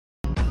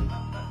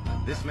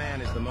This man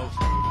is the most...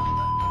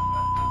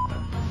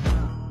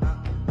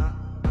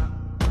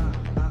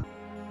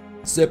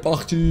 C'est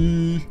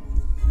parti!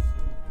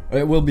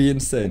 It will be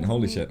insane,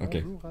 holy shit,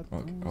 okay.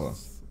 Okay, hold on.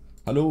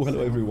 Hello,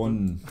 hello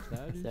everyone.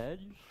 Salut.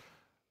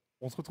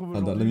 On se retrouve Hold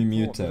on, aujourd'hui let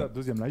me pour mute, la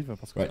deuxième live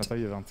parce que right. ce matin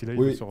il y avait un petit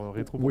live sur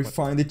rétro. We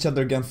find each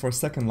other again for a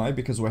second live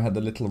because we had a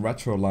little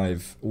retro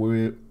live.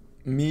 We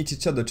meet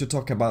each other to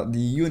talk about the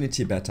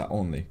Unity beta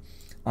only.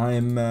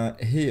 I'm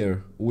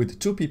here with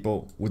two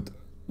people, with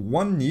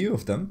one new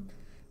of them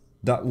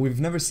that we've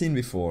never seen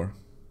before.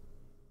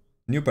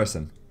 New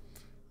person.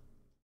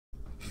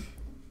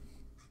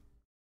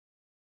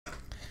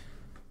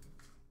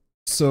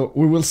 So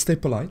we will stay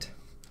polite.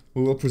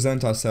 We will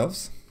present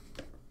ourselves.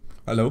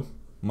 Hello,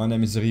 my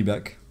name is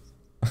Riebeck.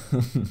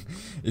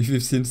 If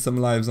you've seen some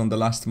lives on the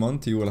last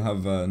month, you will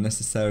have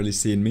necessarily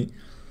seen me.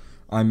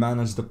 I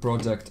manage the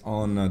project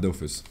on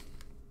Dofus.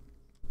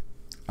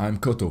 I'm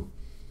Koto.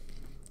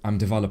 I'm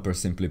developer,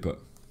 simply put.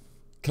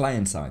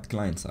 Client side.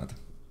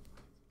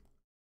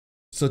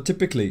 So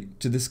typically,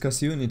 to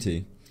discuss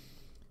Unity,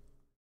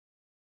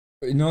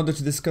 in order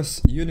to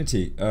discuss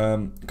Unity,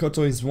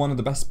 Koto is one of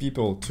the best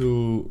people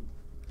to...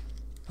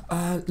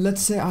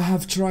 let's say I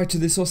have tried to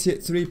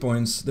dissociate 3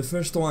 points. The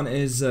first one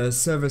is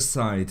server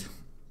side.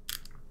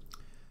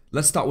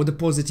 Let's start with the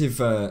positive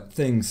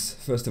things,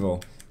 first of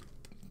all.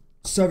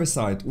 Server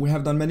side, we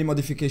have done many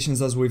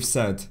modifications as we've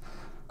said.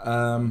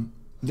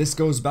 This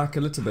goes back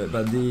a little bit,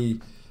 but the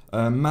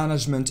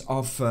management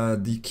of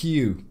the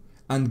queue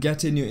and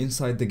getting you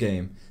inside the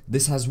game.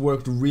 This has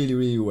worked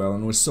really well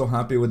and we're so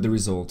happy with the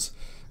results.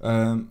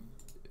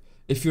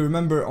 If you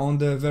remember on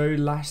the very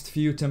last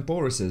few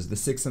Temporuses, the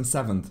 6th and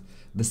 7th,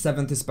 the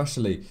 7th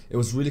especially, it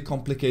was really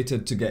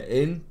complicated to get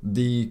in.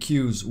 The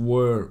queues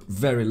were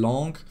very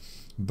long,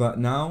 but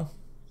now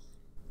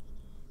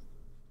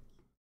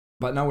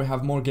we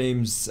have more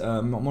games,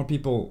 more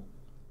people.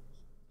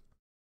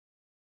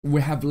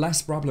 We have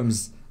less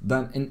problems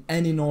than in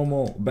any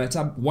normal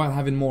beta while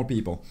having more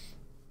people.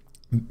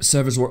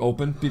 Servers were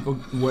open, people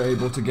were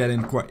able to get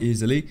in quite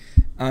easily,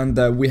 and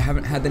we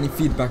haven't had any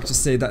feedback to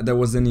say that there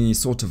was any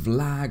sort of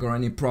lag or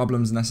any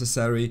problems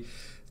necessary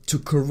to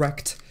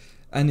correct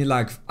any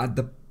lag at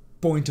the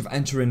point of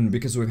entering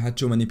because we've had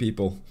too many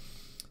people.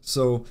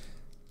 So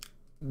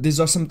these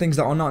are some things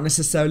that are not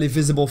necessarily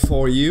visible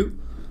for you,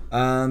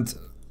 and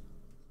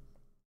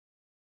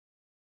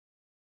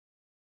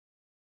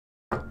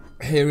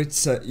here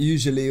it's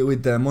usually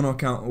with the mono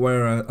account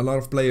where a lot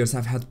of players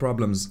have had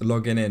problems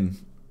logging in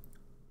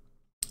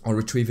or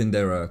retrieving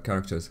their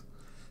characters.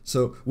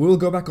 So we will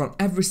go back on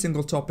every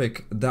single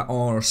topic that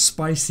are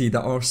spicy,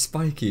 that are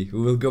spiky.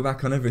 We will go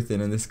back on everything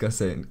and discuss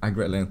it at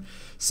great length.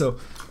 So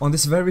on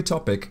this very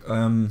topic,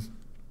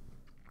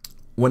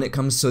 when it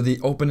comes to the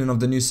opening of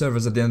the new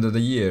servers at the end of the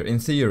year, in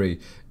theory,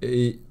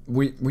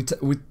 we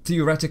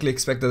theoretically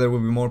expect that there will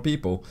be more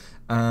people,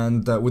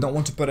 and we don't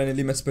want to put any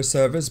limits per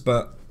servers,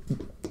 but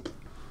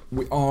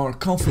we are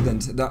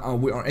confident that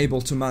we are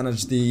able to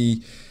manage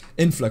the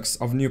influx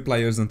of new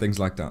players and things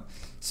like that.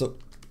 So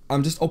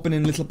I'm just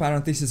opening little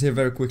parentheses here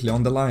very quickly.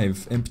 On the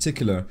live in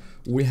particular,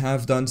 we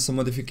have done some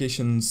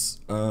modifications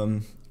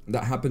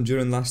that happened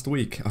during last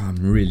week. Oh, I'm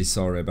really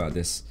sorry about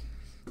this.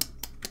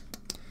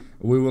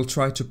 We will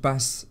try to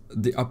pass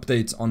the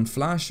updates on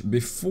Flash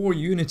before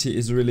Unity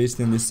is released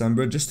in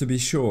December, just to be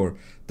sure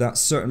that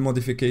certain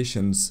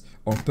modifications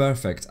are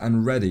perfect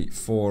and ready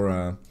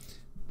for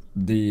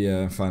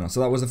the final. So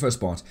that was the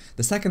first part.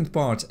 The second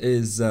part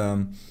is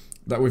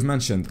that we've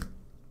mentioned,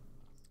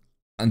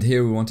 and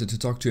here we wanted to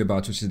talk to you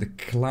about, which is the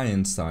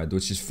client side,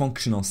 which is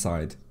functional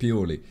side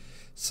purely.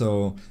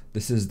 So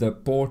this is the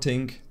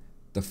porting,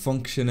 the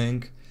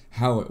functioning,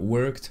 how it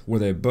worked, were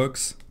there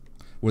bugs,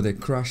 were there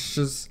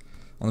crashes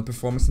on the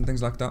performance and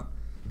things like that,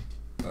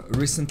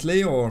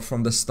 recently or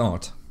from the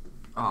start.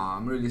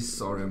 I'm really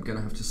sorry, I'm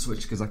gonna have to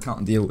switch because I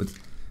can't deal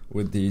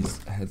with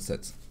these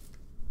headsets.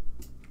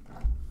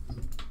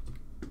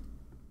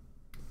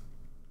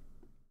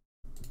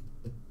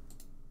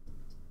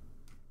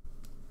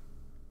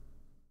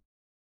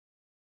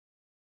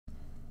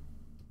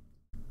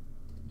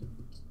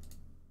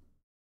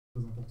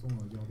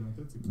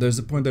 There's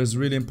a point that is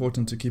really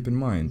important to keep in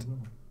mind.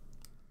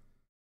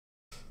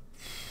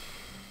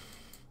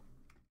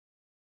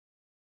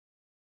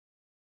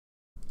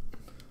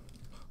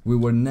 We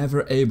were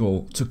never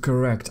able to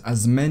correct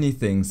as many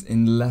things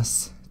in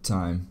less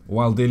time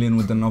while dealing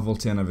with the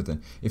novelty and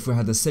everything. If we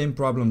had the same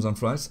problems on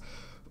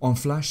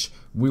Flash,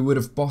 we would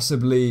have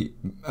possibly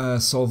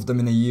solved them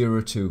in a year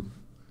or two.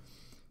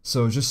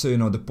 So just so you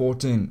know, the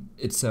porting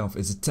itself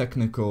is a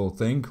technical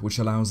thing which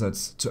allows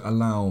us to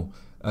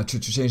to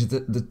change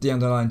the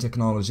underlying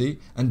technology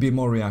and be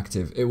more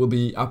reactive. It will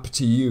be up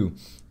to you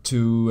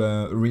to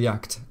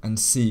react and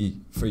see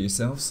for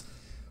yourselves.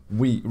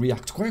 We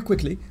react quite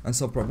quickly and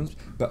solve problems,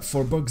 but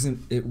for bugs,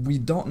 we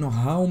don't know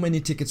how many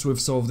tickets we've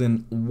solved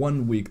in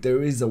 1 week. There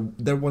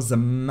was a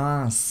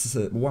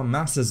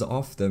masses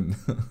of them,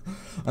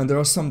 and there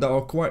are some that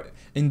are quite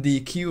in the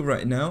queue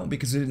right now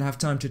because we didn't have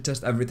time to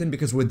test everything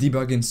because we're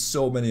debugging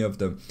so many of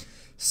them.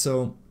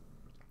 So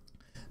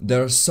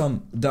There are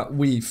some that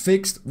we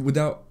fixed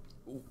without.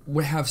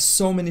 We have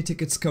so many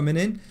tickets coming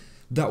in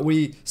that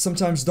we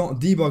sometimes don't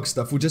debug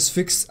stuff. We just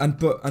fix and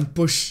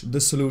push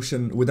the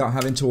solution without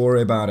having to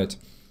worry about it.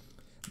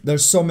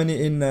 There's so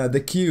many in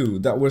the queue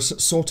that we're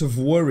sort of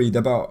worried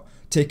about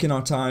taking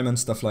our time and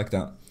stuff like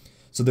that.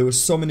 So there were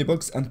so many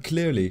bugs, and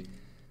clearly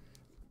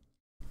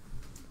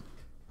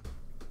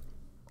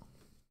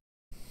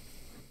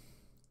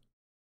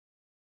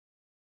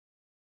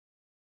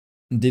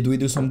did we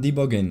do some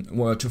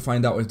debugging to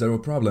find out if there were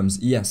problems?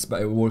 Yes,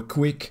 but it were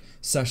quick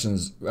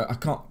sessions. I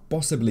can't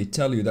possibly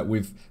tell you that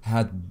we've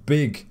had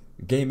big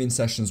gaming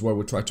sessions where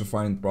we try to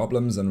find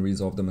problems and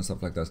resolve them and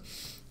stuff like that.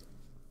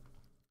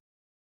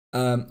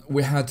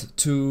 We had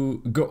to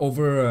go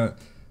over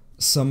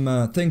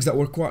some things that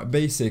were quite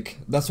basic.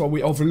 That's why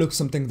we overlooked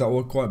some things that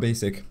were quite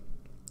basic.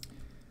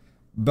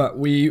 But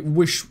we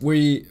wish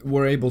we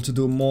were able to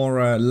do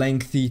more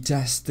lengthy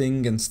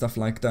testing and stuff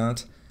like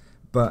that.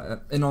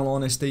 But in all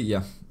honesty,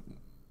 yeah,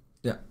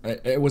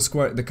 it was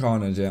quite the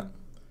carnage, yeah.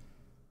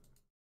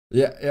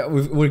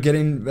 We're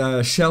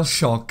getting shell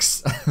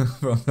shocks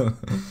from them.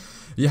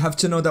 You have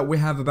to know that we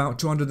have about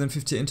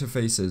 250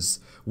 interfaces.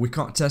 We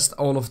can't test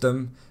all of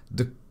them.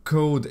 The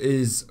code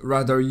is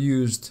rather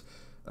used,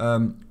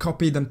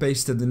 copied and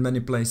pasted in many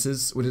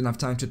places. We didn't have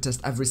time to test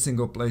every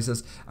single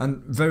places,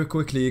 and very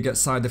quickly you get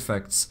side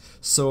effects.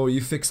 So you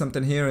fix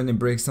something here and it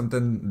breaks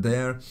something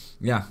there.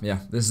 Yeah,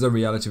 this is the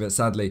reality of it,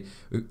 sadly.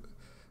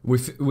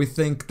 We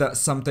think that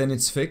something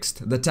is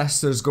fixed, the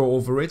testers go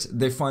over it,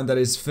 they find that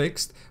it's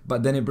fixed,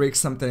 but then it breaks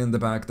something in the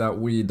back that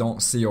we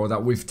don't see or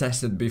that we've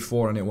tested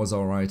before and it was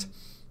alright.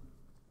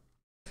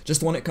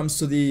 Just when it comes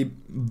to the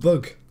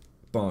bug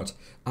part,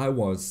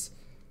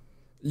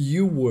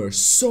 you were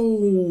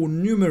so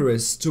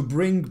numerous to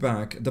bring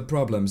back the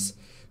problems.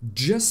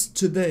 Just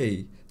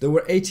today, there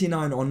were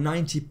 89 or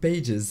 90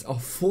 pages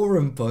of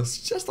forum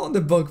posts just on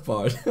the bug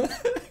part.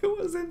 It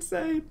was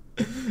insane.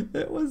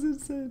 It was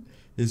insane.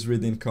 He's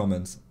reading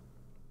comments.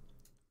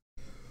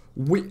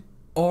 We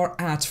are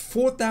at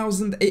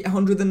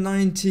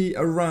 4,890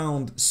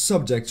 around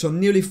subjects, so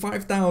nearly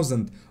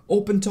 5,000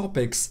 open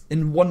topics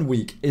in 1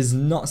 week is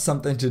not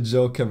something to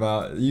joke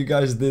about. You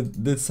guys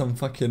did some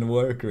fucking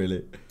work,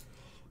 really.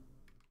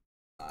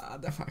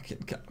 The fucking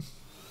cat.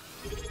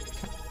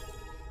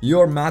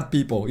 You're mad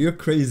people. You're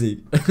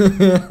crazy.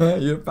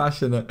 You're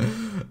passionate.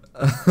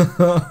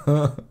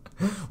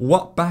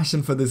 What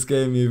passion for this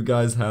game you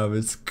guys have.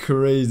 It's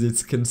crazy,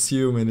 it's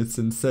consuming, it's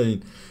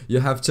insane.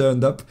 You have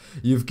turned up,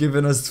 you've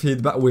given us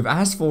feedback, we've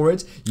asked for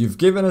it, you've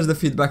given us the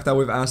feedback that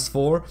we've asked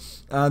for,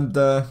 and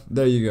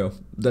there you go,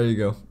 there you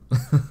go.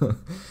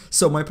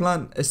 So my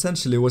plan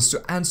essentially was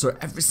to answer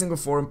every single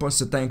forum post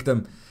to thank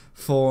them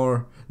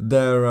for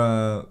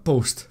their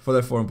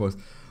forum post.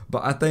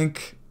 But I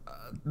think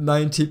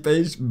 90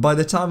 page, by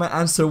the time I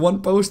answer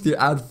one post you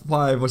add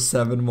 5 or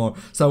 7 more,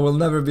 so I will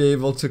never be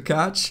able to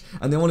catch,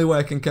 and the only way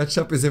I can catch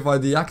up is if I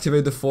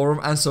deactivate the forum,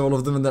 answer all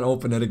of them and then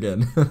open it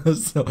again.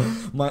 So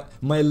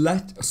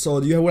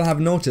so you will have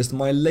noticed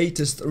my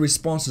latest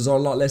responses are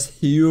a lot less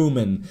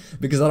human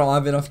because I don't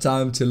have enough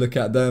time to look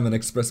at them and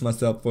express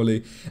myself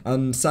fully.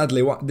 And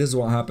sadly this is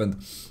what happened.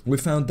 We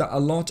found that a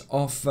lot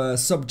of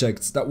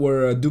subjects that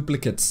were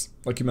duplicates,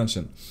 like you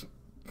mentioned.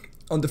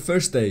 On the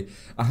first day,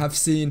 I have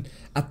seen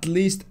at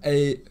least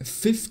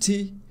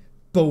 50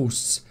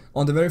 posts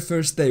on the very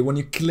first day. When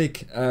you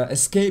click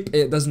escape,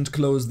 it doesn't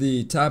close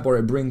the tab or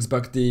it brings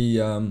back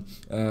the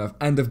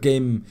end of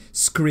game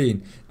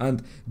screen.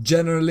 And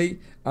generally,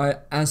 I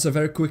answer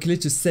very quickly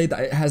to say that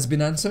it has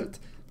been answered.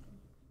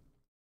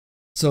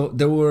 So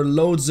there were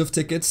loads of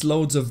tickets,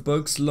 loads of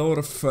bugs, load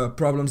of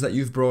problems that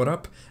you've brought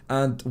up,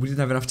 and we didn't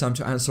have enough time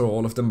to answer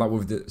all of them, but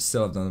we've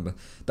still have done them.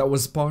 That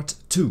was part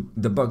 2,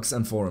 the bugs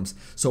and forums.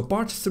 So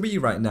part 3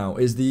 right now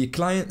is the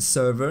client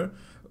server.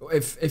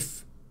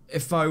 If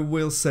I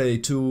will say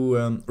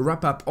to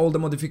wrap up all the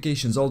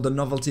modifications, all the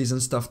novelties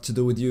and stuff to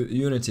do with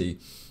Unity,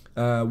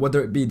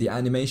 whether it be the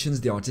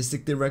animations, the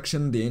artistic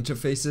direction, the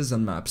interfaces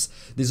and maps.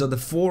 These are the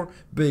 4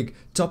 big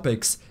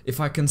topics, if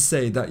I can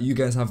say, that you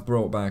guys have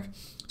brought back.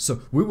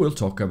 So we will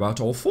talk about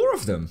all 4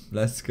 of them.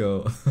 Let's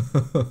go.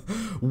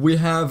 We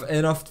have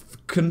enough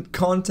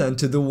content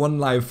to do one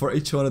live for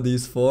each one of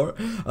these 4.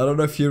 I don't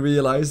know if you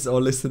realize or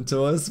listen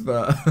to us,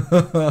 but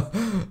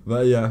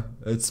but yeah,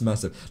 it's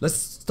massive. Let's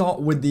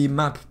start with the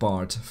map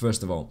part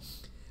first of all.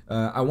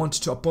 I want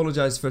to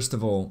apologize first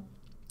of all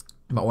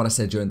about what I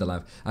said during the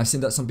live. I've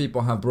seen that some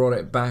people have brought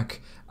it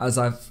back as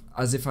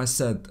if I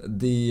said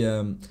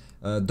the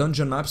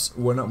dungeon maps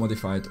were not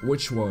modified,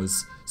 which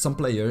was some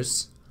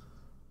players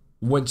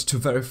went to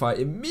verify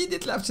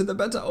immediately after the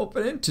beta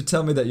opening to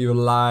tell me that you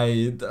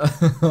lied.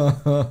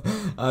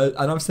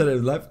 And I've said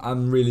it live.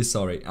 I'm really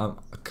sorry. I'm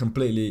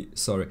completely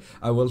sorry.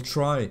 I will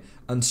try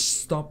and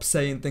stop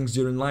saying things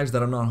during lives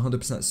that I'm not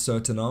 100%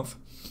 certain of.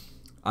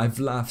 I've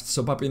laughed,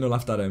 so Papino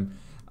laughed at him.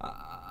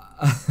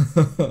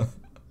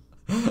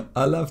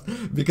 I laughed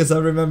because I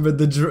remember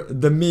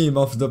the meme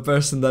of the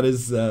person that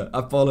is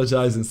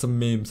apologizing,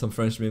 some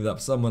French meme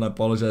that someone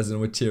apologizing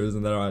with tears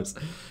in their eyes.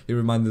 He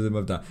reminded them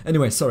of that.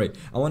 Anyway, sorry.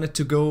 I wanted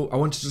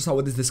to start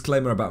with this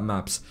disclaimer about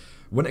maps.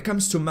 When it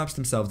comes to maps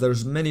themselves,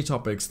 there's many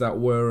topics that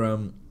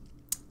were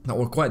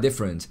quite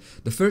different.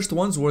 The first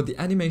ones were the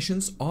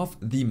animations of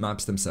the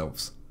maps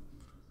themselves.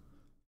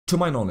 To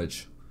my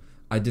knowledge,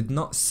 I did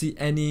not see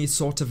any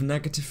sort of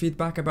negative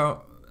feedback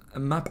about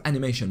map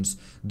animations.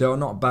 They are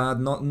not bad,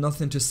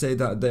 nothing to say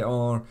that they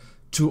are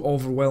too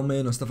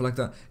overwhelming or stuff like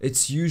that.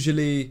 It's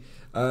usually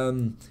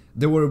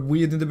they were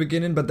weird in the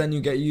beginning, but then you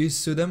get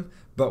used to them.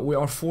 But we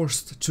are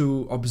forced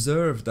to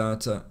observe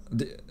that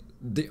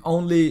the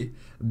only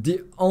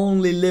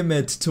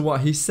limit to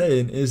what he's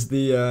saying is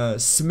the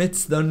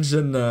Smith's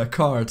Dungeon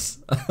cards,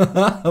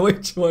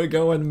 which were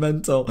going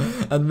mental,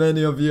 and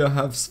many of you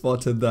have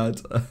spotted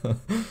that.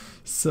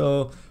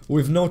 So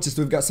we've noticed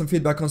we've got some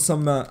feedback on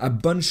some a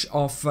bunch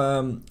of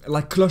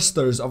like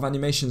clusters of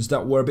animations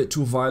that were a bit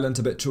too violent,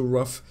 a bit too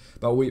rough,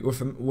 but we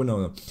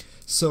know them.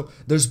 So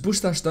there's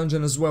Boostache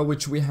Dungeon as well,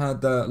 which we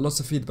had lots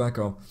of feedback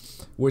on,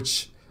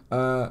 which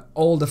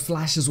all the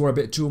flashes were a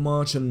bit too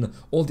much and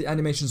all the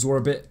animations were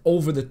a bit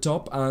over the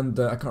top, and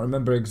I can't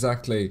remember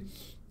exactly.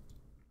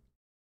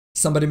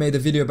 Somebody made a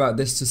video about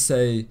this to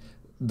say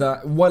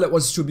that while it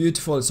was too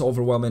beautiful, it's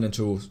overwhelming and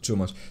too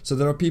much. So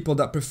there are people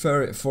that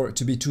prefer it for it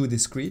to be too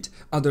discreet.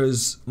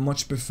 Others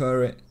much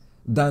prefer it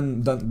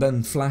than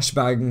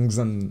flashbangs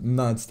and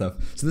mad stuff.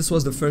 So this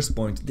was the first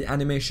point, the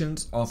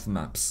animations of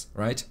maps,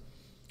 right?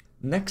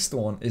 Next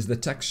one is the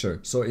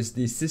texture. So it's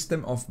the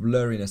system of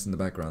blurriness in the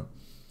background.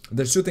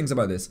 There's two things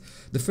about this.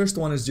 The first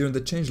one is during the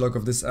changelog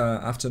of this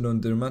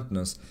afternoon during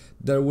maintenance,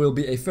 there will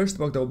be a first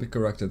bug that will be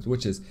corrected,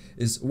 which is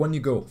when you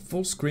go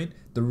full screen,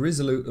 the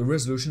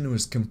resolution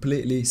was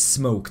completely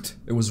smoked.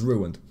 It was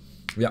ruined.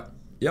 Yeah,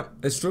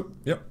 it's true.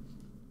 Yeah.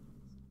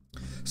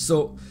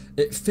 So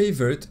it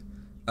favored,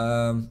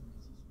 so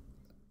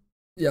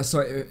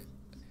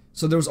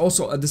there was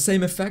also the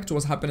same effect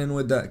was happening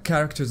with the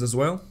characters as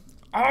well.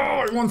 Oh,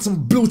 I want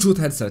some Bluetooth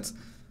headsets.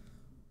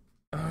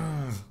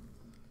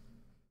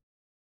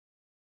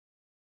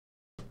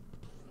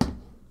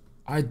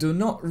 I do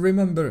not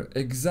remember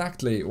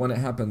exactly when it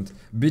happened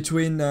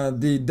between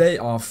the day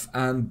off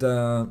and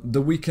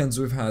the weekends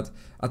we've had.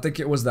 I think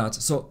it was that.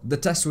 So the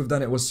test we've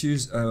done, it was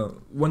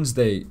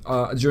Wednesday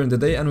during the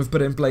day, and we've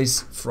put it in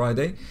place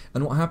Friday.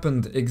 And what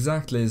happened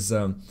exactly is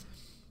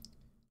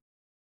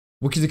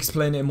we could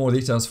explain it in more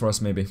details for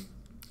us maybe.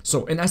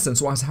 So in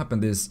essence, what has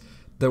happened is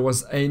there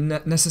was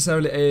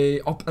necessarily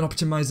an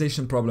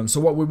optimization problem. So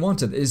what we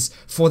wanted is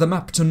for the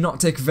map to not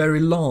take very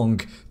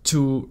long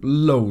to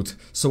load.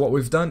 So what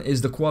we've done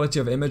is the quality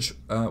of image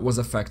was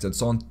affected.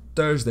 So on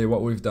Thursday,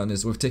 what we've done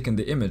is we've taken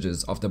the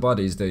images of the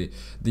bodies, the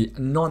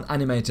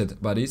non-animated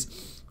bodies,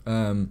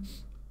 and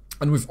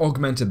we've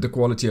augmented the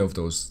quality of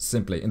those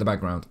simply in the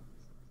background.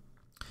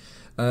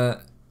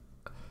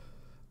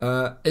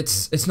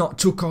 It's not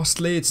too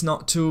costly, it's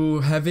not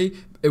too heavy.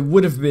 It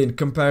would have been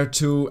compared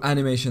to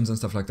animations and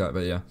stuff like that,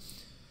 but yeah.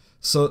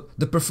 So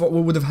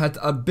we would have had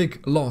a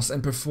big loss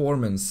in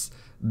performance.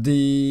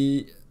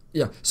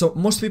 So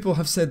most people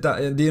have said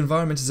that the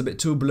environment is a bit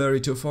too blurry,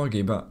 too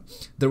foggy, but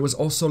there was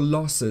also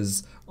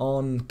losses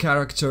on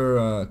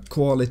character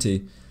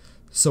quality.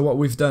 So what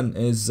we've done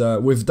is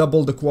we've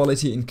doubled the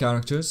quality in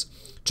characters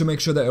to make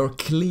sure that they are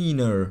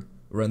cleaner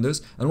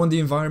renders, and when the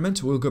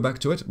environment, we'll go back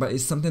to it, but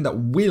it's something that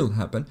will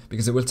happen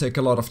because it will take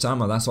a lot of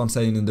time, and that's what I'm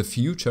saying in the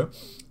future.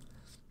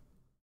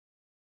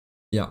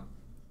 Yeah.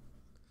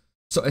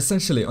 So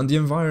essentially on the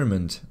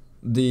environment,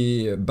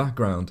 the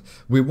background,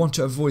 we want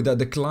to avoid that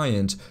the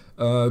client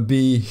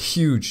be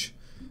huge.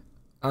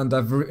 And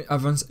I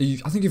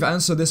think you've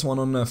answered this one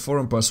on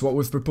forum post. What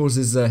we've proposed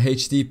is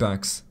HD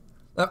packs.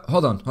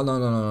 Hold on,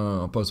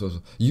 no, pause.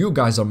 You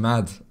guys are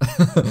mad.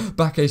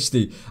 Back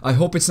HD. I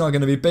hope it's not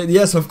gonna be paid.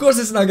 Yes, of course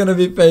it's not gonna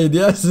be paid.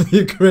 Yes,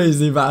 you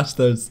crazy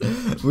bastards.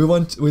 We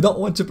don't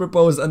want to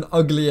propose an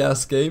ugly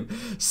ass game.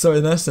 So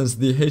in essence,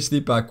 the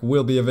HD pack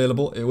will be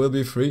available. It will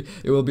be free.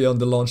 It will be on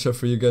the launcher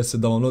for you guys to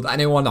download.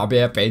 And it will not be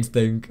a paid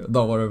thing.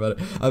 Don't worry about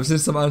it. I've seen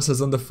some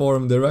answers on the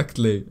forum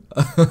directly.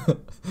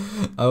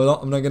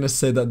 I'm not gonna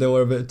say that they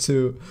were a bit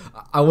too.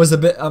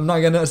 I'm not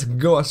gonna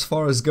go as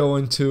far as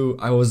going to.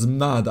 I was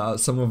mad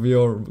at some of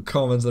your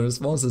comments and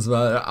responses,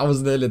 but I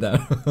was nearly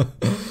there.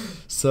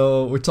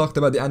 So we talked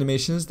about the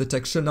animations, the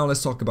texture. Now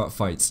let's talk about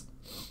fights.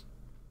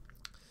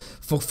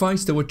 For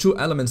fights, there were two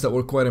elements that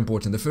were quite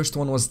important. The first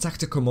one was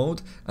tactical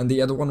mode, and the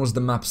other one was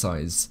the map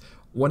size.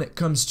 When it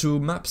comes to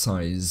map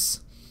size,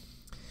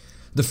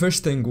 the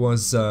first thing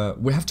was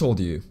we have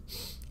told you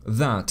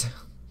that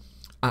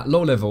at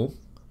low level,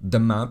 the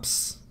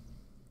maps,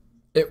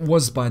 it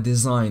was by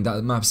design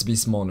that maps be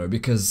smaller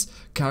because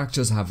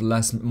characters have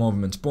less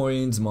movement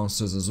points,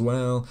 monsters as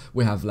well,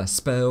 we have less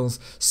spells,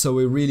 so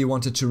we really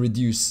wanted to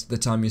reduce the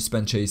time you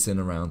spend chasing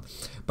around.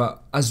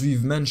 But as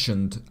we've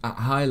mentioned, at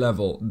high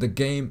level, the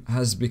game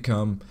has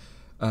become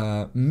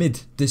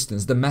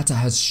mid-distance. The meta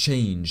has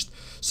changed.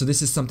 So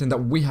this is something that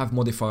we have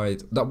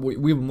modified, that we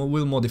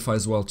will modify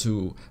as well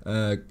to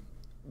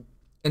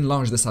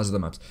enlarge the size of the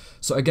maps.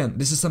 So again,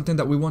 this is something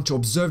that we want to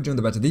observe during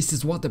the beta. This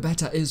is what the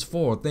beta is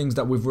for, things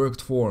that we've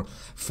worked for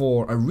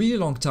a really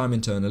long time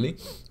internally.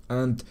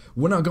 And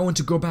we're not going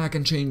to go back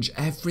and change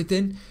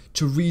everything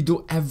to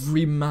redo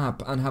every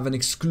map and have an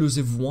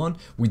exclusive one.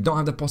 We don't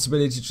have the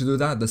possibility to do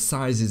that. The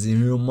size is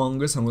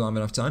humongous and we don't have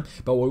enough time.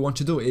 But what we want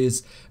to do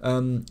is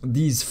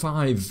these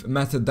 5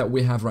 methods that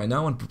we have right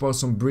now and propose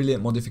some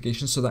brilliant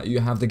modifications so that you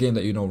have the game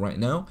that you know right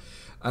now.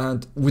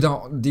 And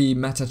without the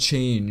meta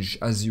change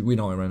as we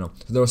know it right now.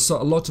 So there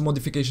are a lot of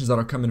modifications that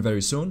are coming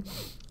very soon,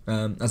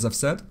 as I've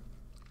said.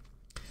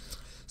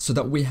 So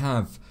that we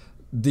have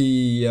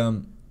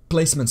the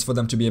placements for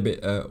them to be a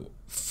bit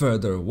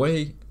further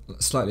away,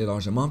 slightly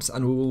larger maps,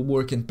 and we will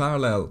work in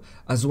parallel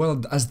as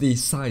well as the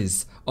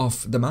size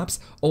of the maps.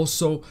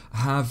 Also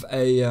have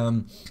a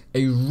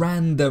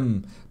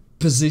random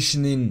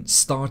positioning,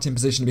 starting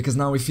position, because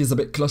now it feels a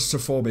bit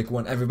claustrophobic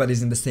when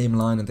everybody's in the same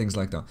line and things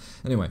like that.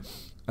 Anyway,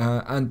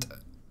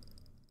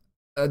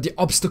 the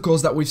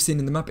obstacles that we've seen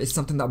in the map is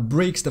something that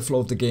breaks the flow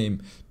of the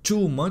game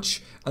too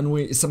much, and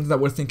it's something that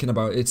we're thinking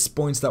about. It's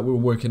points that we're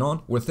working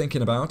on, we're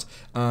thinking about,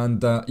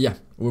 and yeah,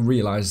 we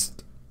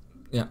realized,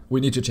 yeah, we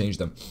need to change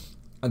them.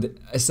 And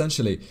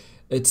essentially,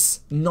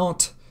 it's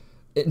not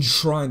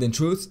enshrined in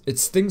truth,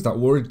 it's things that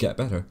would get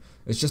better.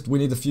 It's just we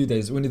need a few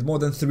days, we need more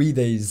than 3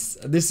 days.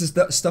 This is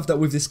the stuff that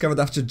we've discovered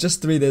after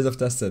just 3 days of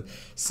testing.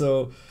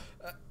 So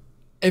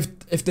if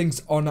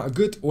things are not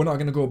good, we're not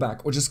going to go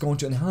back. We're just going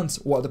to enhance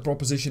what the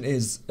proposition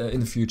is in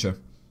the future.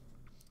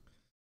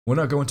 We're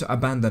not going to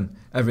abandon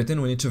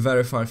everything. We need to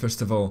verify,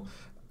 first of all,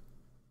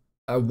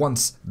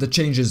 once the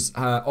changes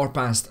are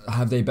passed,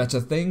 have they better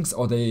things,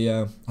 or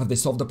have they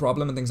solved the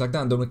problem and things like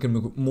that, and then we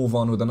can move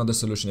on with another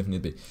solution if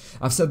need be.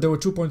 I've said there were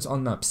 2 points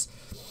on maps.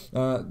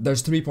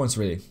 There's 3 points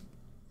really.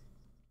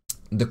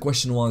 The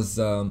question was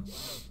the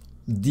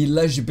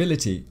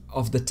legibility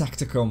of the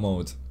tactical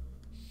mode.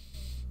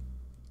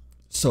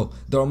 So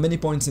there are many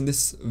points in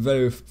this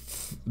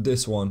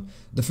one.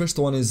 The first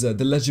one is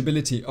the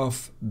legibility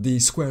of the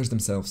squares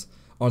themselves.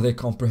 Are they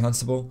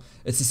comprehensible?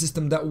 It's a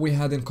system that we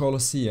had in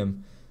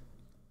Colosseum,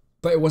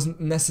 but it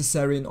wasn't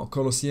necessary in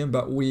Colosseum,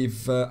 but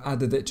we've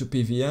added it to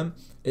PVM.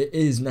 It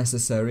is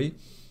necessary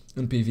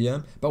in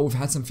PVM, but we've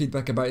had some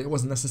feedback about it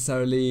wasn't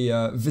necessarily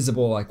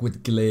visible, like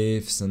with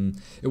glyphs,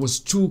 and it was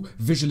too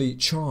visually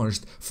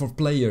charged for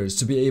players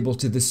to be able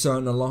to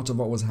discern a lot of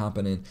what was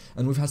happening.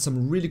 And we've had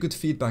some really good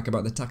feedback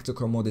about the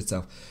tactical mode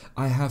itself.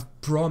 I have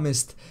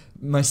promised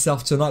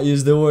myself to not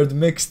use the word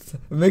mixed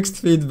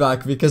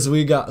feedback, because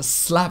we got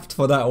slapped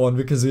for that one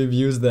because we've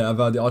used it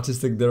about the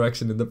artistic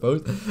direction in the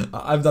post.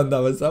 I've done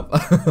that myself.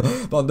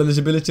 But on the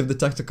legibility of the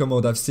tactical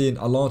mode, I've seen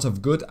a lot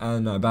of good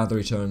and bad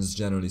returns,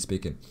 generally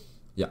speaking.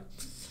 Yeah,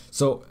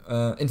 so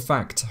in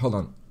fact, hold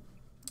on,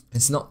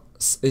 it's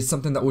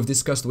something that we've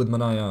discussed with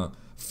Manaya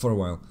for a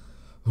while,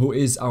 who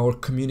is our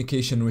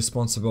communication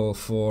responsible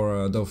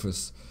for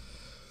Dofus.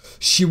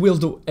 She will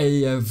do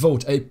a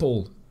vote, a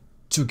poll,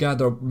 to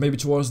gather, maybe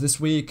towards this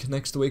week,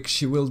 next week,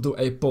 she will do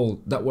a poll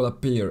that will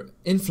appear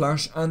in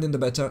Flash and in the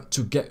beta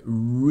to get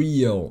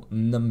real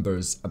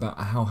numbers about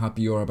how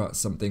happy you are about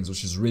some things,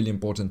 which is really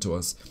important to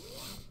us.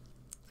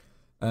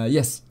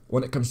 Yes,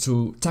 when it comes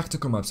to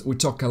tactical maps, we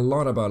talk a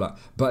lot about that,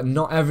 but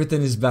not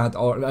everything is bad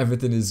or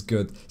everything is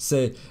good.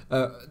 Say,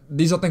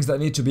 these are things that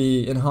need to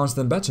be enhanced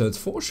and bettered,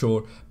 for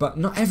sure, but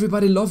not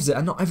everybody loves it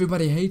and not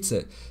everybody hates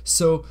it.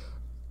 So,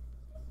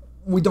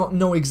 we don't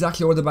know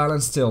exactly where the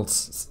balance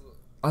tilts.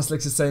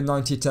 Aslix is saying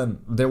 90-10,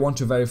 they want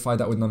to verify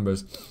that with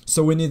numbers.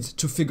 So we need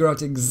to figure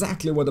out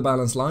exactly where the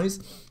balance lies,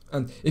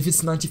 and if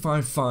it's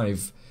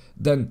 95-5,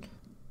 then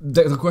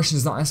the question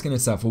is not asking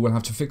itself, we will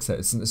have to fix it.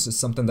 It's just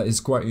something that is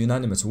quite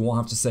unanimous, we won't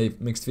have to say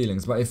mixed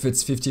feelings. But if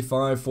it's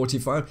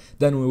 55-45,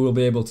 then we will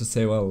be able to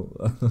say, well,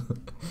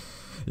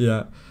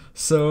 yeah.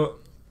 So,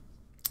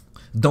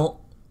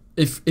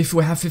 if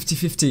we have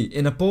 50-50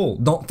 in a poll,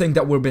 don't think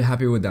that we'll be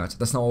happy with that.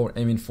 That's not what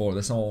we're aiming for,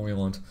 that's not what we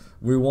want.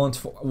 We want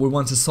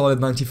a solid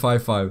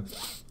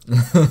 95-5.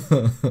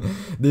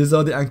 These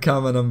are the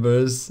Ankama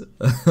numbers.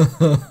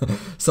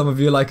 Some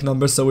of you like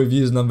numbers, so we've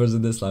used numbers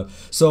in this lab.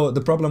 So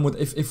the problem with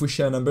if we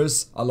share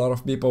numbers, a lot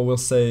of people will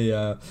say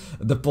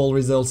the poll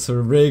results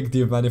are rigged,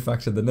 you've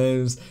manufactured the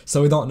names,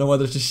 so we don't know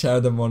whether to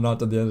share them or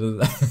not at the end of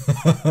the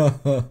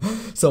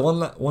day. So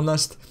one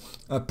last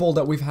poll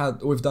that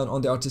we've done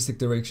on the artistic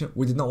direction,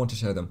 we did not want to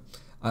share them.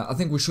 I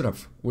think we should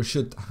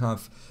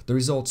have. The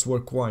results were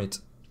quite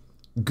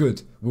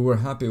good. We were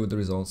happy with the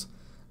results.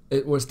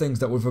 It was things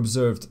that we've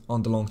observed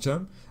on the long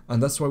term,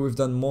 and that's why we've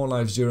done more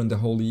lives during the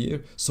whole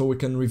year, so we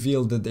can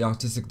reveal the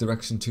artistic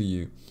direction to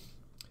you.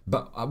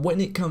 But when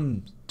it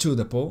comes to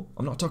the poll,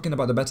 I'm not talking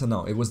about the beta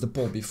now, it was the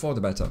poll before the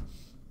beta.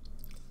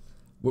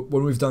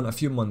 When we've done a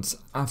few months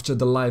after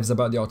the lives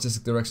about the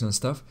artistic direction and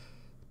stuff,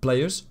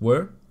 players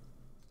were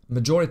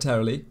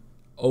majoritarily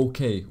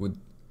okay with,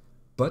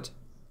 but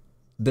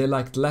they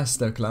liked less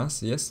their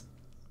class, yes.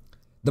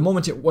 The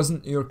moment it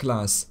wasn't your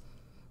class,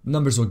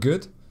 numbers were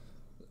good,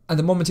 and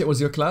the moment it was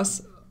your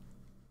class,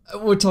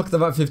 we talked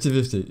about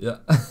 50-50, yeah.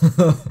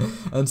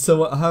 And so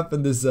what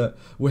happened is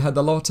we had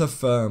a lot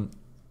of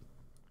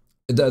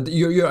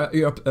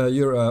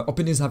your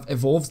opinions have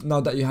evolved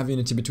now that you have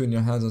unity between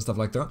your hands and stuff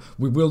like that.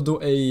 We will do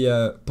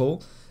a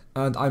poll,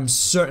 and I'm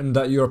certain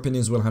that your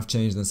opinions will have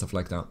changed and stuff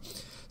like that.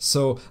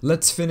 So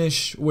let's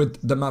finish with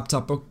the map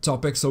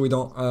topic so we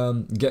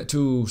don't get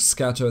too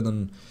scattered.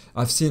 And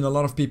I've seen a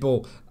lot of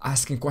people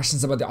asking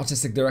questions about the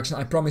autistic direction.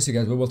 I promise you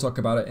guys we will talk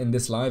about it in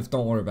this live.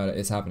 Don't worry about it,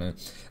 it's happening.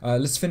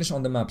 Let's finish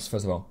on the maps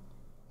first of all.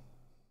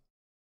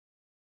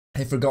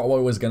 I forgot what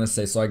I was gonna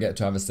say, so I get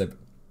to have a sip.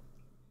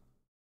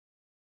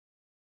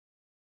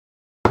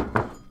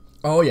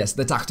 Oh yes,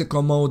 the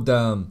tactical mode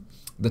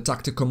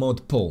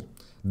pull,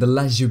 the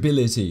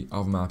legibility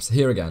of maps.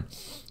 Here again,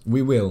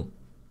 we will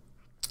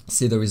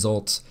see the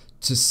results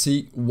to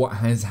see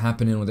what is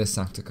happening with this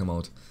tactical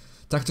mode.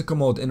 Tactical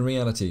mode, in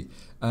reality,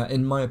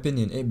 in my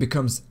opinion, it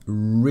becomes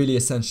really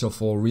essential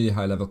for really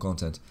high level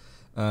content.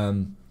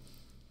 For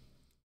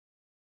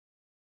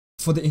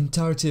the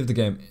entirety of the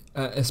game,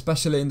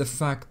 especially in the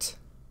fact,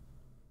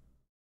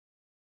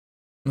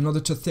 in order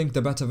to think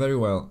the beta very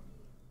well,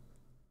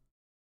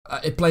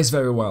 it plays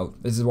very well.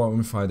 This is what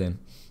we're fighting.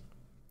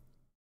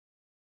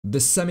 The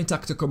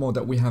semi-tactical mode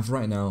that we have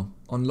right now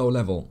on low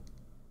level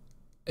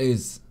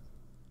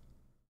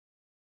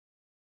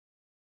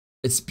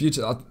it's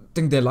beautiful. I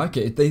think they like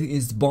it.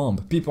 It's bomb.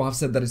 People have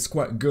said that it's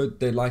quite good.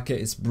 They like it.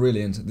 It's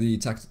brilliant. The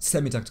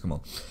semi-tactical mode.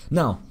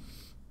 Now,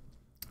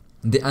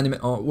 the anime.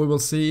 Oh, we will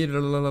see.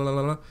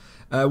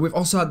 We've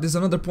also had. There's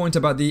another point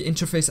about the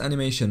interface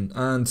animation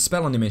and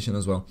spell animation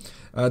as well.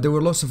 There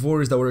were lots of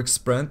worries that were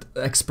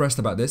expressed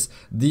about this.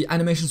 The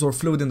animations were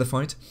fluid in the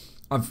fight.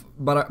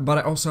 But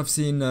I also have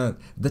seen the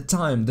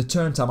turn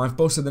time. I've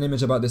posted an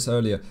image about this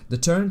earlier. The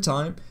turn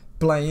time,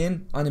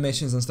 play-in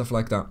animations and stuff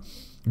like that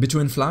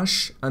between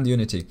Flash and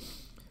Unity,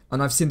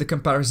 and I've seen the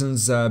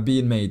comparisons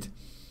being made.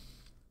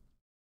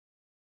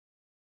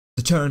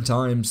 The turn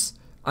times,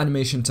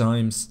 animation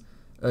times,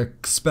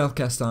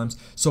 spellcast times.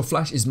 So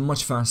Flash is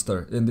much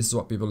faster, and this is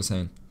what people are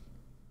saying,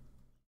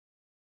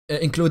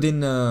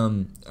 including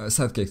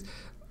sidekicks.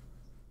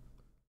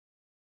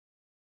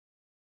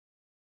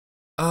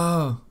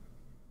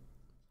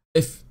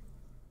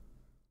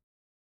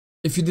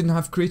 If you didn't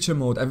have creature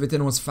mode,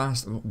 everything was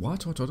fast.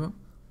 What?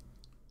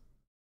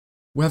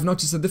 We have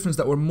noticed a difference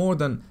that were more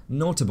than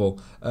notable.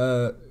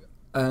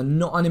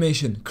 No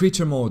animation,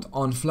 creature mode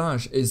on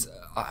Flash is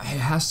it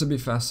has to be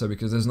faster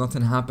because there's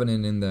nothing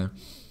happening in there.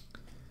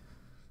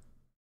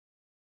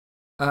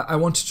 I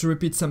wanted to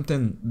repeat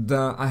something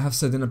that I have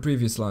said in a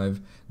previous live.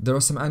 There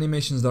are some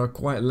animations that are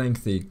quite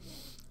lengthy,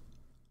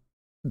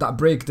 that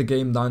break the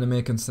game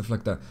dynamic and stuff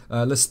like that.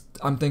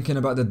 I'm thinking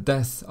about the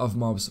death of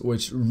mobs,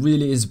 which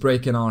really is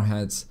breaking our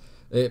heads.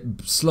 It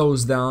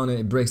slows down,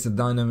 it breaks the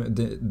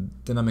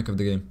dynamic of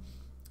the game.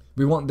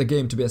 We want the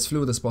game to be as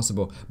fluid as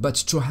possible, but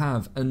to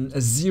have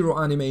a zero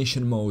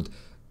animation mode,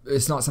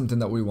 it's not something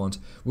that we want.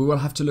 We will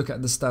have to look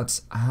at the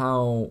stats,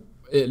 how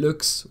it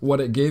looks,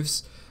 what it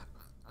gives,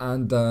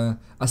 and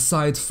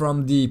aside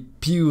from the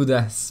peewee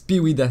deaths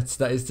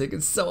that is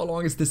taking so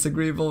long, it's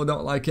disagreeable, we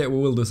don't like it, we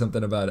will do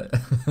something about it.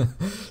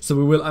 So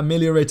we will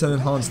ameliorate and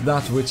enhance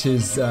that which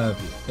is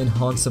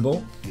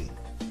enhanceable.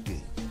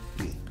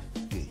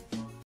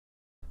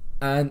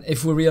 And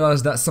if we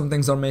realize that some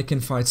things are making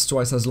fights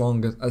twice as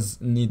long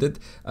as needed,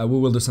 we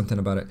will do something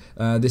about it.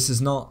 This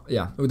is not,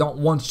 we don't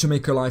want to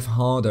make your life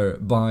harder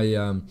by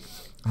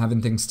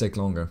having things take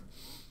longer.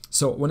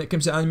 So when it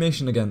comes to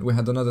animation again, we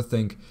had another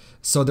thing.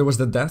 So there was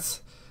the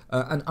death,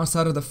 and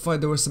outside of the fight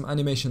there was some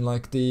animation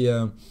like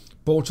the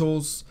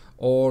portals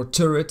or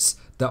turrets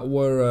that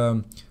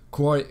were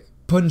quite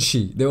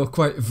punchy. They were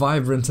quite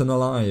vibrant and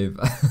alive.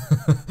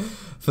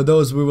 For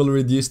those we will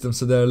reduce them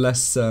so they're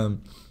less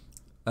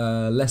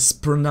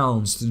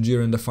pronounced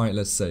during the fight,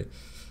 let's say.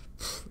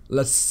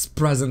 Less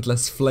present,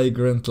 less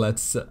flagrant,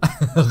 less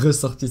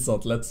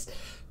ressortissant,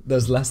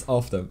 there's less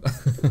of them.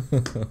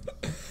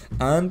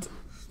 And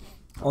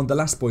on the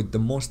last point, the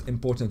most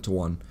important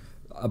one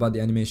about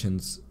the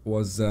animations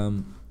was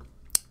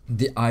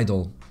the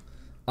idle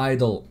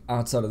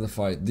outside of the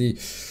fight,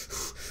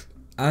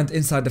 and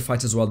inside the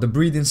fight as well, the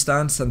breathing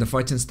stance and the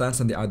fighting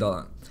stance and the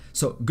idle.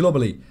 So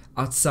globally,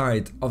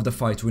 outside of the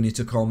fight, we need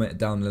to calm it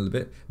down a little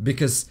bit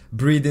because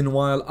breathing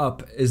while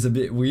up is a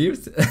bit weird.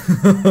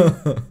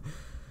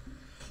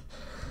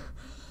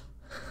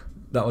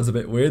 That was a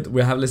bit weird.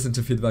 We have listened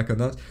to feedback on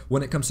that.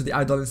 When it comes to the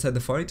idle inside the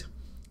fight,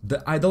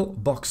 the idle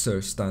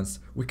boxer stance,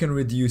 we can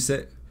reduce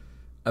it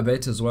a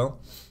bit as well.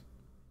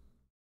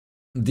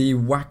 The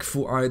whack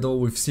fu idle,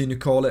 we've seen you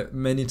call it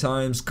many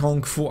times,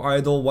 kung fu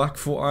idle, whack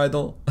fu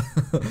idle.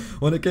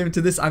 When it came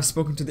to this, I've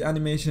spoken to the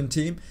animation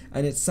team,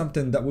 and it's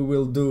something that we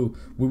will do.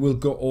 We will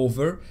go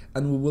over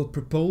and we will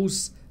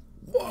propose,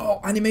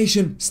 whoa,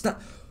 animation,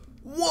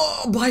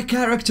 whoa, by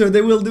character,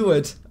 they will do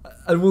it.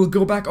 And we'll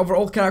go back over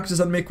all characters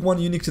and make one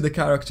unique to the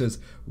characters.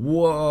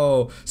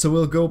 Whoa, so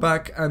we'll go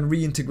back and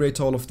reintegrate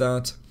all of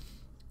that.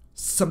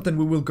 Something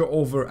we will go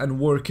over and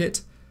work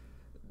it.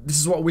 this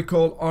is what we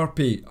call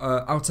RP,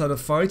 outside of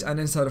fight and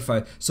inside of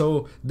fight.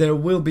 So there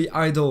will be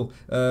idle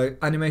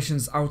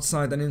animations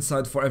outside and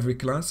inside for every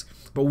class,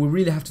 but we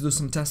really have to do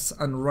some tests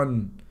and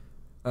run.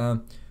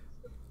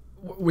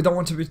 We don't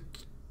want to be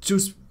too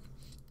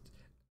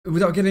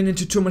without getting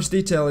into too much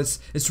detail.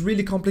 It's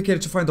really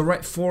complicated to find the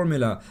right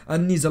formula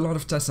and needs a lot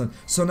of testing.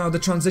 So now the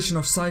transition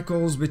of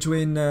cycles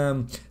between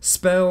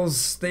spells,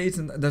 states,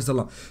 and there's a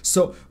lot.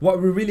 So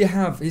what we really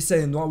have, he's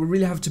saying, what we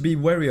really have to be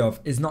wary of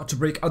is not to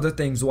break other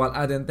things while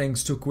adding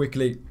things too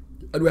quickly,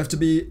 and we have to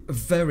be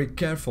very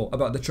careful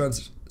about the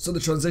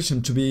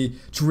transition to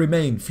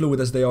remain fluid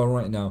as they are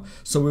right now.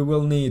 So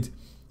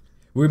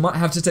we might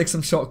have to take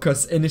some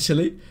shortcuts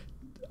initially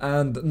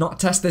and not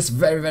test this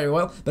very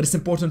well, but it's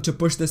important to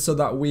push this so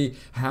that we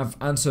have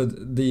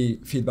answered the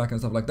feedback and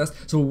stuff like that.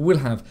 So we will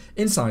have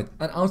inside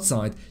and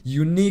outside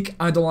unique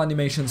idle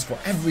animations for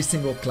every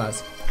single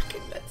class.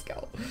 Fucking let's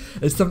go.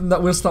 It's something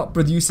that we'll start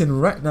producing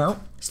right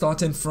now.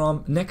 Starting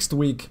from next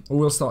week,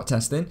 we'll start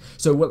testing.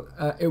 So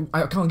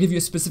I can't give you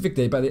a specific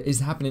date, but it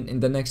is happening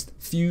in the next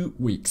few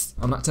weeks.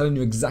 I'm not telling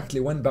you exactly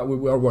when, but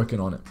we are working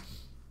on it.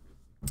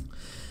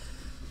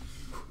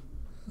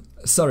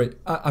 Sorry,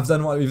 I've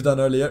done what we've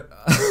done earlier.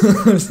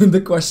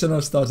 The question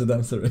I've started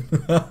answering.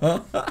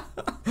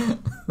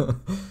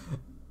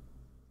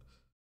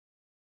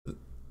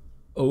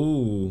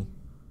 Oh,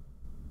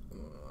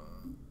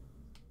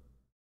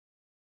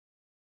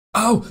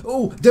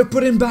 they're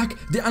putting back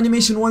the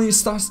animation when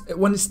it's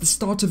the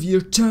start of your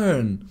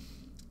turn.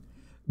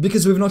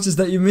 Because we've noticed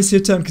that you miss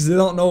your turn because you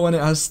don't know when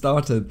it has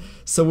started.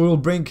 So we will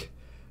bring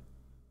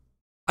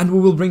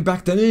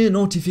back the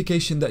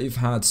notification that you've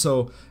had.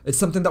 So it's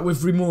something that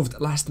we've removed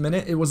last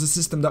minute. It was a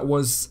system that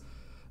was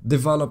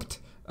developed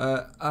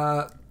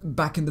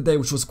back in the day,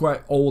 which was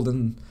quite old,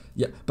 and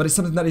yeah, but it's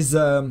something that is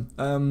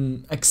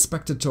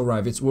expected to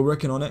arrive. We're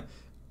working on it,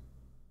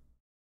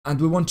 and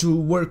we want to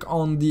work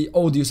on the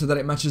audio so that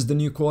it matches the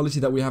new quality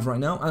that we have right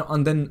now,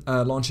 and then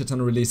launch it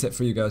and release it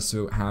for you guys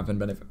to have and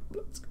benefit.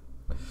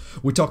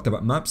 We talked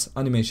about maps,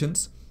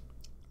 animations,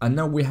 and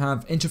now we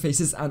have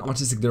interfaces and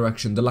artistic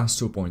direction, the last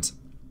 2 points.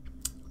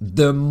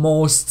 The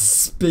most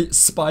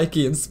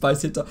spiky and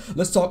spicy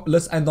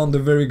let's end on the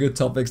very good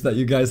topics that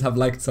you guys have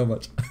liked so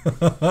much.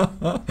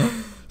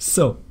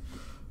 So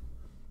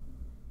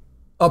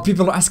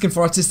people are asking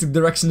for artistic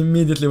direction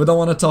immediately. We don't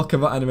want to talk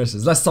about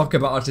animations. Let's talk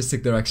about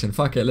artistic direction.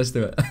 Fuck it, let's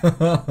do it.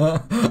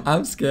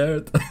 I'm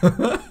scared.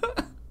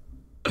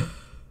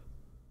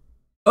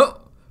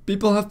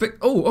 People have picked.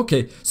 Oh,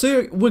 okay.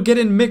 So we're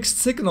getting mixed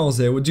signals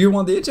here. Do you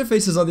want the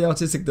interfaces or the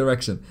artistic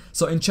direction?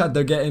 So in chat,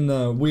 they're getting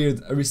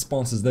weird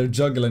responses. They're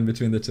juggling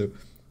between the two.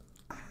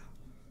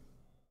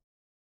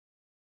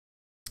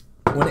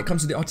 When it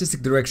comes to the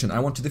artistic direction, I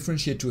want to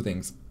differentiate two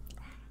things,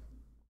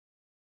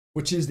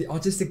 which is the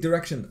artistic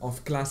direction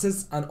of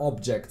classes and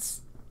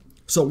objects.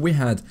 So we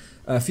had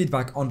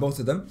feedback on both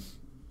of them,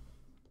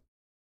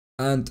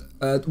 and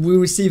we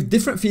received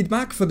different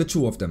feedback for the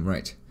two of them,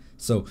 right?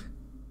 So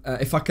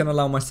if I can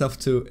allow myself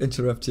to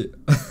interrupt you,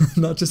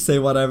 not just say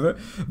whatever,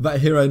 but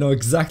here I know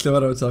exactly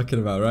what I'm talking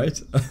about, right?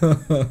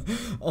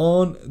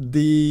 On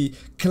the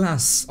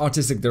class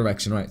artistic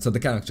direction, right? So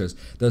the characters,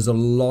 there's a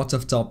lot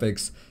of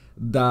topics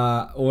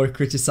that were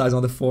criticized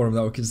on the forum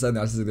that were criticized in the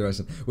artistic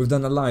direction. We've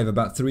done a live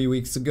about 3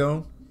 weeks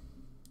ago,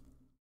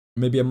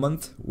 maybe a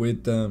month,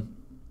 with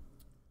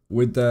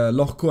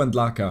Lohko and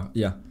Laka,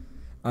 yeah.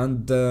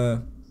 And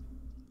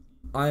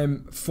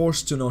I'm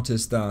forced to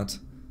notice that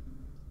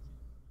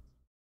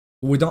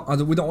we don't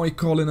want to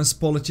call in us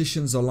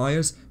politicians or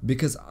liars,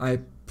 because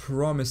I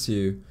promise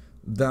you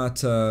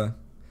that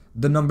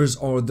the numbers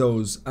are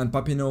those, and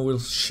Papino will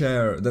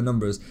share the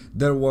numbers.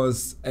 There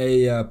was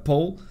a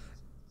poll,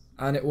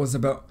 and it was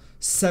about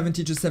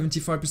 70 to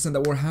 75%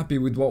 that were happy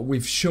with what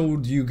we've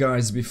showed you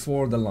guys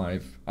before the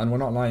live, and we're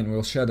not lying.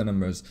 We'll share the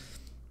numbers.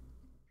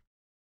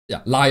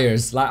 Yeah,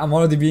 liars. I'm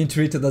already being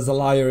treated as a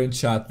liar in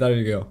chat. There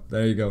you go.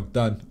 There you go.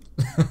 Done.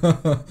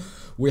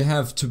 We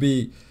have to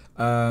be.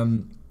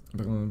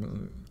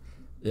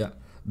 Yeah,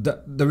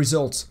 the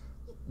results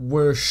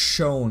were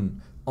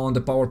shown on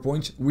the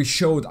PowerPoint. We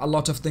showed a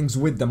lot of things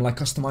with them, like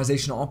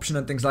customization option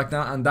and things like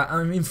that, and that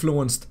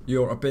influenced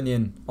your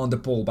opinion on the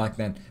poll back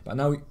then. But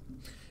now,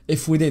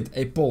 if we did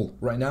a poll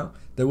right now,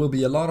 there will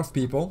be a lot of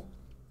people.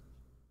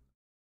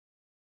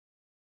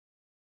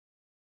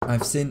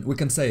 We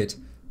can say it.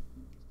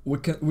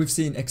 We've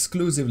seen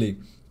exclusively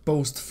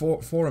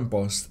forum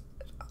posts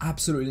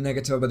absolutely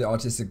negative about the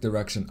artistic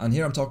direction, and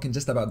here I'm talking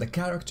just about the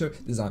character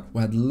design.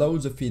 We had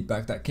loads of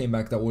feedback that came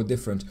back that were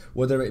different,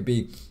 whether it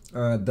be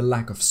the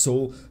lack of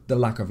soul, the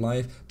lack of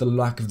life, the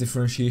lack of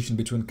differentiation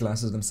between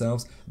classes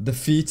themselves, the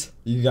feet.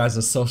 You guys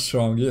are so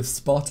strong, you've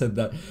spotted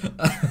that.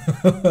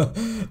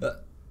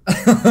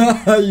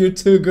 You're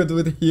too good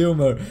with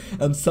humor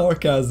and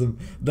sarcasm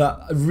that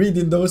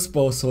reading those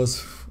posts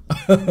was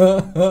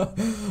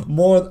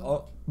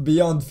more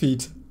beyond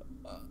feet.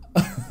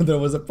 There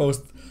was a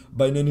post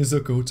by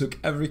Nenuzuko who took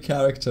every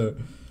character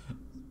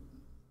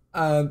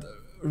and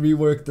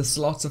reworked the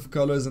slots of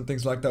colors and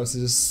things like that. So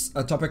just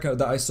a topic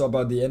that I saw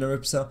about the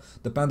Eneripsa,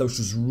 the panda, which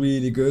was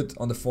really good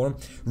on the forum.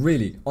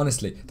 Really,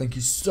 honestly, thank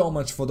you so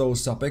much for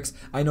those topics.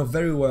 I know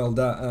very well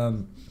that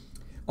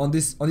on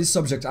this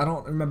subject, I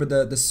don't remember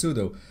the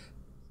pseudo.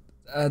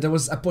 There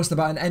was a post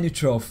about an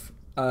Anutroph.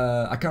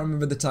 I can't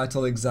remember the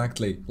title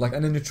exactly, like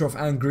an Anutroph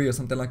angry or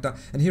something like that.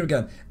 And here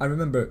again, I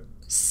remember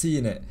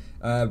seeing it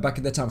back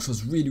in the time, which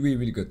was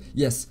really good.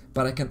 Yes,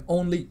 but I can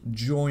only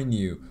join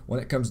you when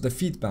it comes to the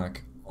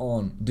feedback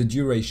on the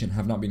duration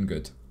have not been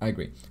good. I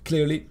agree.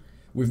 Clearly,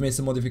 we've made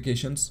some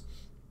modifications.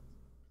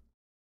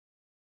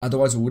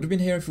 Otherwise, we would have been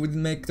here if we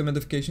didn't make the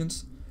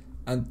modifications.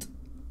 And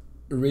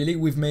really,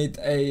 we've made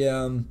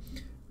a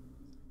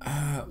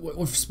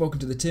we've spoken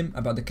to the team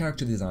about the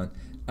character design,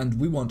 and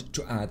we want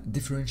to add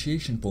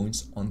differentiation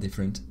points on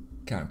different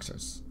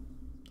characters,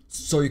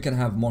 so you can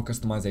have more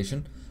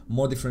customization,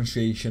 more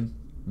differentiation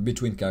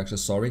between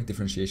characters. Sorry,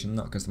 differentiation,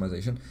 not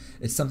customization.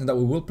 It's something that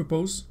we will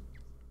propose.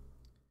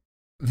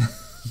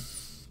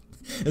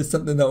 It's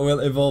something that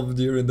will evolve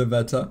during the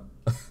beta.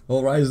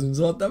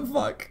 Horizons, what the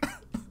fuck?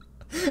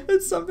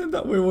 It's something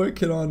that we're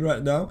working on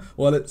right now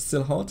while it's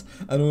still hot,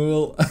 and we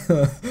will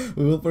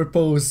we will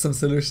propose some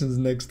solutions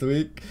next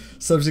week.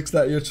 Subjects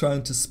that you're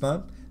trying to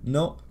spam.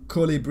 No,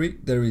 Colibri,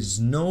 there is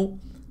no,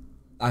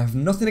 I have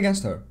nothing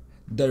against her.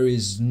 There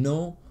is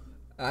no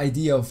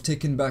idea of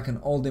taking back an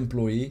old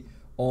employee,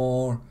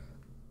 or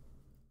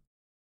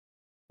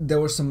there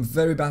were some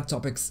very bad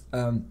topics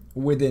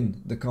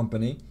within the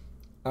company.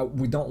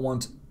 We don't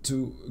want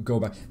to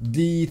go back.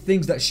 The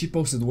things that she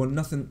posted were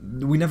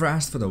nothing, we never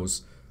asked for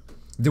those.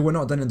 They were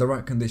not done in the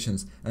right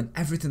conditions, and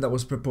everything that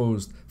was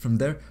proposed from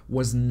there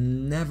was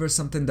never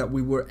something that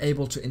we were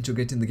able to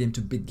integrate in the game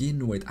to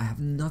begin with. I have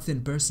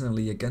nothing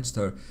personally against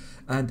her,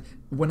 and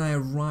when I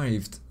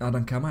arrived at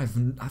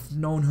Ankama, I've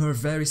known her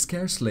very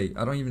scarcely.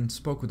 I don't even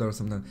spoke with her or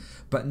something,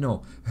 but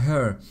no,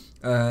 her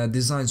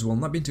designs will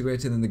not be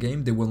integrated in the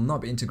game. They will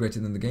not be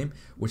integrated in the game,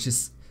 which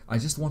is, I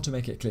just want to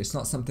make it clear, it's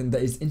not something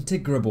that is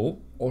integrable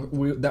or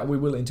that we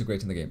will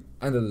integrate in the game.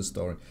 End of the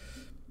story.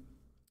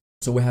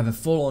 So we have a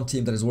full-on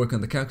team that is working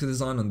on the character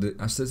design, on the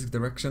aesthetic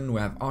direction.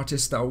 We have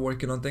artists that are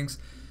working on things.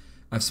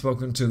 I've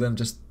spoken to them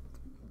just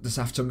this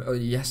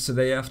afternoon,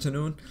 yesterday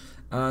afternoon,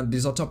 and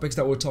these are topics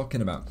that we're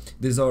talking about.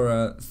 These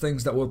are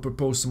things that we'll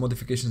propose some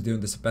modifications during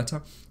this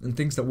beta, and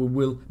things that we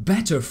will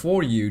better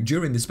for you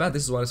during this beta.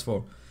 This is what it's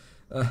for.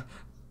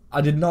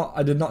 I did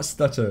not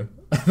stutter.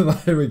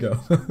 But here we go.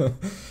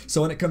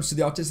 So when it comes to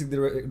the artistic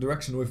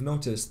direction, we've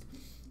noticed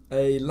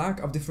a lack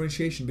of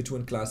differentiation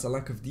between class, a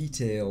lack of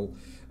detail.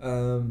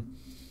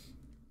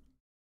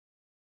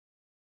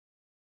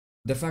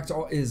 The fact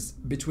is,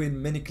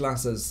 between many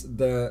classes,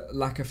 the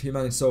lack of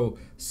humanity, so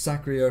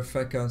Sacrier,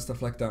 Feka and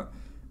stuff like that,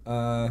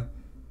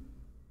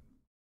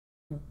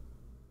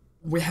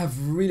 we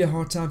have really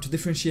hard time to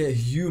differentiate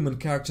human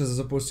characters as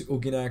opposed to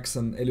Uginax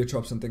and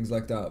Heliotrops and things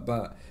like that.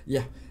 But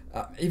yeah,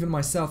 even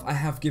myself, I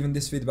have given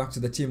this feedback to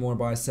the team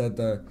whereby I said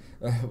the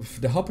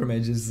Hopper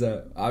mages,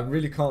 I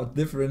really can't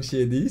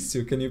differentiate these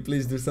two. Can you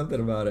please do something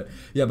about it?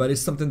 Yeah, but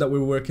it's something that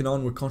we're working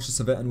on. We're conscious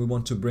of it, and we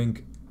want to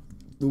bring,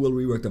 we will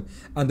rework them.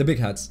 And the big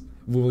hats,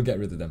 we will get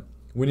rid of them.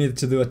 We need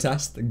to do a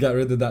test, get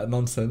rid of that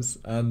nonsense,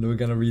 and we're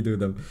gonna redo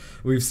them.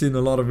 We've seen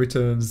a lot of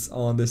returns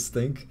on this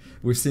thing.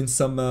 We've seen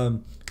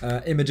some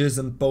images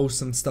and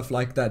posts and stuff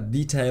like that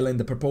detailing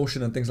the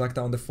proportion and things like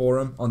that on the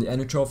forum, on the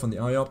Anutroph, on the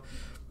IOP.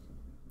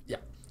 Yeah,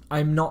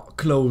 I'm not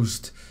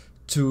closed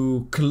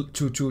to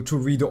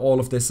redo all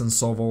of this and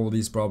solve all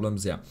these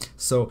problems. Yeah,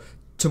 so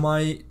to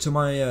my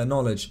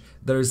knowledge,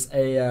 there's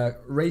a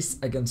race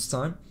against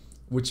time,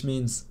 which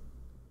means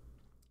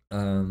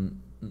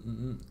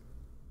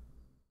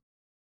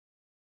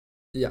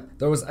yeah,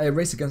 there was a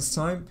race against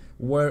time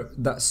where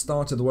that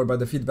started, whereby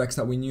the feedbacks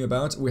that we knew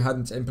about, we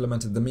hadn't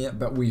implemented them yet,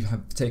 but we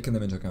have taken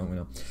them into account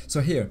now.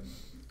 So here,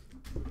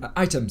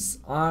 items.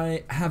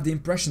 I have the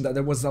impression that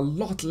there was a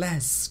lot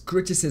less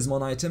criticism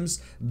on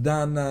items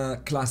than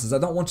classes. I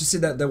don't want to say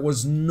that there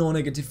was no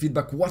negative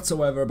feedback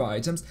whatsoever about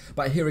items,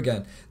 but here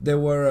again, there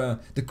were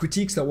the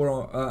critiques that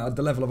were at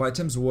the level of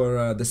items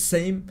were the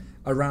same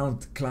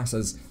around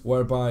classes,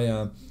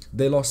 whereby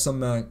they lost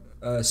some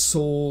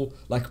soul,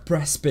 like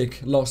Prespic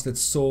lost its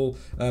soul,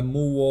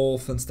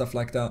 Moolwolf and stuff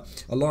like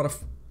that. A lot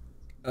of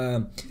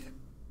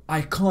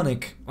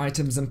iconic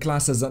items and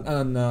classes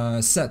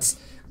and sets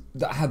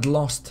that had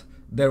lost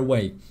their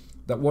way,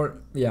 that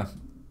were, yeah,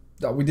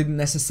 that we didn't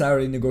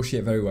necessarily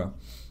negotiate very well.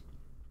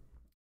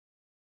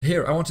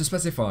 Here I want to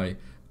specify,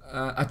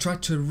 I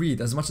tried to read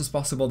as much as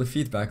possible the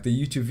feedback, the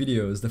YouTube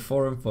videos, the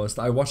forum posts.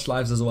 I watched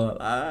lives as well.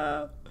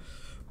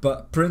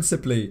 But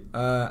principally,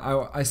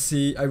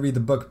 I read the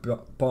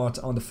bug part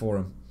on the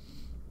forum.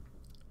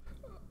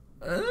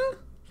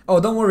 Oh,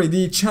 don't worry,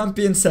 the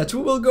champion set,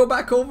 we will go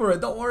back over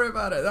it, don't worry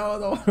about it. No,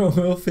 don't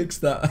worry, we'll fix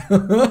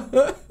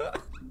that.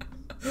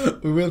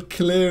 We will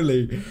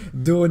clearly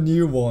do a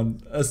new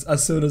one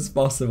as soon as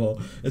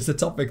possible. It's a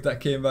topic that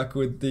came back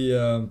with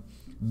the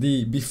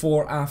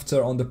before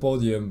after on the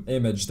podium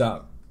image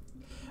that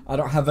I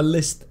don't have a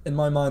list in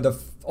my mind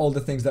of all the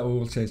things that we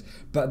will change,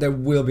 but there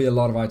will be a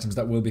lot of items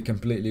that will be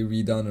completely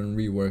redone and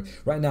reworked.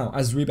 Right now,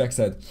 as Rebek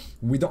said,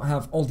 we don't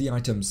have all the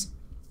items.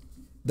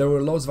 There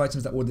were loads of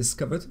items that were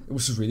discovered,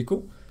 which was really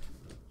cool.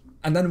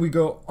 And then we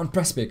go on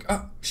press pick.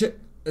 Ah, shit,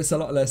 it's a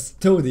lot less.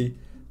 Toadie.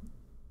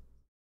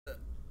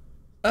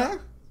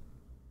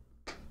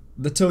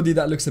 The Toadie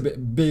that looks a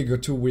bit big or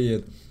too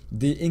weird.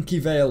 The Inky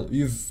Veil,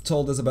 you've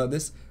told us about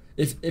this.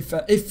 If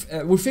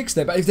we fixed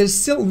it, but if there's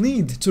still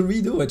need to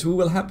redo it, we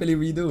will happily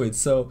redo it.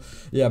 So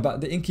yeah,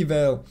 but the Inky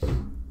Veil,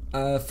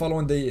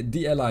 following the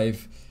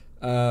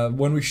AnkamaLive,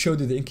 when we showed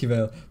you the Inky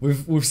Veil,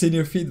 we've seen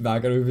your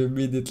feedback and we've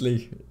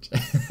immediately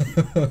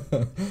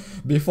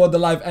before the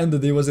live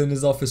ended, he was in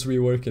his office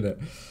reworking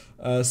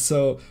it.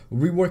 So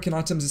reworking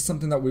items is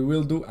something that we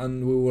will do,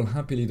 and we will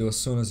happily do as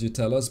soon as you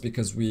tell us,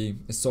 because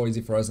it's so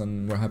easy for us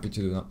and we're happy to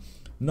do that.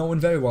 Knowing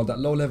very well that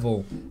low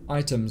level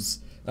items,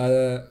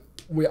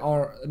 we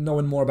are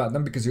knowing more about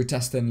them because you're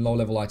testing low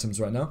level items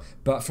right now,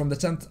 but from the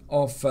 10th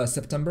of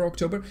September,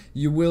 October,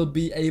 you will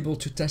be able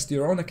to test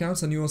your own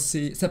accounts, and you will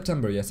see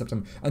September,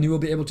 and you will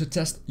be able to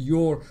test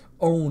your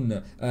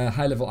own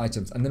high level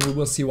items, and then we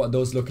will see what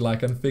those look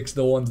like and fix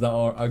the ones that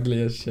are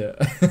ugly as shit.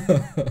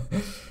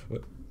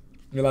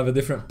 We'll have a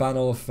different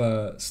panel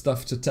of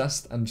stuff to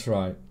test and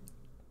try.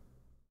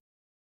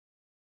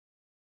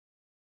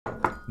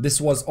 This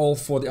was all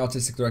for the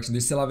artistic direction. Do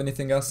you still have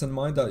anything else in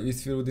mind that you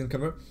feel we didn't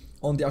cover?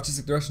 On the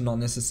artistic direction, not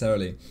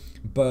necessarily,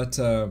 but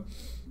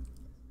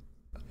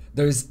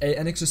there is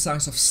an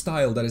exercise of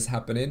style that is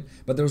happening.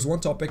 But there was one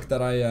topic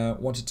that I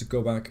wanted to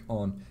go back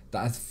on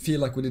that I feel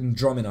like we didn't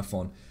drum enough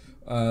on,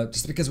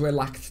 just because we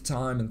lacked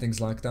time and things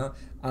like that,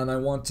 and I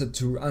wanted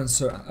to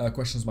answer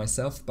questions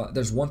myself. But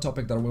there's one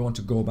topic that we want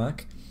to go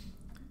back.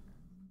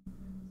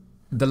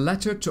 The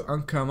letter to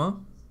Ankama.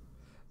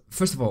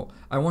 First of all,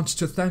 I want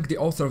to thank the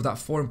author of that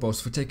forum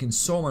post for taking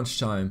so much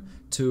time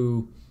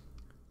to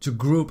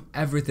group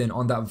everything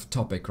on that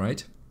topic,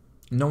 right?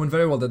 Knowing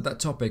very well that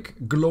that topic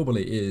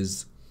globally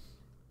is...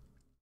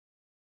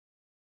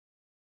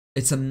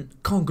 It's a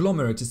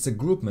conglomerate, it's a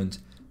groupment.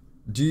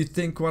 Do you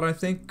think what I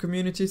think,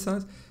 community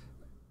side?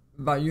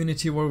 About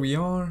Unity where we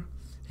are,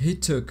 he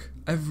took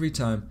every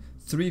time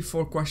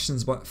 3-4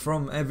 questions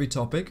from every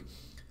topic.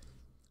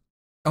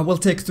 I will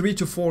take 3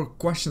 to 4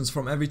 questions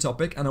from every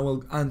topic and I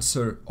will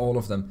answer all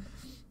of them.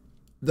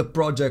 The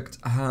project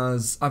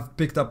I've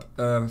picked up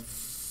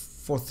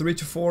for 3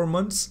 to 4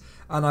 months,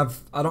 and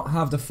I don't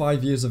have the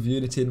 5 years of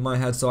Unity in my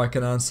head, so I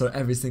can answer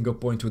every single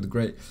point with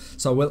great.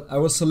 So I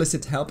will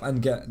solicit help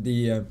and get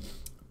the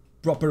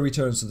proper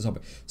returns to the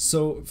topic.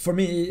 So for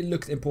me it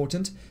looked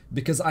important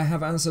because I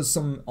have answered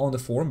some on the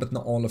forum but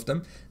not all of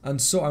them,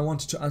 and so I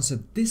wanted to answer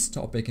this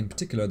topic in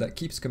particular that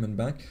keeps coming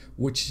back,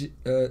 which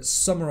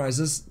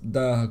summarizes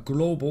the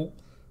global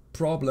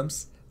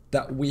problems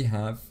that we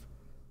have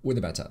with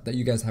the beta, that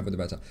you guys have with the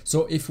beta.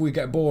 So if we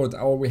get bored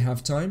or we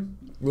have time,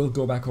 we'll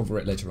go back over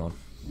it later on.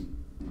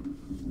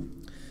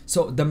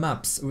 So the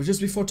maps,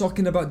 just before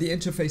talking about the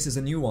interfaces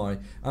and UI,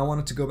 I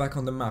wanted to go back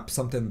on the map,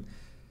 something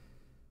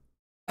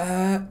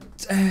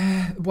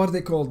what are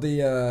they called?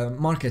 The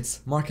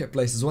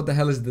marketplaces. What the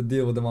hell is the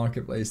deal with the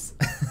marketplace?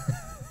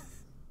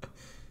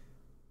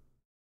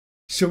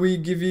 Shall we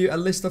give you a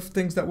list of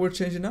things that we're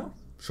changing now?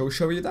 Shall we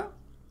show you that?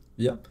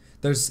 Yeah.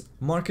 There's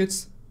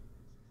markets.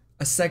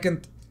 A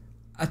second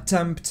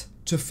attempt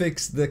to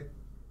fix the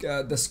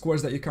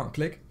squares that you can't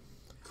click.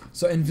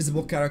 So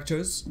invisible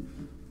characters.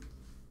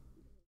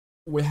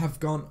 We have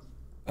gone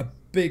a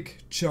big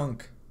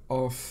chunk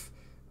of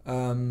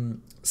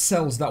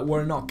cells that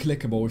were not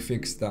clickable. We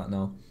fixed that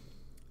now.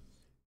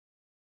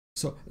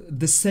 So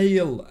the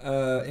sale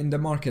in the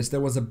markets, there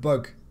was a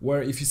bug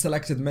where if you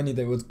selected many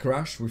they would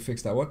crash. We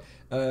fixed that one.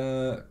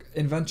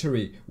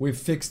 Inventory, we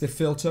fixed the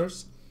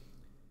filters.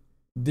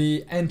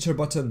 The enter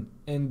button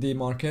in the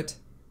market.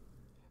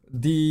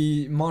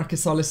 The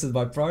markets are listed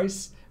by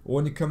price.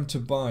 When you come to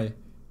buy,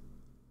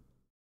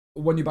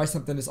 when you buy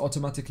something, it's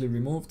automatically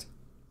removed.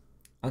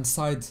 And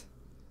side,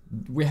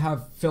 we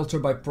have filter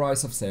by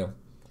price of sale.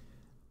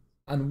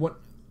 And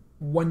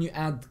when you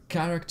add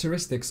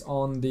characteristics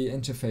on the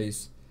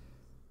interface,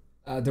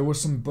 there were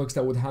some bugs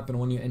that would happen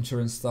when you enter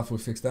in stuff. We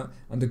fixed that.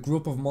 And the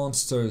group of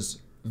monsters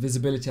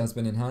visibility has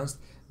been enhanced.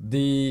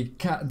 The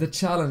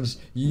challenge,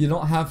 you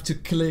don't have to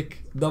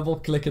double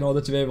click in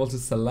order to be able to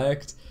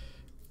select.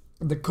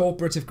 The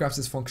cooperative crafts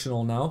is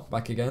functional now,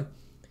 back again.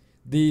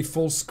 The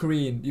full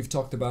screen, you've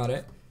talked about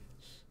it.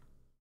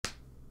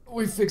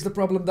 We fixed the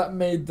problem that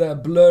made the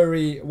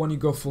blurry when you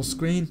go full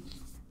screen.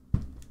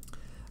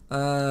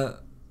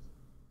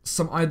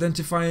 Some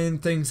identifying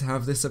things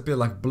have disappeared,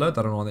 like blood.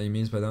 I don't know what he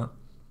means by that.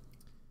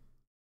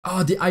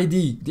 Oh, the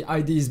ID. The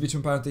IDs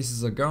between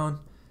parentheses are gone.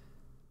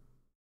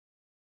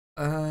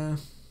 The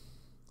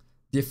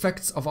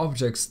effects of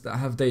objects that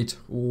have date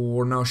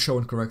were now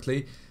shown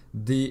correctly.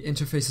 The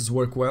interfaces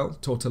work well,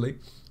 totally.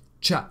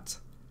 Chat.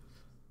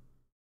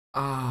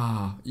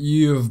 Ah,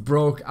 you've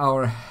broke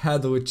our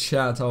head with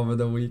chat over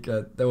the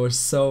weekend. There were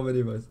so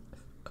many bugs.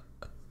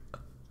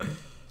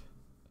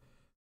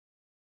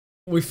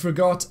 we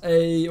forgot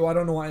a, I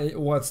don't know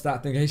what's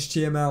that thing,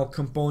 HTML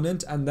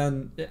component, and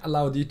then it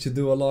allowed you to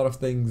do a lot of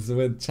things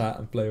with chat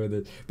and play with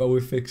it, but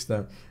we fixed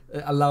that.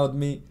 It allowed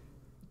me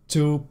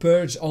to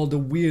purge all the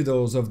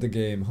weirdos of the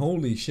game.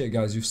 Holy shit,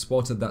 guys, you've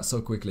spotted that so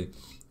quickly.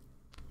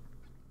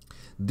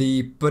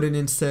 The putting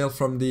in sale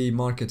from the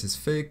market is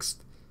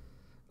fixed.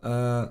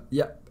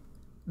 Yeah,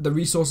 the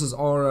resources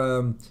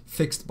are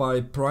fixed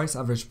by price,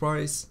 average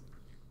price.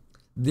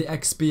 The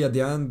XP at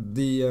the end,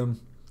 the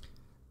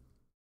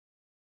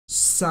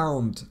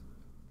sound,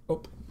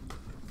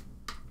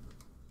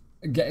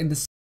 getting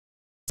the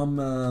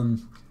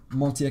from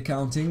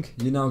multi-accounting,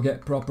 you now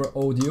get proper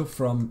audio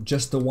from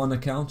just the one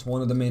account,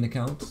 one of the main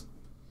accounts.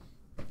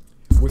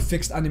 We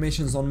fixed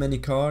animations on many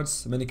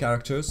cards, many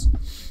characters.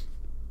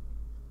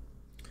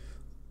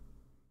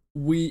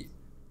 We,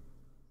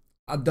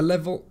 at the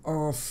level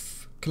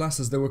of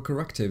classes, there were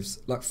correctives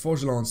like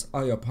Forgelance,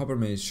 Iop,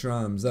 Habermage,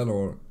 Shram,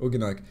 Zelor,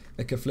 Uganak,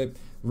 Ekaflip,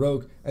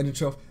 Rogue,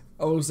 Enitrov,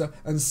 Olza,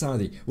 and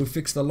Sadi. We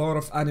fixed a lot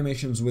of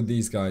animations with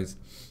these guys,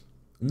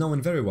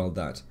 knowing very well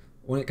that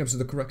when it comes to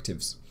the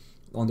correctives,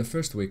 on the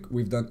first week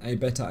we've done a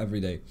beta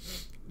every day.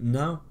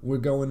 Now we're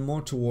going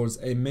more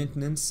towards a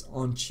maintenance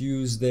on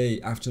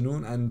Tuesday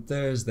afternoon and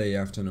Thursday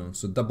afternoon,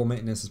 so double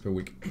maintenances per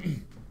week.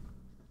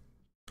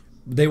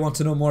 They want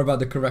to know more about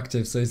the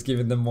correctives, so he's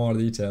giving them more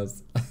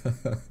details.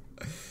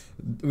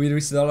 We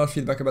received a lot of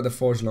feedback about the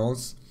Forge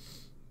Lance.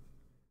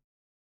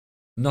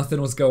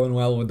 Nothing was going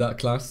well with that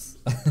class.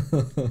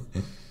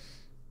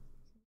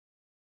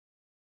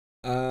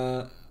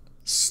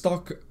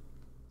 Stock.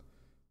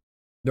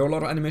 There were a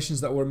lot of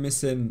animations that were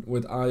missing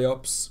with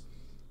IOPS,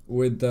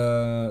 with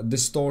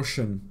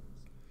distortion.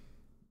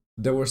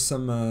 There were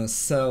some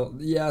cell.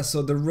 Yeah,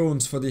 so the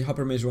runes for the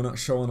Hypermage were not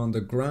shown on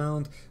the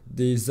ground.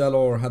 The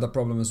Zelor had a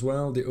problem as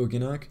well, the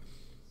Uginak.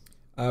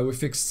 We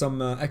fixed some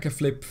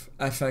Ekaflip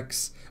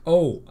FX.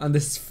 Oh, and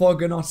this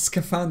Fogonaut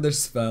Scaphander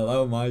spell.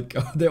 Oh my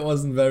god, it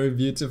wasn't very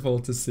beautiful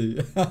to see.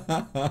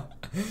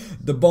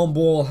 The bomb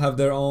wall have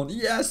their own.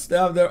 Yes, they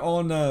have their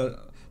own.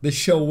 They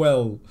show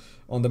well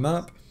on the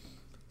map.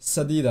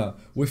 Sadida,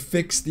 we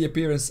fixed the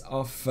appearance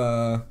of.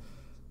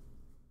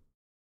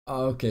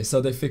 Okay,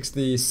 so they fixed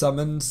the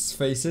summons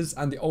faces,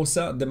 and the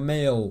Osa, the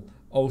male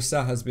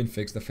Osa, has been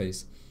fixed, the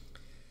face.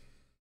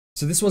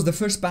 So this was the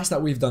first pass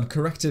that we've done,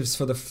 correctives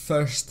for the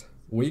first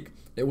week.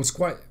 It was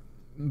quite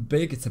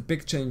big. It's a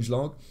big change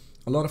log.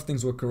 A lot of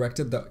things were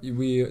corrected that you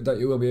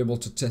will be able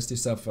to test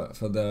yourself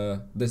for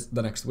the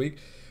next week.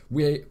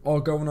 We are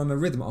going on a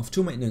rhythm of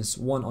 2 maintenance,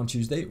 one on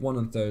Tuesday, one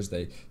on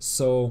Thursday.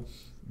 So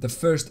the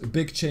first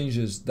big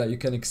changes that you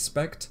can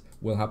expect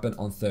will happen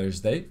on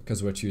Thursday,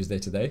 because we're Tuesday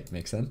today,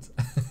 makes sense.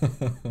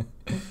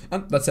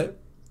 And that's it.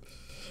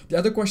 The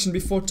other question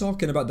before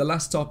talking about the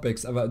last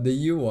topics about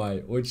the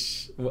UI,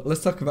 which,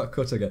 let's talk about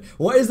Cut again.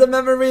 What is the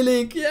memory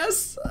leak?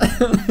 Yes!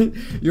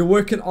 You're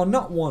working on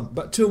not one,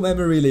 but 2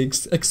 memory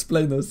leaks.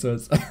 Explain those to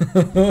us.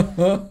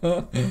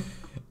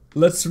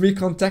 Let's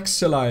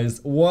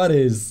recontextualize what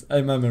is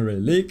a memory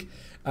leak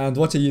and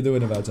what are you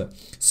doing about it.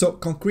 So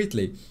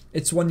concretely,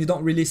 it's when you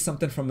don't release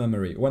something from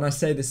memory. When I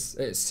say this,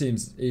 it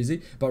seems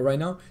easy, but right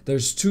now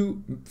there's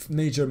 2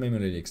 major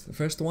memory leaks. The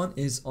first one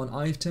is on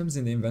items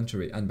in the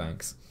inventory and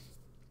banks.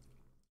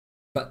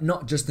 But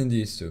not just in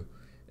these 2.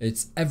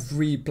 It's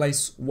every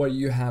place where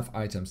you have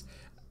items.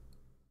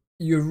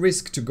 You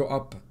risk to go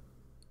up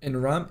in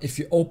RAM if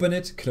you open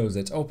it, close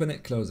it, open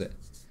it, close it.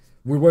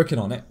 We're working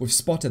on it. We've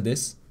spotted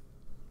this.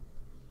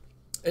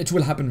 It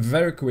will happen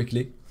very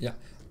quickly. Yeah.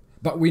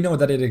 But we know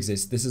that it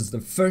exists. This is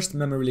the first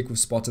memory leak we've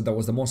spotted that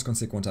was the most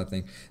consequent, I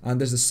think. And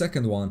there's a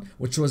second one,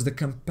 which was the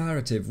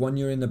comparative when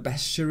you're in a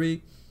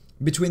bestiary,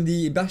 between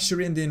the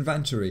bestiary and the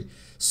inventory.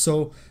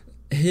 So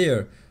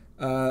here,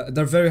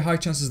 there are very high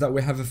chances that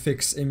we have a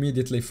fix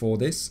immediately for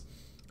this.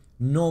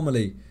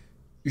 Normally,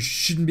 you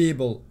shouldn't be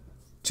able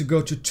to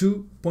go to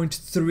 2 to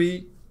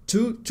 2.3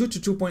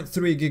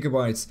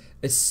 gigabytes.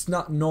 It's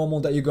not normal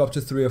that you go up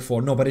to 3 or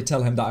 4. Nobody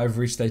tell him that I've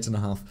reached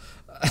 8.5.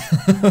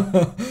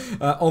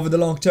 Over the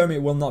long term,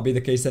 it will not be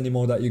the case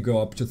anymore that you go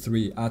up to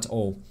 3 at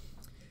all.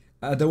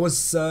 There was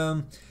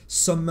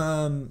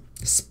some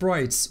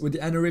sprites with the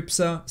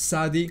Anoripsa,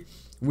 Sadi.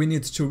 We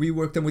need to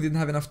rework them. We didn't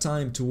have enough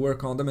time to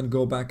work on them and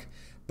go back.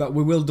 But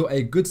we will do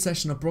a good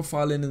session of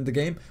profiling in the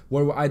game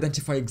where we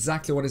identify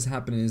exactly what is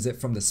happening. Is it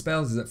from the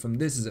spells? Is it from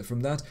this? Is it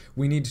from that?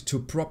 We need to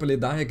properly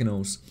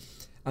diagnose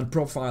and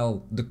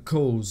profile the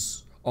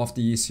cause of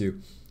the issue.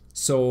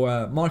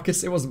 So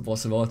markets, it wasn't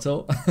possible at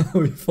all.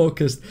 We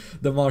focused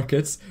the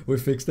markets, we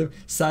fixed them.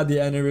 Sadi,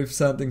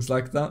 Enerifs, things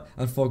like that,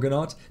 and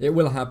Fogonaut. It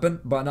will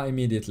happen, but not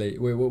immediately.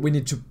 We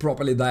need to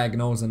properly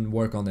diagnose and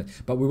work on it.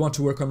 But we want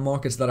to work on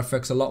markets that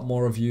affects a lot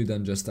more of you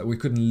than just that. We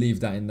couldn't leave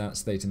that in that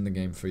state in the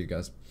game for you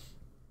guys.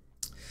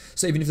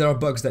 So even if there are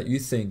bugs that you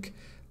think,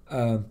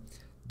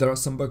 there are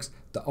some bugs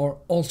that are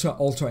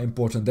ultra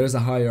important. There's a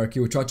hierarchy.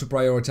 We try to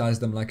prioritize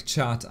them like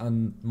chat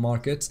and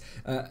markets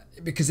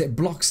because it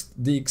blocks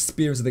the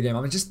experience of the game.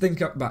 I mean, just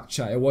think about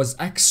chat. It was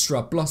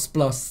extra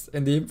plus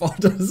in the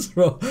importers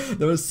row.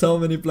 There were so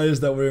many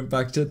players that were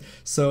impacted.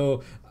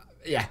 So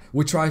yeah,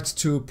 we tried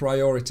to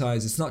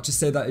prioritize. It's not to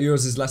say that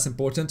yours is less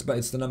important, but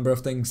it's the number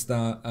of things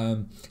that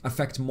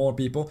affect more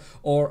people.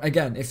 Or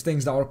again, if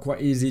things that are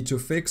quite easy to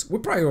fix, we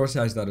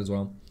prioritize that as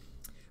well.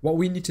 What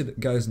we need to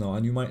guys know,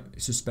 and you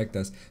might suspect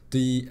this,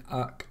 the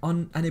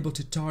unable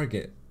to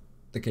target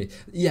the case.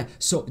 Yeah,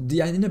 so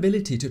the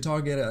inability to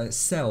target a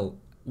cell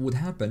would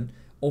happen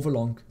over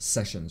long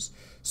sessions.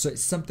 So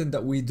it's something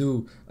that we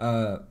do,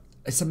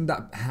 it's something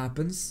that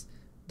happens,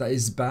 that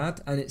is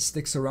bad, and it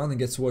sticks around and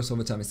gets worse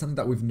over time. It's something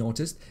that we've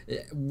noticed.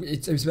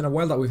 It's been a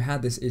while that we've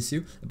had this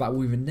issue, but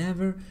we were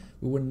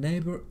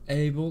never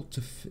able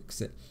to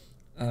fix it.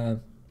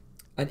 And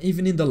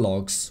even in the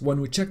logs, when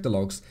we check the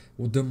logs,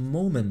 the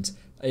moment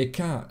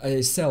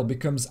a cell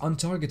becomes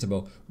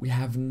untargetable, we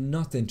have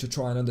nothing to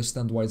try and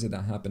understand why is it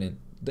that happening.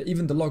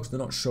 Even the logs do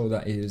not show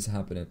that it is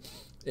happening.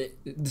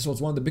 This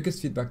was one of the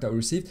biggest feedback that we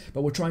received,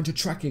 but we're trying to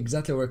track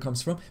exactly where it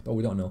comes from, but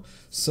we don't know.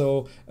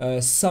 So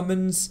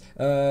summons,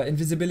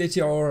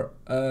 invisibility are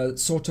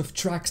sort of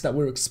tracks that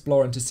we're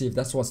exploring to see if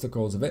that's what's the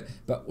cause of it,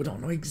 but we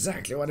don't know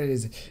exactly what it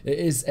is. It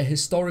is a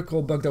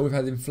historical bug that we've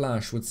had in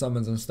Flash with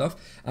summons and stuff,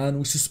 and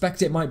we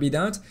suspect it might be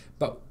that,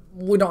 but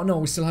we don't know.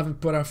 We still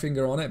haven't put our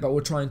finger on it, but we're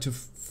trying to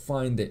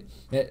find it.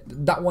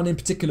 That one in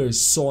particular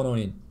is so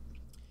annoying.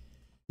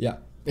 Yeah,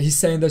 he's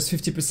saying there's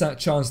 50%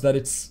 chance that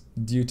it's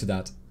due to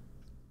that.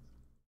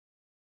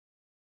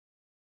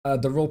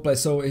 The roleplay,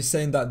 so he's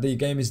saying that the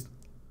game is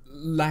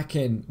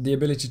lacking the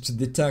ability to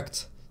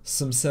detect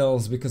some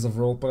cells because of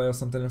roleplay or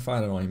something. If I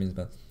don't know what he means,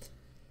 but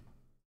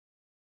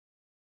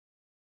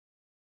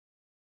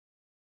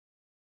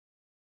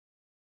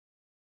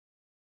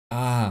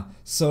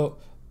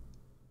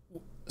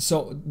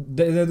so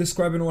they're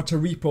describing what a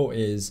repo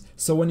is.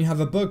 So when you have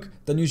a bug,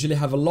 then usually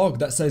have a log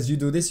that says you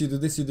do this, you do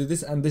this, you do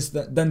this, and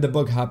then the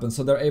bug happens.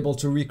 So they're able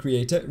to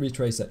recreate it,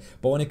 retrace it.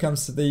 But when it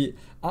comes to the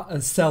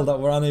cell that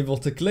we're unable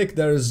to click,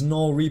 there is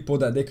no repo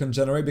that they can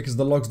generate because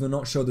the logs do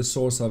not show the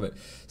source of it.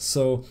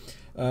 So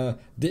the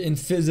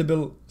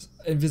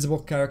invisible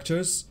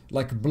characters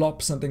like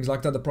blobs and things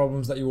like that, the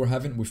problems that you were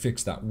having, we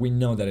fixed that. We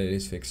know that it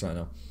is fixed right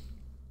now.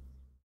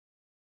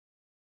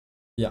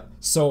 Yeah,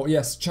 so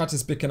yes, chat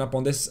is picking up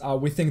on this.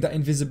 We think that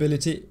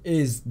invisibility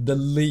is the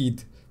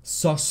lead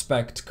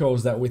suspect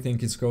cause that we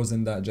think is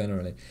causing that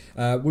generally.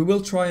 We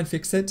will try and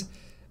fix it.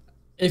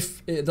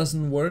 If it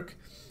doesn't work,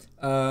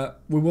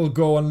 we will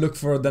go and look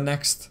for the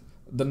next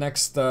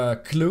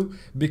clue,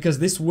 because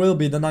this will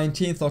be the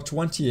 19th or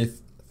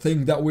 20th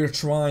thing that we're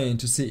trying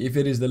to see if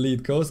it is the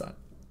lead cause.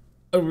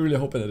 I'm really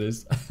hoping it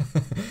is.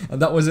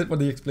 And that was it for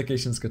the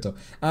explications, Kato.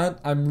 And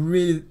I'm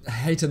really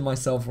hating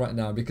myself right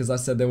now because I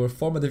said there were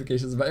 4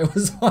 modifications, but it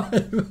was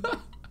 5.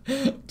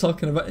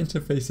 Talking about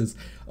interfaces,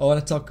 I want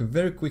to talk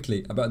very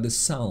quickly about the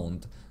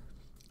sound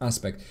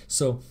aspect.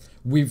 So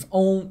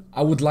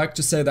I would like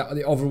to say that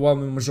the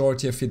overwhelming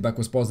majority of feedback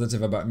was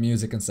positive about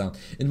music and sound.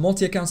 In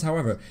multi-accounts,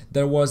 however,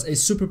 there was a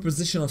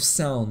superposition of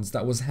sounds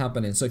that was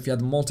happening. So if you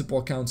had multiple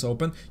accounts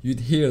open,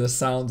 you'd hear the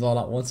sounds all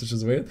at once, which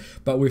is weird,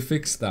 but we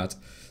fixed that.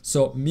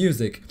 So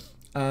music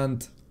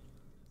and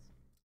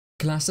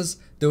classes,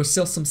 there were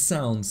still some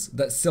sounds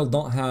that still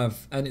don't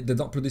have any, they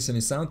don't produce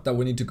any sound that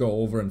we need to go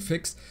over and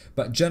fix.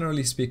 But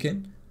generally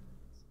speaking,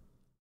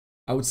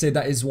 I would say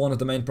that is one of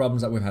the main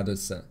problems that we've had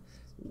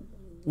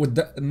with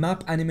the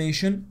map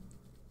animation.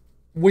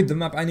 With the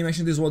map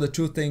animation, these were the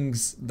 2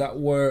 things that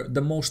were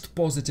the most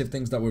positive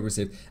things that we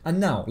received. And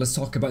now let's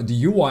talk about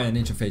the UI and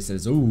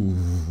interfaces. Ooh,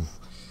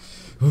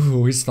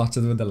 we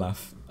started with a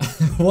laugh.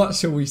 What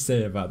shall we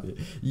say about the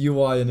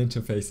UI and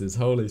interfaces?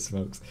 Holy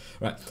smokes.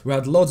 Right, we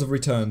had loads of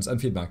returns and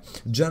feedback.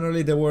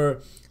 Generally, there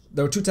were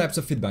 2 types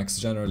of feedbacks,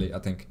 generally, I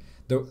think.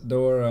 There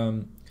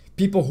were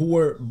people who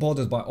were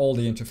bothered by all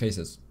the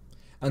interfaces.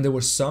 And there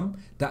were some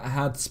that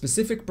had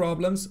specific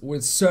problems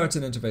with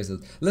certain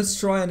interfaces. Let's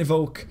try and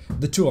evoke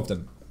the 2 of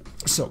them.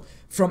 So,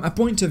 from a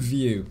point of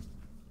view,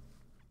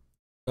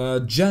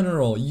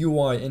 general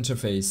UI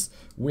interface,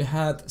 we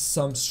had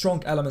some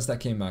strong elements that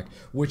came back,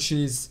 which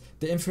is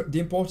the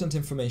important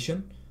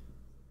information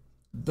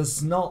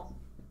does not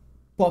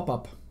pop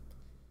up.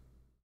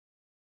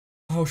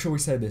 How shall we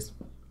say this?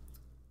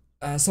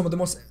 Some of the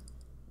most...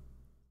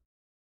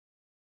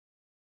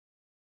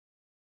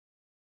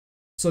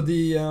 So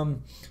the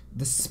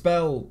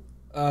spell,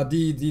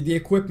 the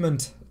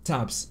equipment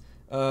tabs,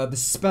 the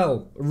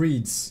spell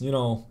reads, you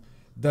know,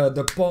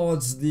 the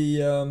pods,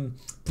 the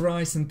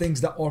price and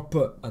things that are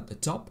put at the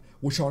top,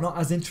 which are not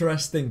as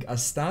interesting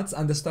as stats,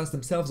 and the stats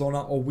themselves are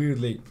not all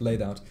weirdly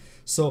laid out.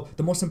 So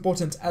the most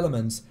important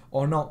elements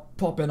are not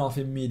popping off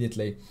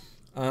immediately.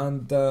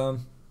 And the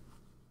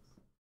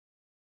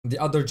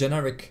other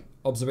generic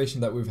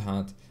observation that we've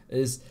had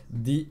is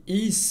the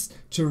ease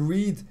to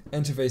read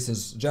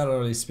interfaces,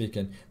 generally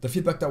speaking. The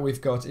feedback that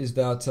we've got is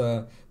that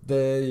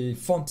the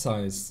font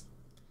size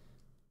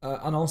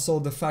and also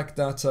the fact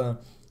that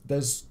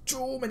there's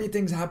too many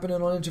things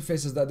happening on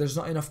interfaces, that there's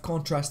not enough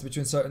contrast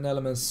between certain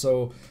elements,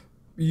 so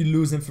you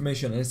lose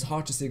information and it's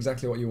hard to see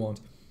exactly what you want.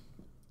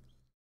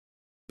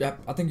 Yeah,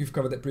 I think you've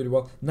covered it pretty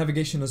well.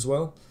 Navigation as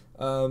well.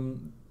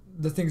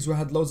 The things we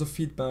had loads of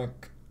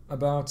feedback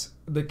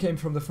they came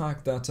from the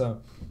fact that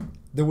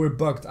they were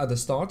bugged at the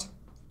start.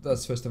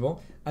 That's first of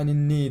all, and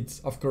in need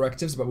of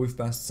correctives, but we've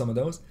passed some of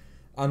those,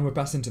 and we're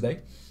passing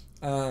today.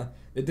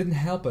 It didn't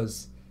help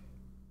us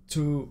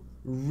to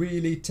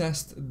really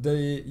test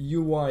the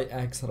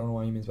UIX. I don't know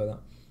what he means by that.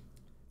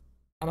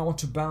 And I want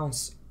to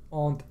bounce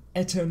on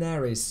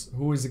Eternaris,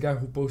 who is the guy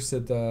who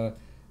posted.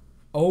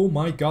 Oh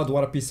my god,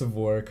 what a piece of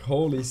work!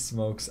 Holy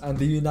smokes! And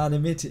the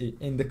unanimity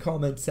in the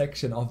comment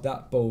section of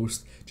that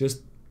post,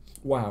 just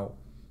wow.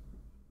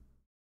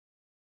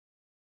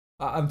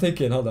 I'm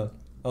thinking. Hold on.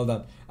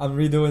 I'm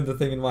redoing the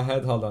thing in my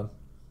head. Hold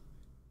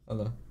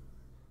on.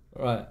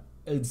 Right.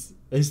 He's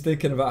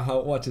thinking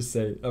about what to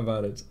say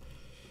about it.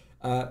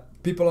 A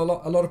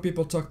lot of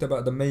people talked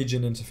about the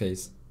Magian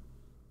interface.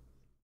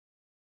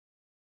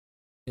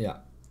 Yeah,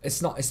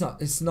 it's not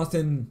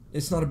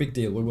a big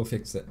deal. We will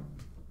fix it.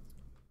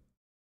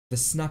 The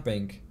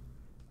snapping,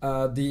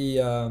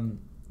 the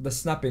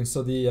snapping.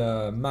 So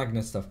the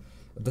magnet stuff.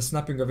 The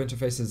snapping of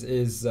interfaces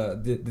is the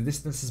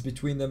distances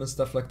between them and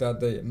stuff like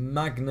that. The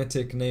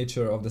magnetic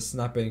nature of the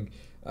snapping.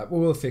 We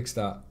will fix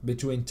that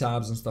between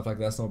tabs and stuff like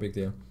that. That's no big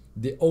deal.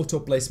 The auto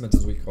placement,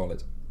 as we call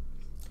it.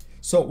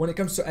 So when it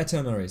comes to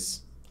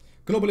Eternaris,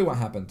 globally what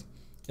happened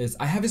is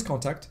I have his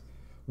contact.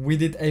 We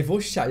did a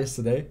voice chat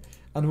yesterday,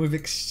 and we've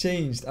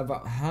exchanged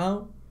about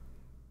how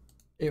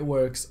it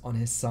works on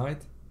his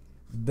side.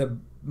 The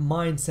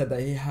mindset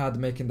that he had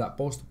making that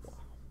post.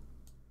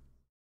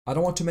 I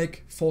don't want to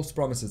make false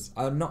promises.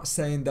 I'm not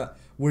saying that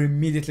we're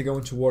immediately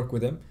going to work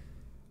with him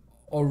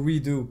or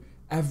redo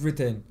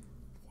everything.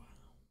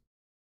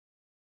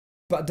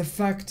 But the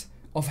fact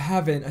of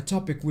having a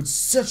topic with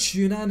such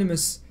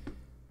unanimous...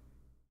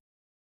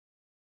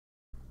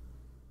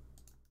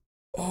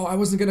 Oh, I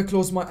wasn't going to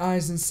close my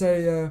eyes and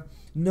say,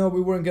 no, we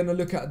weren't going to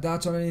look at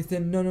that or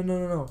anything.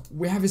 No.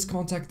 We have his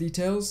contact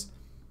details.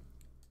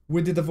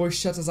 We did a voice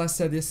chat, as I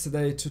said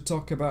yesterday, to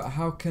talk about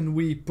how can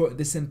we put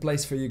this in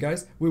place for you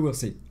guys. We will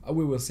see.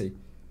 We will see.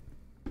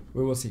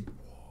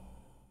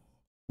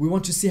 We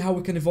want to see how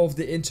we can evolve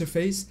the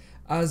interface.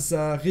 As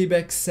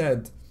Rebek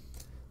said,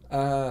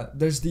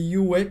 there's the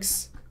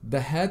UX, the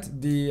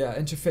head, the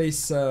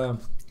interface.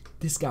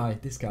 This guy.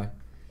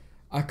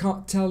 I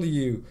can't tell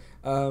you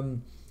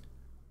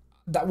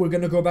that we're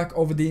going to go back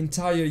over the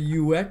entire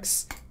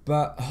UX,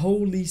 but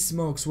holy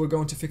smokes, we're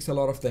going to fix a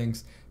lot of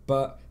things.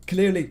 But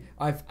clearly,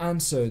 I've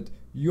answered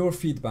your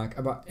feedback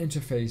about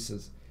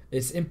interfaces.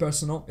 It's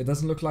impersonal. It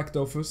doesn't look like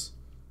Dofus.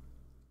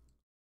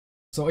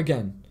 So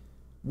again,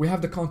 we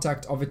have the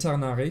contact of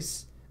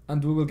Eternaris,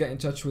 and we will get in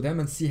touch with him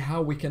and see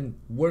how we can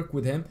work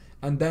with him,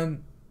 and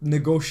then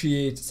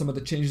negotiate some of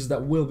the changes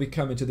that will be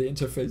coming to the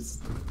interface.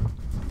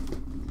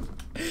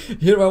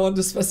 Here I want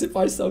to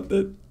specify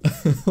something.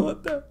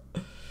 What the?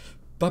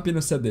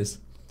 Papino said this.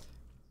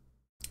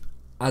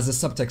 As a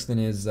subtext in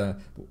his,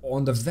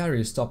 on the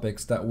various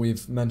topics that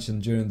we've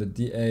mentioned during the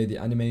DA, the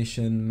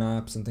animation,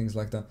 maps and things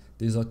like that,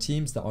 these are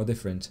teams that are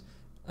different.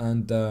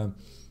 And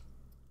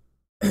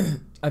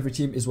every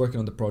team is working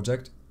on the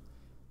project.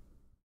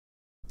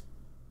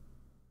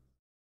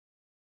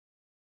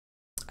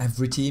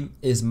 Every team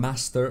is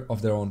master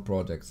of their own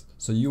projects.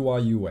 So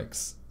UI,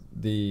 UX,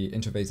 the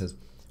interfaces.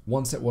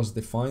 Once it was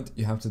defined,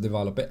 you have to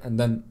develop it and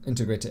then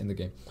integrate it in the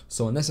game.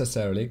 So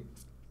necessarily,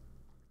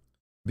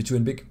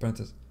 between big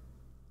parentheses,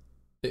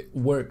 it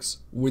works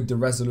with the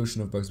resolution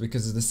of bugs,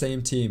 because it's the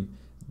same team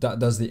that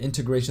does the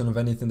integration of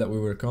anything that we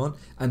work on,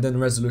 and then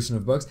resolution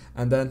of bugs,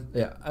 and then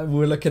yeah,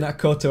 we're looking at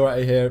Koto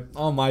right here.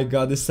 Oh my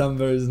god,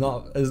 December is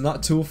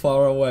not too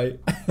far away.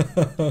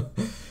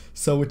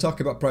 So we talk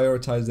about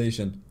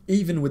prioritization.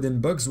 Even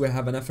within bugs, we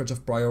have an effort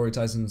of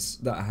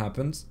prioritizing that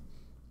happens.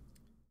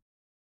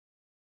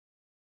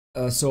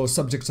 So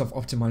subjects of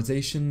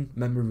optimization,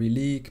 memory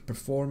leak,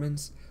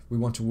 performance, we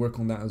want to work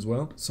on that as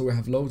well. So we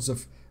have loads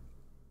of...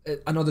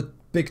 Another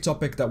big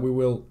topic that we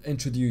will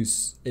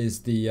introduce is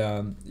the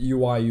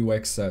UI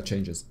UX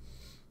changes.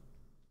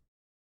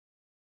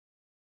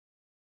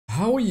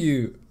 How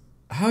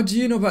do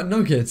you know about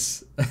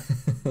nuggets?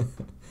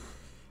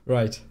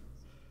 Right.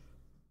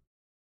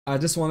 I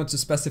just wanted to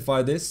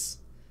specify this.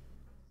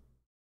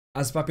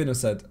 As Papino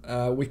said,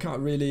 we can't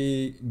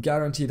really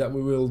guarantee that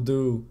we will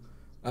do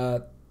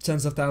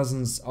tens of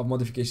thousands of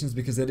modifications,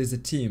 because it is a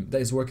team that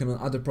is working on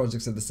other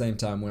projects at the same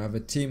time. We have a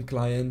team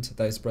client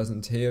that is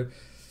present here.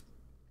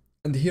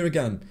 And here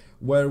again,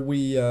 where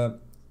we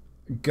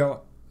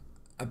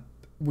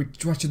we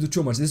try to do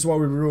too much. This is why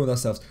we ruin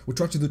ourselves. We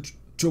try to do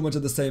too much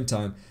at the same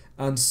time.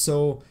 And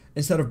so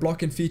instead of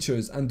blocking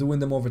features and doing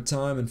them over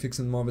time and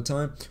fixing them over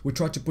time, we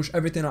try to push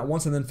everything at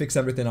once and then fix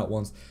everything at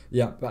once.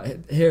 Yeah,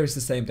 but here is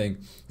the same thing.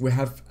 We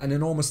have an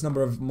enormous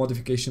number of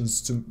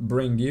modifications to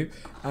bring you,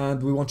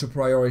 and we want to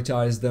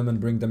prioritize them and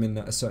bring them in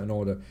a certain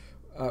order.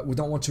 We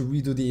don't want to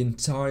redo the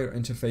entire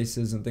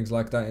interfaces and things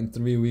like that in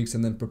 3 weeks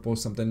and then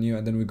propose something new,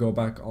 and then we go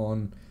back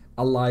on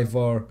a live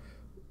or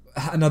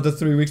another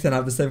 3 weeks and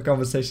have the same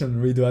conversation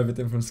and redo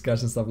everything from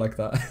scratch and stuff like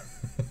that.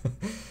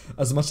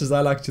 As much as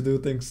I like to do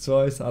things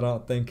twice, I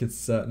don't think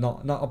it's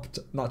not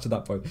to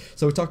that point.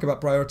 So we talk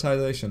about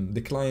prioritization.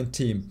 The client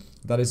team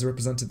that is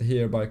represented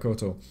here by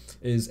Koto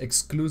is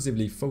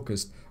exclusively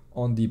focused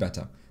on the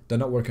beta. They're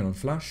not working on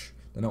Flash.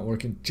 They're not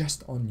working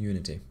just on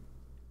Unity.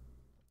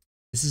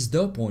 This is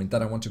the point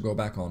that I want to go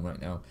back on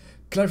right now.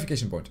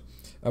 Clarification point.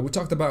 We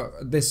talked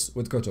about this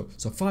with Koto.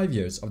 So 5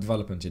 years of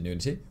development in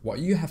Unity. What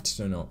you have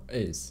to know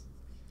is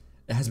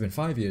it has been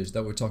 5 years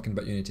that we're talking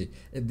about Unity.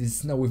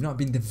 No, we've not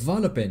been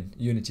developing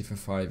Unity for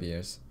 5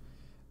 years.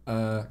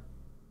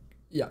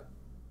 Yeah,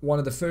 one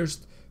of the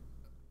first.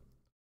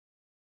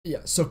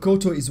 Yeah, so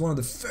Koto is one of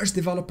the first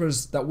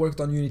developers that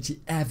worked on Unity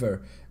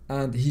ever,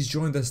 and he's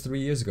joined us 3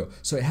 years ago.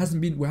 So we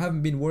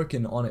haven't been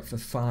working on it for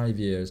 5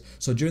 years.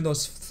 So during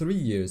those 3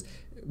 years,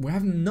 we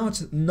have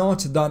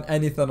not done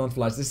anything on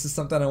Flash. This is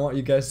something I want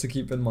you guys to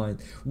keep in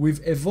mind.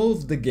 We've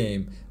evolved the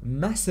game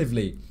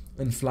massively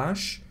in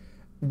Flash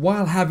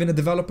while having a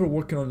developer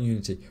working on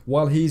Unity,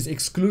 while he's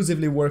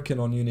exclusively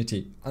working on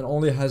Unity and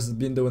only has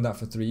been doing that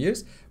for 3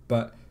 years,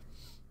 but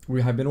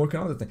we have been working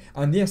on the thing.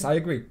 And yes, I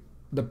agree.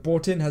 The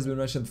port-in has been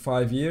mentioned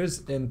 5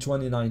 years in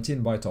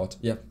 2019 by Todd.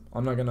 Yeah,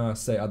 I'm not gonna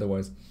say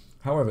otherwise.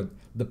 However,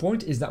 the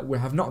point is that we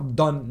have not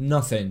done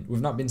nothing.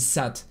 We've not been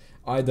sat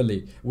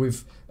idly.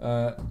 We've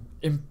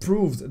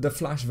improved the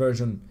Flash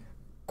version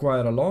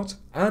quite a lot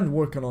and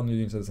working on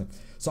Unity.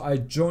 So I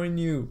join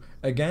you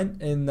again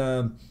in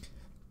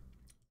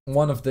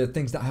one of the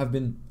things that have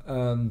been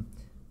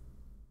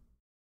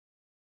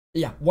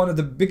one of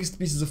the biggest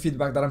pieces of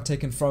feedback that I'm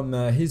taking from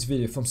his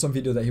video, from some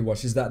video that he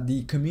watched, is that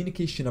the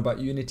communication about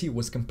Unity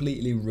was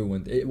completely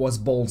ruined. It was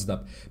ballsed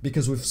up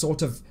because we've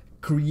sort of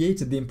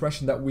created the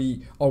impression that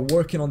we are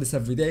working on this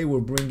every day, we're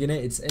bringing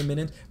it, it's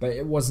imminent, but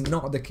it was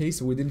not the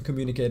case. We didn't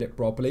communicate it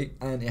properly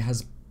and it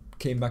has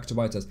came back to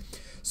bite us.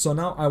 So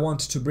now I want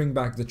to bring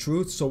back the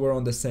truth so we're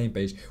on the same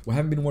page. We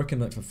haven't been working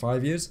on it for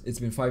 5 years. It's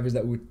been 5 years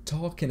that we're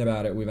talking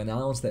about it. We've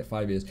announced that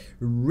 5 years.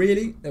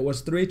 Really, it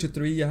was 3 to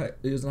 3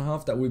 years and a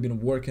half that we've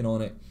been working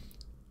on it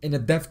in a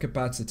dev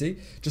capacity,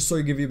 just so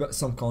you give you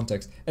some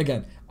context.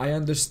 Again, I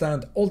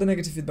understand all the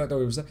negative feedback that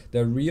we've said.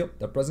 They're real,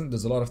 they're present.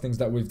 There's a lot of things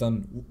that we've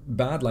done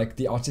bad, like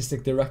the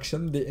artistic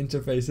direction, the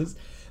interfaces,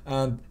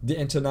 and the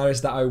internet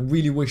that I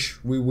really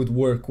wish we would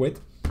work with.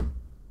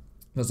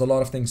 There's a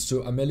lot of things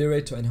to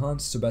ameliorate, to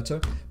enhance, to better,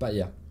 but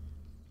yeah.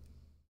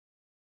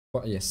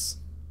 But yes.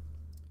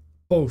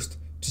 Post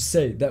to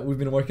say that we've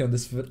been working on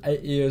this for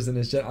 8 years and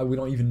it's just, we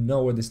don't even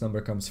know where this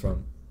number comes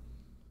from.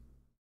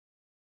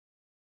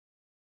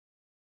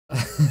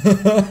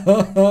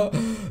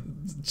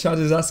 Chad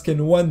is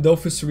asking, when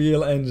Dofus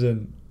real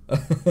engine?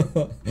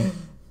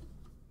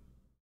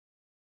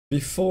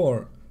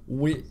 Before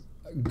we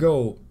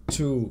go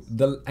to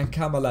the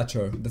Ankama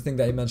letter, the thing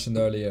that he mentioned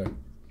earlier,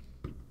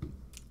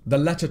 the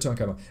letter to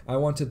Ankama, I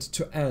wanted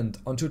to end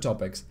on 2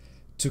 topics.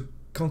 To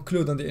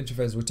conclude on the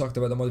interface, we talked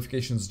about the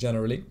modifications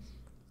generally.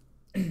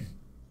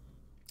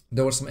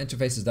 There were some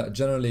interfaces that,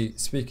 generally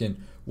speaking,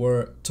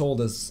 were told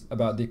us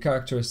about the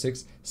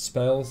characteristics,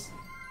 spells,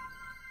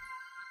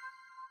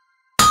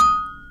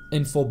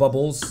 info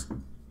bubbles.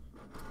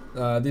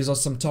 These are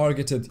some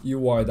targeted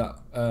UI that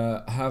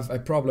have a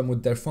problem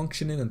with their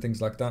functioning and things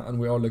like that, and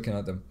we are looking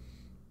at them.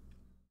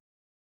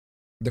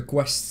 The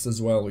quests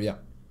as well, yeah.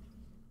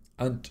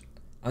 And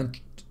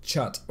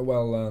chat,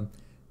 well,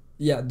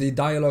 yeah, the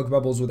dialogue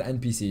bubbles with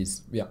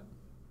NPCs, yeah.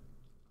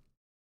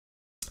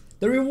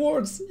 The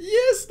rewards,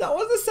 yes, that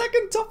was the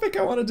second topic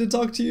I wanted to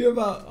talk to you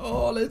about.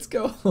 Oh, let's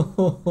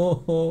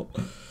go.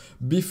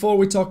 Before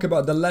we talk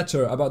about the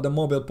letter, about the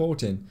mobile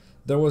porting,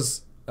 there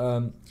was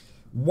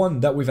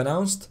one that we've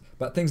announced,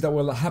 but things that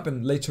will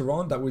happen later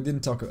on that we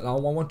didn't talk about. I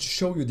want to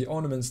show you the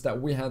ornaments that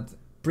we had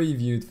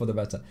previewed for the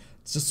beta.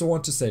 Just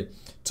want to say,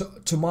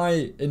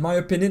 in my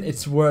opinion,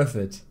 it's worth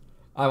it.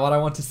 I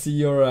want to see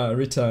your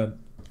return.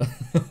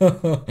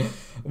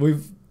 We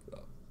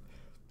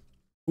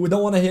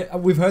don't want to hear.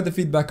 We've heard the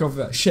feedback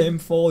of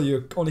shameful.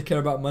 You only care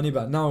about money,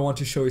 but now I want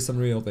to show you some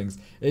real things.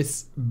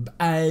 It's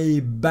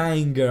a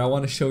banger. I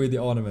want to show you the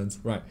ornaments.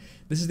 Right,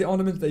 this is the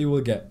ornament that you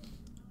will get.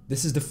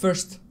 This is the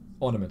first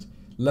ornament,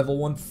 level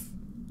 1.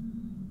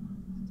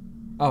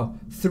 Oh,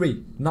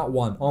 3, not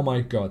 1. Oh my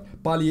god.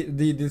 Bali,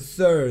 the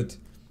third,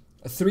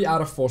 3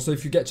 out of 4. So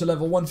if you get to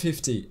level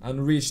 150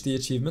 and reach the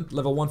achievement,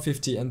 level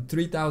 150 and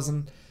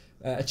 3000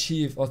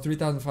 achieve, or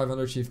 3500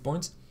 achieve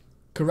points.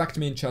 Correct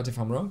me in chat if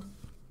I'm wrong.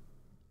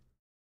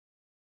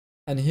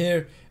 And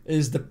here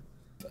is the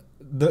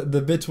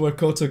bit where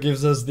Koto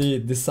gives us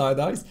the side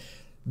eyes.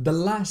 The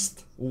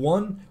last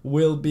one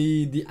will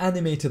be the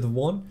animated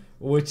one,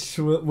 which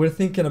we're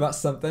thinking about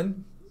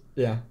something.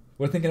 Yeah,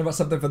 we're thinking about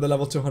something for the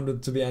level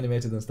 200 to be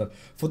animated and stuff.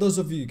 For those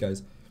of you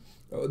guys,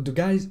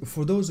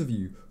 for those of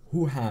you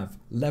who have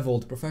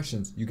leveled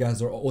professions, you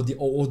guys are all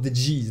the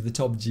G's, the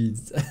top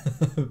G's.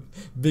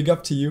 Big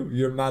up to you.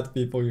 You're mad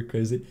people. You're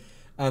crazy,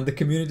 and the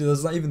community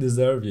does not even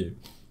deserve you.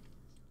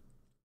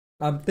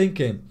 I'm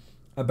thinking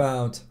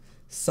about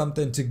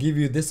something to give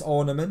you this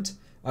ornament.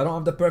 I don't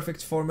have the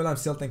perfect formula. I'm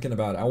still thinking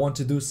about it. I want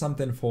to do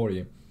something for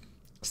you.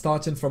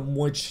 starting from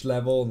which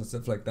level and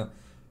stuff like that.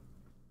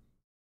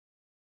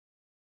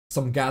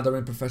 Some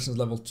gathering professions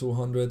level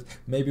 200.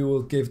 Maybe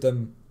we'll give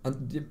them,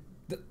 and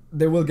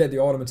they will get the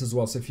ornament as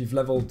well. So if you've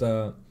leveled,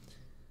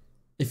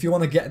 if you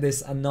want to get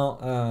this and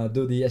not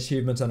do the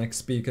achievements and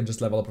XP, you can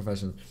just level up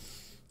professions.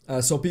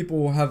 So people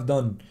who have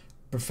done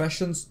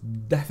professions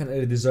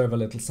definitely deserve a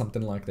little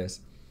something like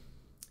this.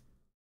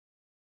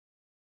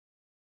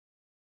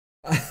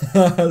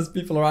 As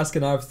people are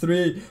asking, I have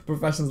 3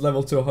 professions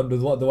level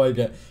 200, what do I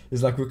get?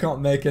 It's like, we can't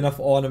make enough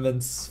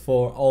ornaments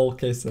for all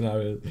case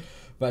scenarios.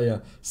 But yeah,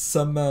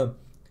 some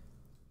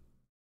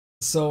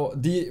so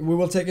we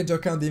will take into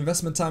account the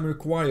investment time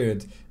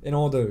required in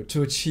order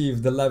to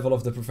achieve the level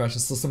of the profession.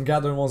 So some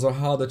gathering ones are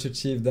harder to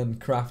achieve than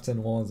crafting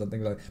ones and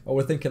things like that. But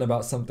we're thinking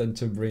about something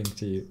to bring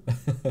to you.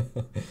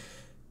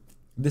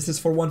 This is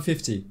for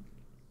 150.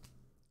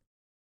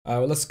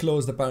 Well, let's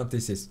close the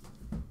parenthesis.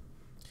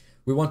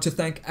 We want to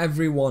thank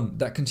everyone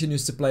that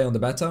continues to play on the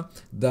beta,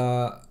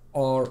 that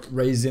are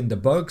raising the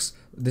bugs,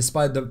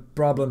 despite the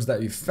problems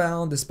that you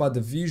found, despite the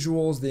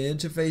visuals, the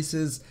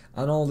interfaces,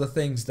 and all the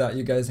things that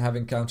you guys have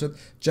encountered.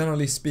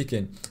 Generally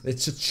speaking,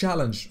 it's a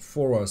challenge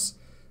for us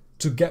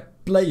to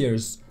get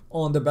players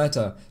on the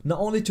beta, not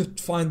only to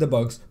find the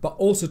bugs, but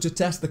also to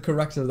test the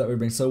correctors that we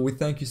bring. So we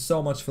thank you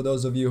so much for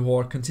those of you who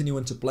are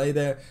continuing to play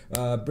there,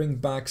 bring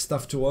back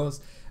stuff to us.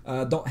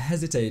 Don't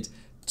hesitate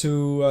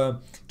to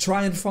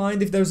try and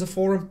find if there's a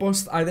forum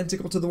post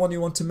identical to the one you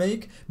want to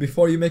make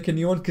before you make a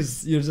new one,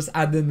 because you're just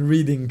adding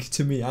reading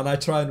to me and I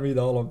try and read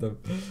all of them.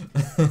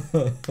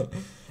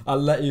 I'll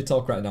let you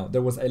talk right now.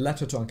 There was a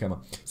letter to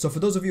Ankama. So for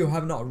those of you who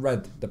have not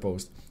read the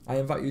post, I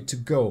invite you to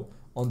go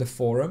on the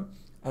forum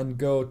and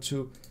go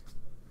to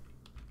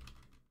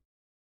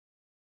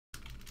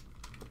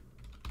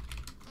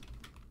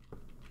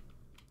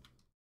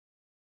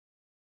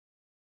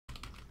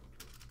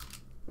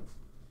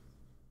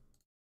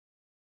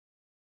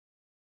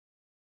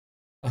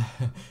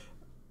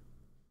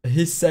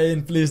he's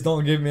saying, please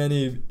don't give me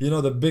any, you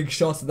know, the big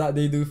shots that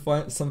they do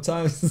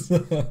sometimes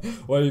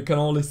where you can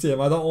only see him.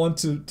 I don't want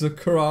to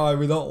cry.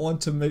 We don't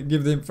want to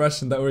give the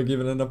impression that we're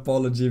giving an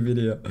apology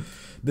video.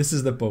 This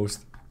is the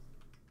post.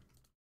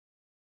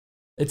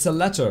 It's a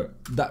letter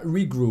that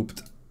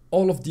regrouped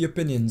all of the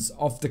opinions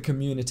of the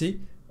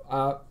community.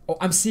 Oh,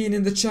 I'm seeing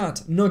in the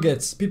chat,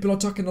 nuggets. People are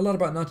talking a lot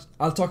about nuggets.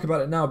 I'll talk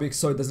about it now because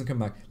so it doesn't come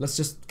back. Let's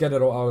just get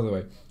it all out of the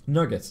way.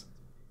 Nuggets.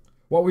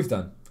 What we've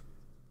done.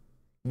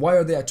 Why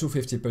are they at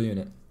 250 per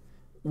unit?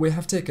 We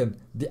have taken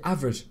the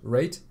average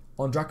rate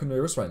on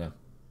Draconaurus right now,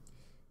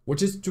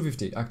 which is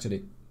 250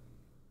 actually.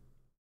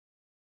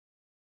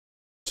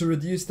 To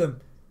reduce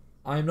them,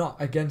 I'm not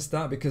against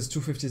that because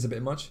 250 is a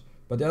bit much.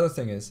 But the other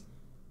thing is,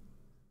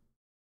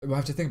 we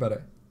have to think about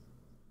it.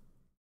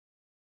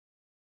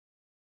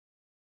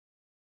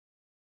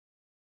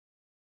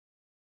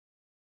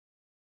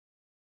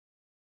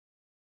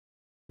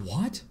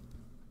 What?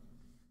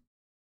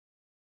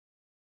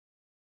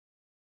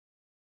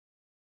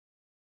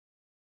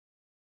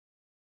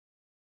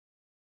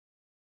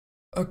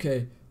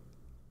 Okay.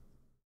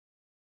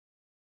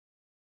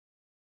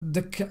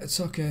 It's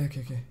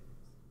okay.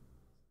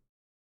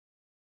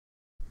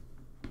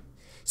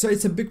 So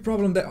it's a big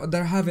problem that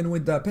they're having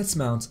with the pets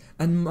mounts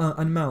and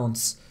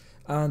mounts,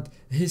 and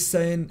he's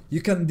saying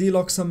you can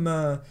delock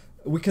some.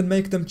 We can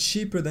make them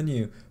cheaper than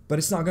you, but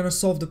it's not gonna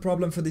solve the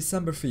problem for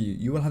December for you.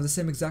 You will have the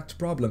same exact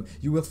problem.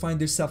 You will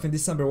find yourself in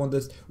December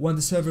when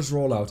the servers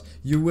roll out.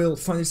 You will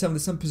find yourself in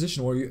the same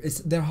position where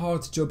they're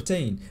hard to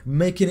obtain.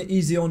 Making it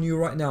easy on you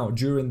right now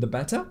during the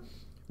beta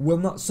will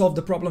not solve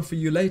the problem for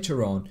you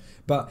later on.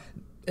 But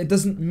it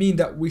doesn't mean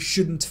that we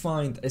shouldn't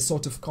find a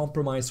sort of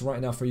compromise right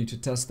now for you to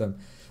test them.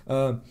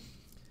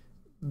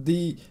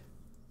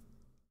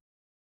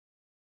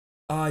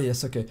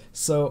 Yes, okay.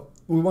 So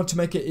we want to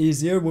make it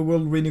easier. We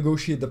will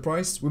renegotiate the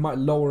price. We might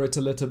lower it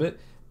a little bit,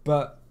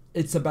 but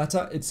it's a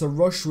beta. It's a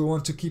rush. We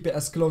want to keep it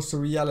as close to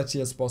reality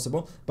as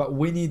possible, but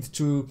we need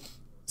to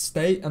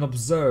stay and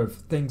observe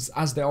things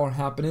as they are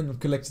happening and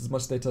collect as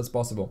much data as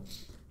possible.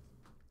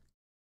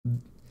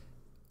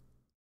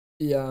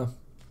 Yeah.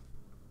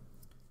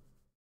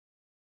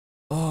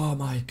 Oh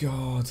my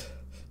god.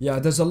 Yeah,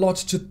 there's a lot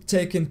to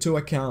take into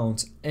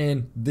account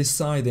in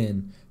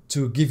deciding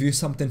to give you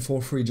something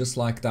for free just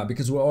like that,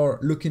 because we are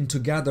looking to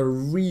gather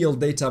real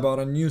data about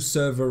a new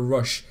server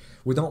rush.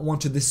 We don't want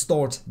to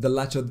distort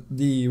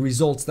the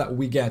results that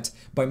we get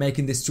by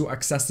making this too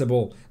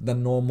accessible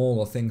than normal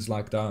or things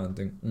like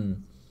that.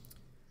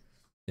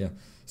 Yeah.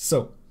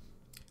 So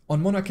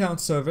on mono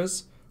account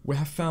servers, we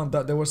have found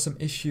that there were some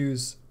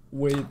issues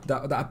with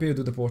that appeared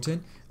with the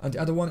porting, and the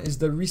other one is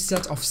the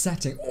reset of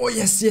setting. Oh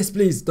yes,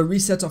 please, the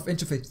reset of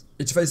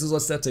interfaces or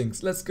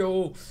settings. Let's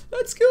go.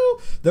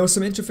 There were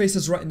some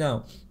interfaces right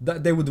now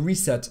that they would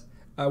reset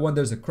when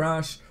there's a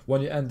crash,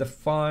 when you end the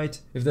fight,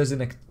 if there's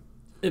an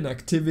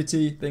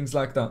inactivity, things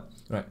like that.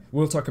 Right,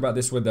 we'll talk about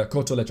this with the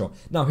Koto later on.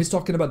 Now he's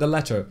talking about the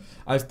letter.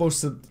 I've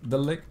posted the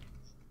link.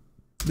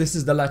 This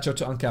is the letter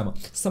to Ankama.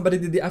 Somebody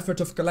did the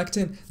effort of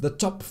collecting the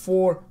top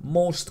 4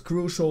 most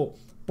crucial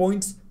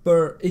points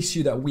per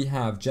issue that we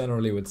have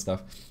generally with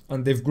stuff,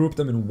 and they've grouped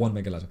them in one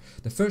mega letter.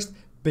 The first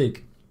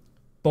big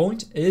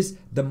point is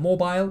the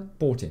mobile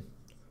porting.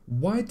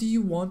 Why do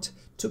you want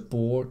to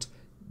port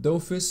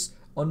Dofus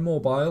on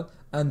mobile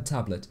and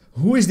tablet?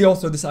 Who is the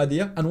author of this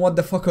idea, and what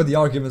the fuck are the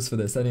arguments for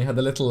this? And he had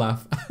a little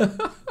laugh.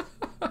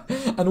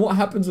 And what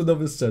happens with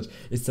Dofus search?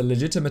 It's a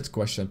legitimate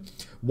question.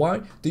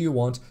 Why do you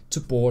want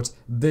to port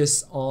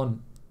this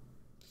on?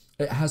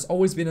 It has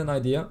always been an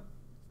idea.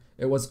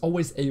 It was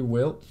always a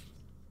will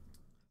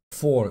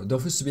for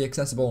Dofus to be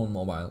accessible on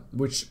mobile,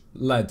 which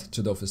led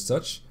to Dofus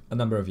search a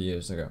number of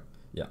years ago.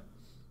 Yeah.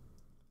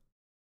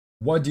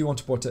 Why do you want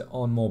to port it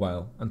on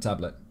mobile and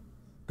tablet?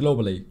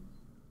 Globally,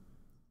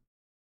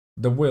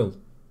 the will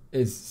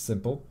is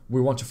simple. We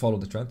want to follow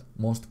the trend.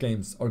 Most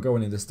games are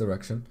going in this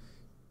direction.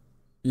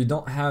 You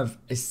don't have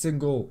a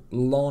single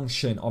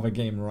launching of a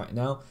game right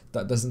now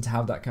that doesn't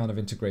have that kind of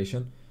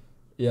integration.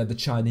 Yeah, the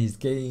Chinese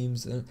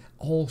games and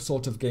all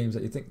sorts of games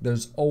that you think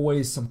there's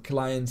always some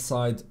client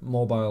side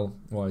mobile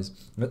wise.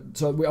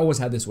 So we always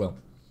had this will.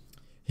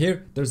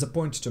 Here, there's a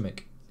point to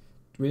make.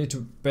 We need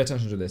to pay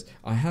attention to this.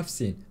 I have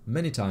seen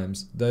many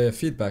times the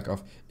feedback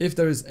of if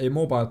there is a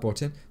mobile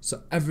port in,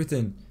 so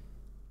everything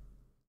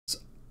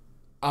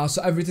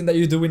that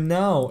you're doing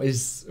now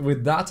is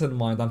with that in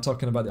mind. I'm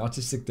talking about the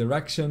artistic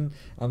direction.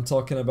 I'm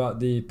talking about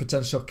the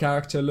potential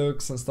character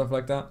looks and stuff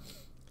like that.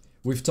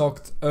 We've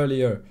talked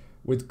earlier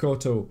with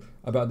Koto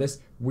about this.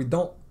 We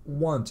don't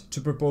want to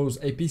propose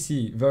a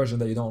PC version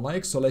that you don't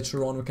like, so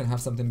later on we can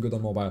have something good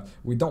on mobile.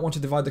 We don't want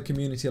to divide the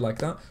community like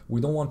that. We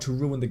don't want to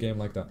ruin the game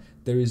like that.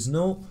 There is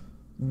no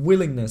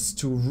willingness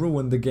to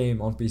ruin the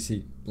game on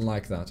PC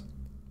like that.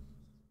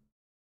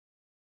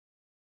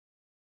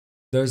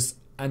 There's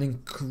an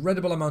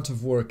incredible amount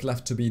of work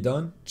left to be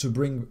done to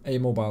bring a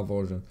mobile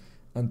version.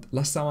 And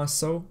last time I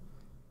saw,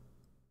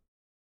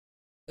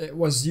 it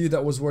was you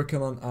that was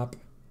working on app.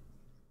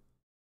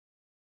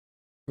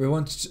 We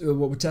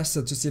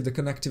tested to see if the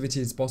connectivity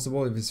is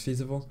possible, if it's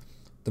feasible.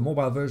 The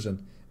mobile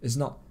version is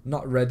not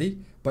ready,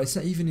 but it's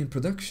not even in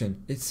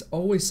production. It's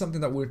always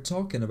something that we're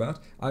talking about.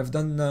 I've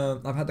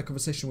had a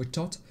conversation with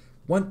Todd.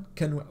 When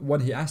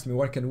he asked me,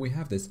 when can we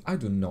have this? I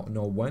do not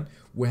know when.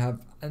 We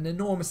have an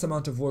enormous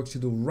amount of work to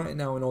do right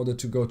now in order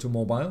to go to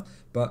mobile,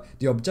 but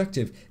the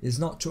objective is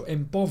not to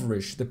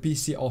impoverish the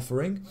PC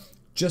offering,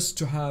 just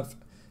to have,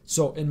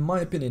 so in my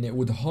opinion, it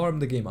would harm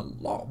the game a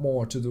lot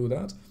more to do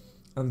that.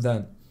 And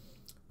then,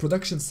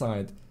 production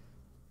side,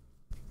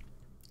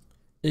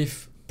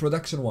 if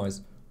production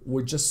wise,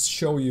 we just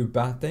show you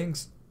bad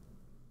things,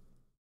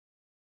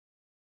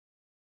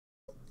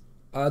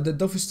 the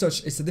Dofus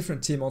Touch is a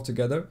different team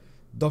altogether.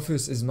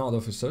 Dofus is not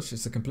Dofus Touch,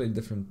 it's a completely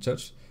different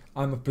touch.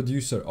 I'm a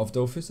producer of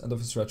Dofus and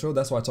Dofus Retro,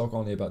 that's why I talk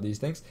only about these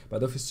things.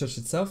 But Dofus Touch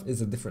itself is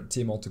a different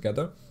team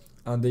altogether.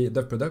 And the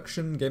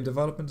production, game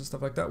development and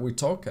stuff like that, we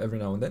talk every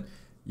now and then.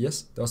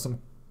 Yes, there are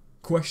some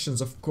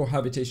questions of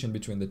cohabitation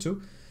between the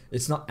two.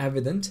 It's not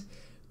evident,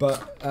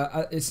 but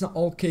it's not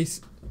all case.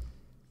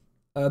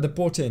 The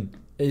porting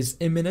is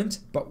imminent,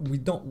 but we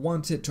don't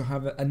want it to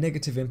have a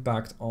negative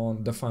impact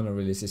on the final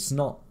release. It's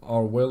not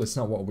our will, it's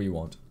not what we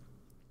want.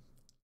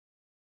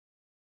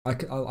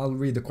 I'll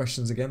read the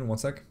questions again, one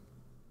sec.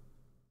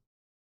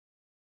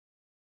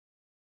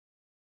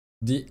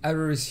 The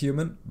error is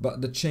human,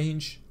 but the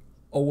change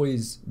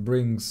always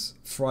brings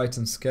fright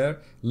and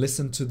scare.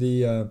 Listen to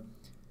the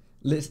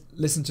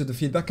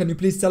feedback. Can you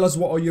please tell us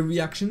what are your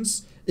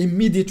reactions,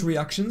 immediate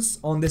reactions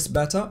on this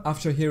beta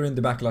after hearing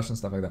the backlash and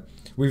stuff like that?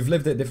 We've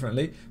lived it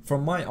differently.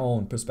 From my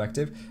own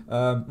perspective,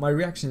 my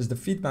reaction is the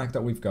feedback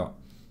that we've got.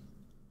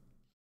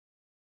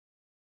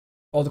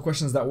 All the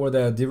questions that were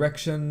there,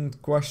 direction,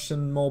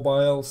 question,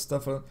 mobile,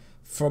 stuff.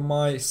 From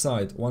my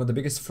side, one of the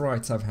biggest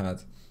frights I've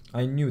had,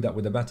 I knew that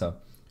with the beta,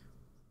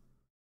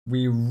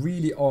 we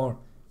really are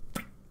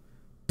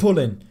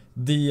pulling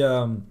the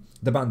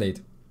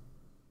band-aid.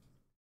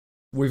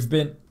 We've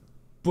been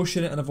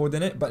pushing it and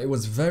avoiding it, but it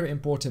was very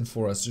important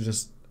for us to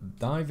just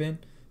dive in,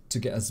 to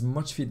get as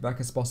much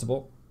feedback as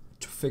possible,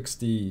 to fix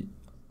the...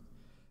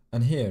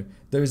 And here,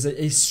 there is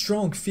a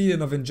strong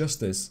feeling of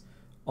injustice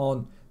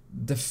on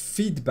the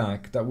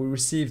feedback that we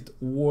received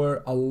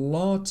were a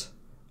lot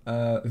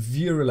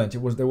virulent.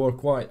 They were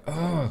quite...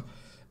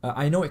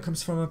 I know it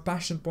comes from a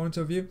passion point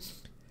of view.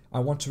 I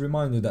want to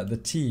remind you that the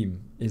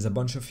team is a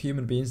bunch of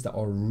human beings that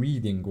are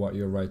reading what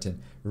you're writing.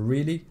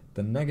 Really,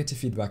 the negative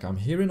feedback, I'm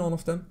hearing all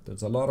of them.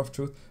 There's a lot of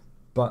truth.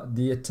 But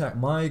the attack,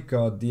 my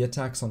God, the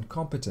attacks on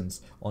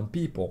competence, on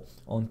people,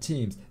 on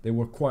teams, they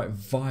were quite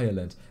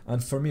violent.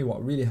 And for me,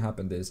 what really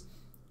happened is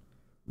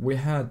we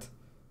had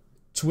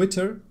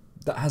Twitter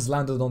that has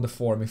landed on the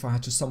forum, if I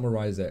had to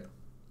summarize it.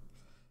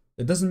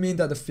 It doesn't mean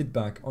that the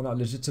feedback are not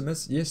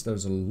legitimate. Yes,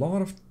 there's a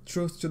lot of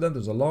truth to them.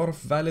 There's a lot of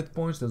valid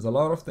points. There's a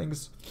lot of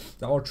things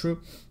that are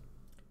true.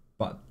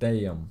 But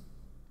damn.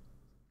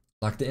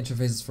 Like the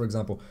interfaces, for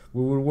example.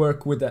 We will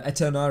work with the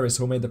Eternaris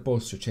who made the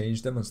post to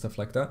change them and stuff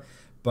like that.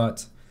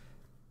 But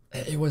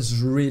it was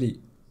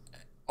really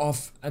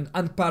of an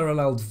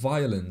unparalleled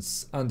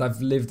violence. And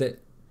I've lived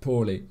it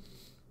poorly.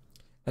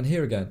 And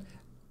here again,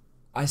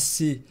 I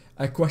see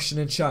a question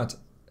in chat.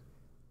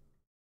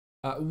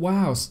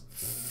 Wow,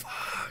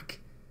 fuck.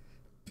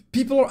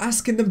 People are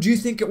asking them, do you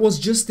think it was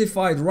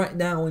justified right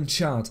now in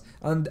chat?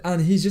 And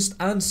he just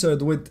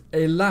answered with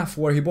a laugh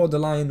where he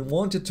borderline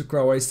wanted to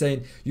cry away,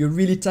 saying, you're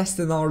really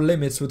testing our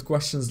limits with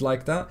questions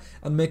like that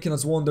and making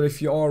us wonder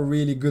if you are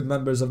really good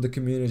members of the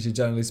community,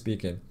 generally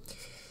speaking.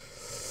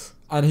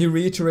 And he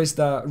reiterates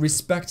that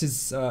respect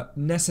is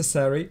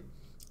necessary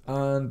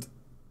and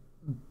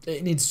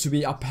it needs to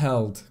be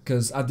upheld,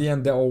 because at the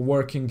end they're all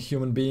working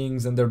human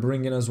beings and they're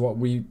bringing us what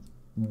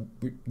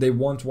they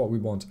want what we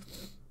want.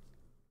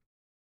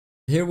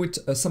 Here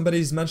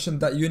somebody's mentioned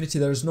that Unity,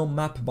 there is no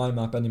map by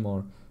map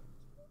anymore.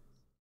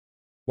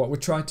 What we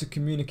try to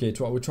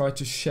communicate, what we try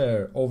to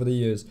share over the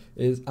years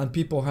is, and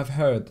people have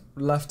heard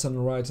left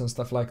and right and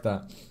stuff like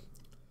that.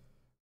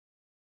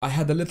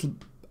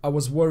 I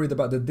was worried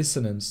about the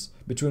dissonance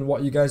between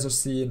what you guys are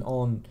seeing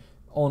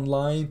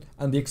online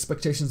and the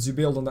expectations you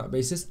build on that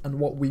basis and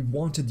what we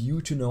wanted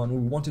you to know and we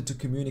wanted to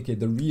communicate,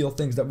 the real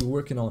things that we're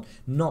working on,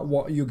 not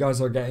what you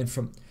guys are getting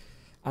from.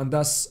 And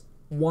that's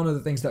one of the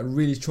things that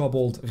really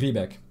troubled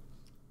Riebeck.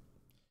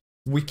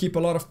 We keep a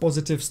lot of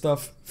positive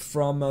stuff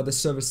from the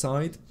server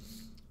side.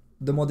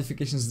 The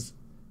modifications,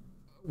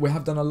 we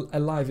have done a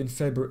live in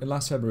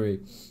last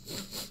February.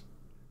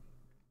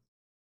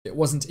 It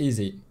wasn't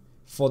easy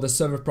for the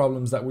server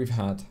problems that we've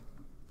had.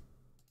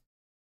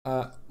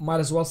 Might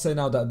as well say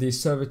now that the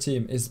server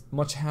team is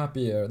much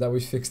happier that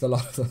we fixed a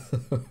lot of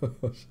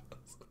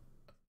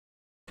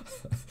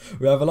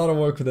we have a lot of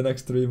work for the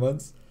next 3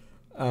 months,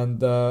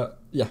 and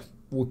yeah,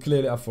 we're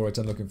clearly up for it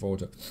and looking forward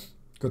to it.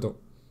 Good.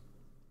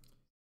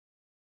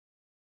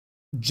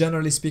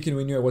 Generally speaking,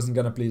 we knew it wasn't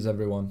gonna please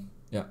everyone.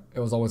 Yeah, it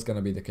was always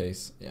gonna be the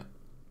case. Yeah.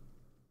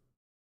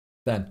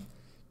 Then,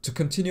 to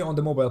continue on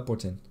the mobile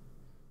port-in.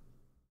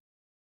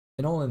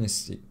 In all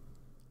honesty,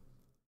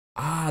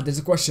 there's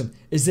a question.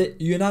 Is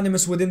it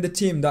unanimous within the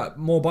team that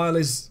mobile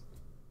is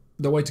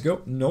the way to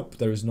go? Nope,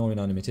 there is no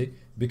unanimity,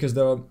 because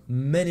there are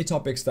many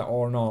topics that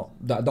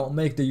don't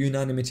make the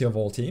unanimity of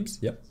all teams.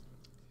 Yep.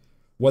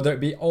 Whether it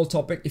be all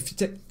topic, if you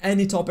take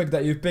any topic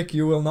that you pick,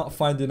 you will not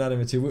find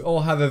unanimity. We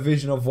all have a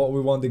vision of what we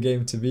want the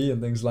game to be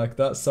and things like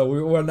that, so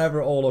we were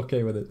never all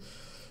okay with it.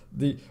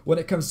 When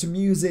it comes to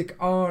music,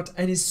 art,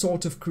 any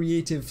sort of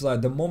creative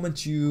side, the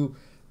moment you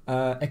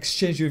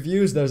exchange your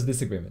views, there's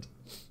disagreement.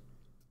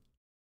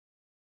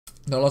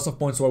 There are lots of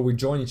points where we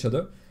join each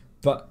other,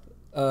 but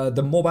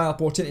the mobile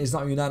port-in is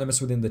not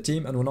unanimous within the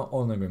team and we're not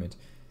all in agreement.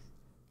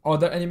 Are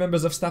there any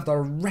members of staff that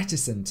are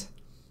reticent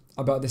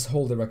about this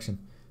whole direction?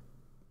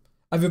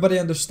 Everybody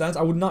understands.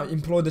 I would not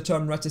employ the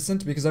term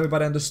reticent because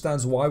everybody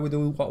understands why we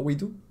do what we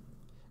do.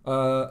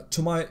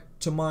 To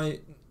my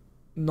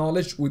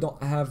knowledge, we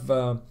don't have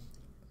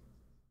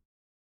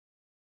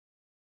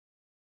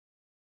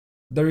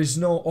there is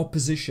no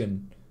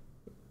opposition,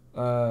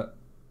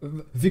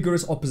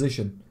 vigorous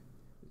opposition.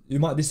 You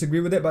might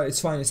disagree with it, but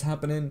it's fine, it's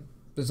happening,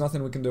 there's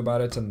nothing we can do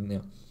about it, and yeah.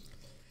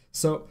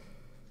 So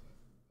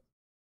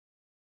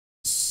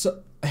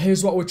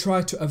here's what we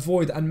try to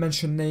avoid, and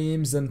mention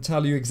names and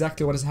tell you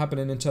exactly what is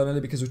happening internally,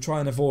 because we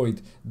try and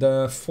avoid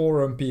the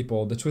forum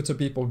people, the Twitter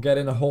people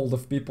getting a hold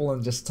of people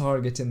and just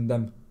targeting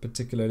them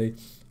particularly.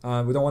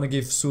 We don't want to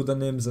give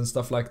pseudonyms and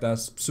stuff like that,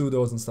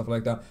 pseudos and stuff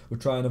like that. We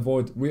try and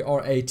avoid. We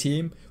are a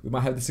team. We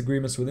might have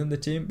disagreements within the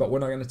team, but we're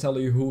not going to tell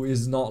you who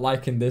is not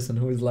liking this and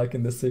who is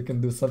liking this so you can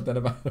do something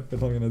about it. We're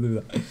not going to do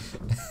that.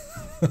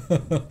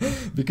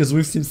 Because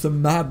we've seen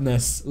some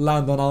madness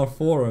land on our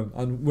forum,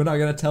 and we're not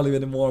going to tell you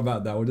any more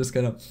about that. We're just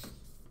going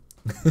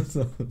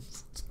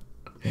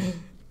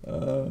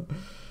to...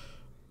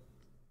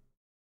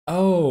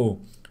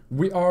 Oh...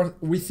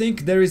 We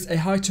think there is a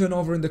high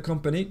turnover in the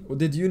company.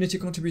 Did Unity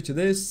contribute to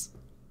this?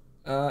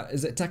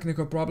 Is it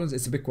technical problems?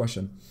 It's a big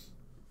question.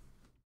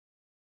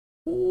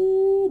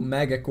 Ooh,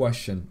 mega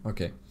question.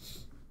 Okay.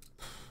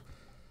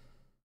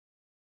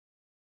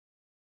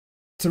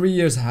 3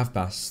 years have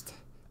passed.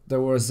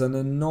 There was an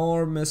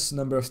enormous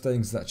number of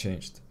things that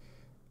changed.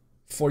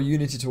 For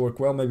Unity to work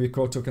well, maybe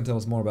Koto can tell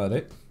us more about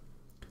it.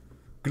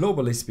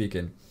 Globally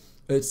speaking,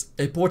 it's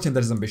a port-in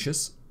that is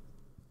ambitious.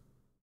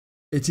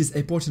 It is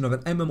a portion of an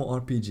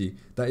MMORPG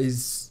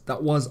that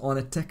was on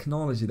a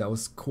technology that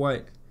was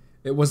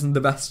it wasn't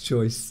the best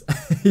choice.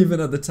 Even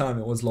at the time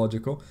it was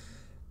logical.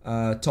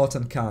 Tot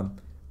and Cam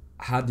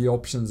had the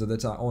options at the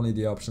time, only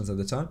the options at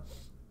the time.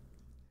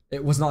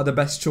 It was not the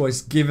best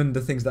choice given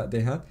the things that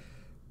they had,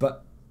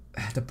 but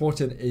the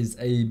port-in is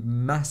a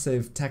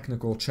massive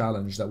technical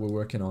challenge that we're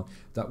working on,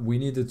 that we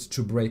needed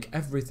to break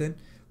everything.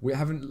 We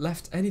haven't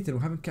left anything,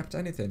 we haven't kept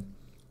anything.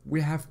 We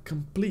have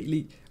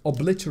completely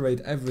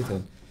obliterated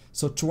everything.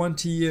 So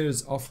 20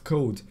 years of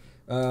code.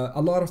 A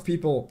lot of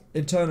people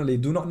internally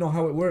do not know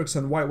how it works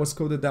and why it was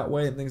coded that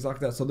way and things like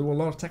that. So there were a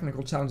lot of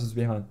technical challenges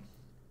behind.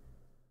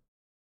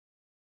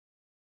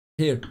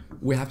 Here,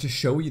 we have to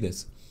show you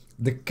this.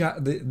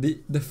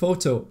 The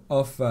photo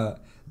of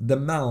the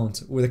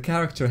mount with a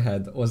character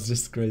head was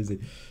just crazy.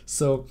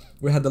 So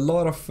we had a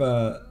lot of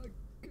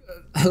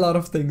a lot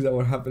of things that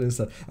were happening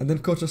inside. And then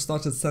Coach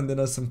started sending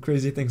us some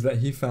crazy things that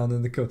he found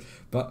in the code.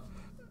 But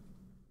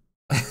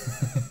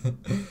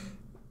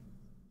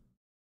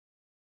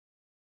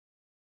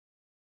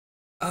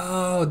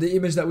oh, the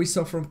image that we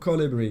saw from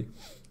Colibri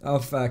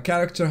of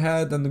character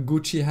head and the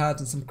Gucci hat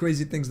and some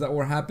crazy things that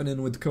were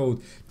happening with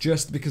code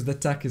just because the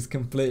tech is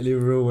completely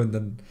ruined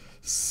and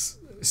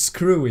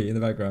screwy in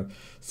the background.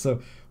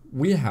 So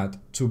we had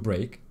to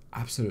break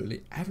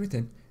absolutely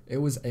everything. It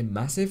was a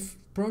massive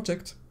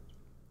project.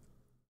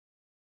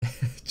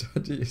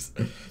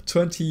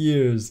 20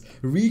 years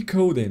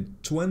recoding,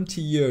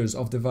 20 years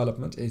of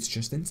development. It's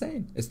just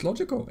insane. It's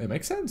logical. It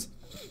makes sense.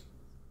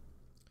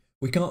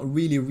 We can't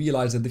really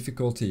realize the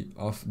difficulty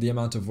of the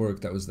amount of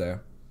work that was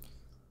there.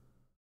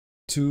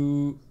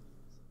 I'm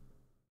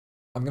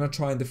gonna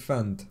try and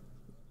defend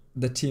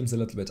the teams a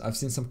little bit. I've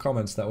seen some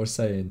comments that were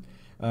saying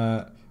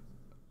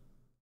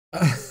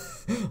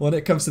when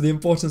it comes to the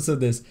importance of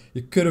this,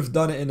 you could have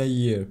done it in a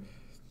year.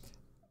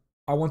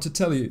 I want to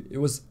tell you, it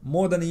was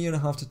more than a year and a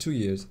half to 2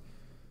 years.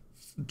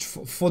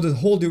 For the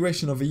whole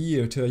duration of a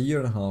year to a year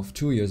and a half,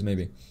 2 years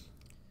maybe,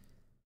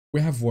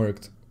 we have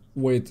worked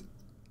with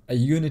a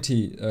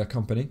Unity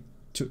company.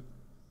 2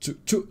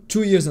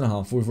 years and a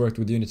half we've worked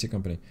with the Unity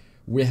company.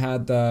 We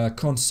had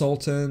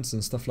consultants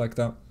and stuff like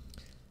that.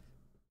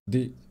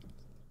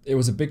 It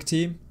was a big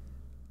team,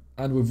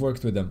 and we've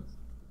worked with them.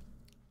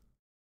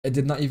 It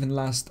did not even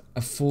last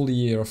a full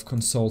year of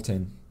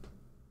consulting.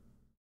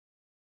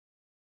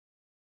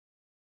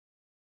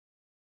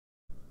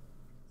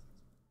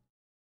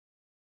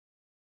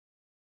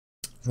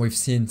 We've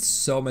seen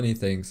so many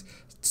things,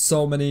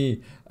 so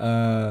many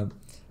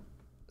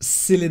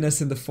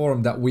silliness in the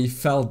forum that we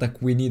felt that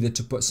we needed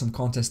to put some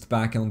context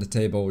back on the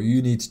table.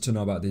 You need to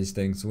know about these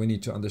things. We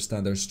need to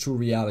understand there's two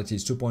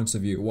realities, 2 points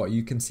of view, what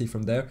you can see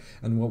from there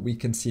and what we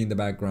can see in the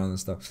background and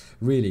stuff.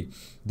 Really,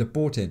 the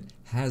porting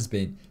has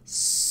been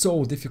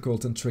so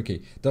difficult and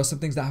tricky. There are some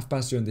things that have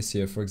passed during this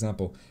year. For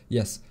example,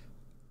 yes,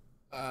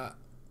 we had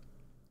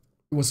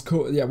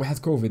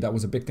COVID. That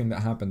was a big thing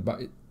that happened, but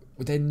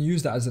we didn't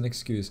use that as an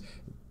excuse.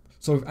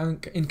 So we've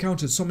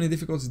encountered so many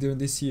difficulties during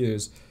these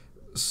years.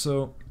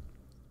 So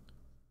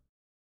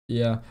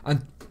yeah,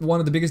 and one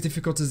of the biggest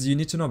difficulties you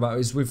need to know about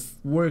is we've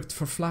worked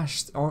for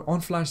Flash on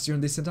Flash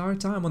during this entire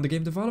time on the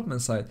game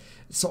development side.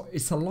 So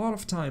it's a lot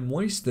of time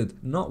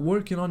wasted not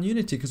working on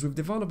Unity because we've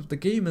developed the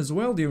game as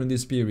well during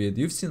this period.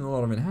 You've seen a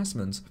lot of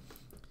enhancements.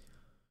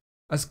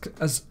 As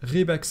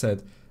Rebek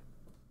said,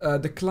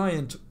 the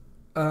client,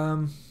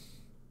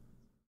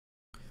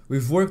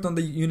 we've worked on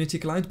the Unity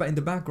client, but in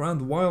the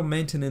background while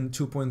maintaining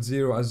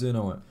 2.0 as you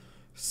know it.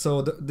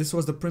 So this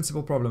was the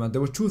principal problem, and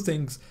there were two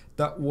things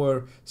that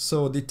were,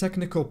 so the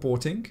technical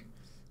porting,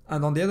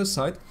 and on the other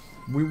side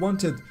we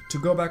wanted to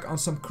go back on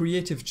some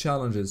creative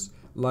challenges,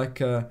 like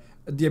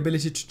the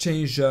ability to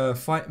change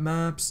fight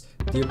maps,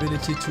 the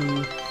ability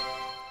to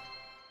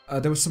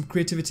there was some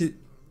creativity,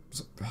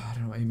 I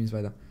don't know what he means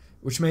by that,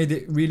 which made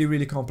it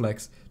really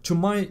complex. To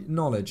my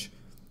knowledge,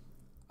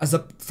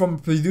 from a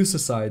producer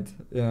side,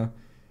 yeah,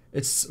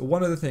 it's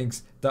one of the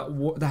things that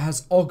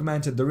has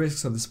augmented the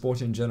risks of the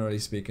sporting, generally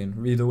speaking,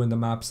 redoing the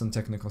maps and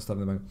technical stuff.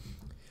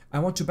 I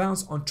want to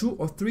bounce on 2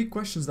 or 3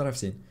 questions that I've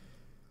seen.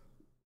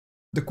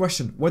 The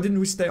question, why didn't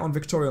we stay on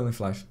Victorial in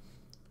Flash?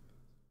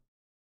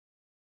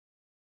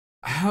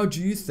 How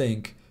do you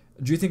think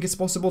it's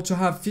possible to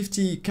have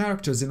 50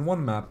 characters in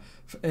one map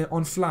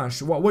on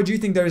Flash? Why do you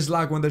think there is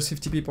lag when there's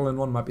 50 people in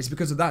one map? It's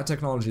because of that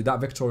technology, that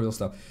Victorial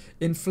stuff.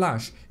 In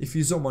Flash, if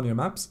you zoom on your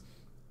maps,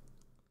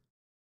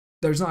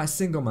 there's not a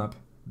single map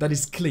that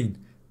is clean,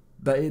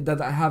 that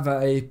have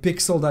a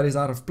pixel that is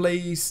out of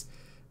place.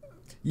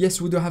 Yes,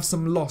 we do have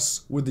some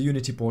loss with the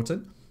Unity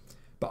ported,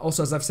 but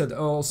also, as I've said,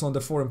 also on the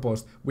forum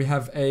post, we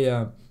have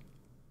a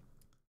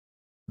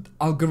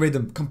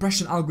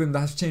compression algorithm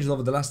that has changed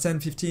over the last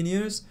 10-15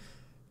 years.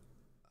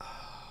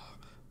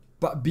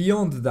 But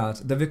beyond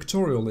that, the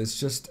Victorial is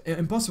just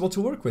impossible to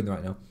work with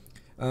right now.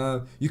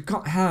 You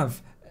can't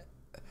have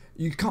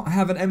an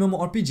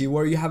MMORPG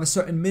where you have a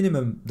certain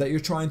minimum that you're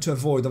trying to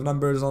avoid of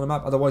numbers on a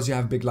map, otherwise you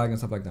have big lag and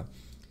stuff like that.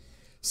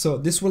 So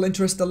this will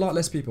interest a lot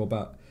less people,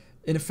 but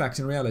in fact,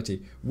 in reality,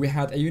 we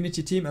had a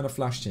Unity team and a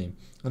Flash team,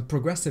 and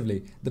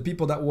progressively, the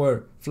people that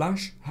were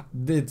Flash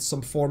did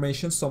some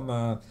formation,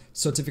 some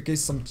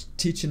certificates, some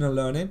teaching and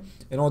learning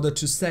in order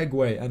to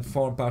segue and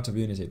form part of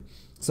Unity.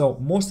 So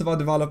most of our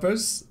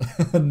developers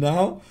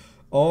now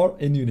are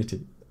in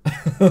Unity.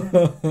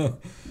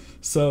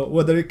 So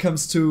whether it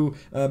comes to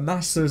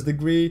master's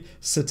degree,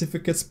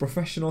 certificates,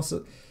 professionals,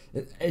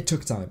 it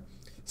took time.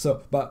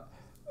 So, but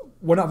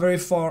we're not very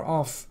far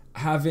off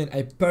having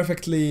a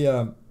perfectly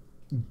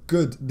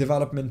good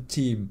development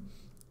team.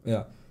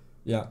 Yeah.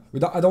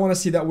 I don't want to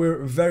see that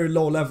we're very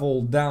low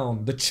level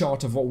down the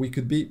chart of what we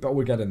could be, but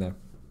we're getting there.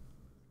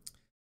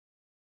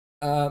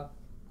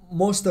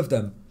 Most of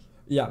the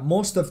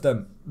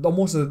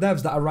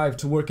devs that arrived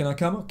to work in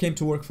Ankama came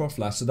to work for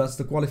Flash, so that's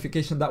the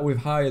qualification that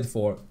we've hired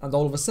for, and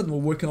all of a sudden we're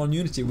working on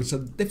Unity, which is a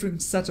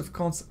different set of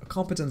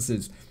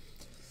competencies.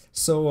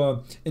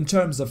 So in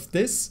terms of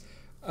this,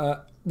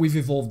 we've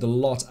evolved a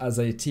lot as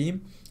a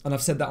team, and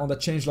I've said that on the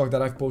changelog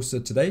that I've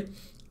posted today,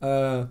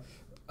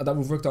 that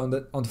we've worked on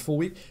the full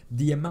week.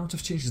 The amount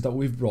of changes that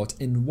we've brought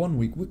in 1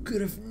 week, we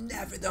could have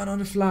never done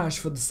on a Flash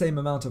for the same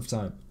amount of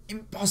time.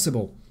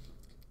 Impossible.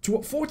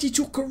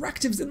 42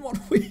 correctives in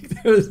 1 week.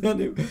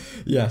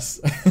 Yes.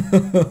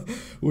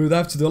 We would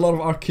have to do a lot of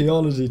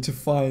archaeology to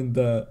find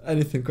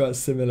anything quite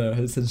similar.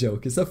 It's a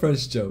joke. It's a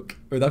French joke.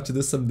 We'd have to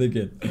do some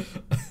digging.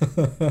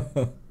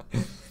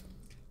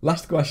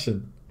 Last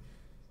question,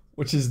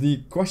 which is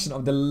the question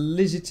of the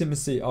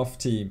legitimacy of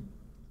team.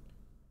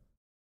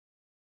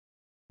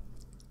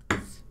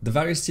 The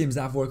various teams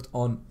that have worked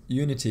on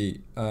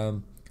Unity,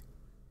 they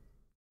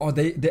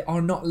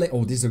are not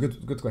oh, this is a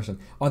good question.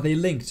 Are they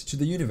linked to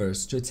the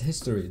universe, to its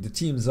history, the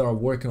teams that are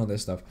working on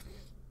this stuff?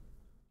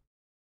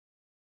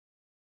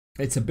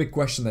 It's a big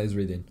question that is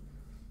reading.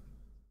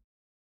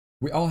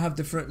 We all have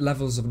different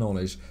levels of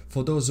knowledge.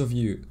 For those of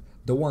you,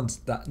 the ones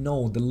that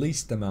know the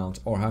least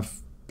amount or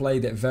have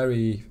played it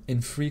very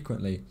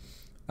infrequently,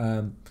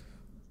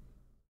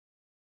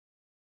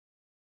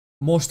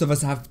 most of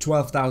us have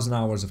 12,000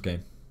 hours of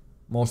game.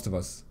 Most of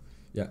us.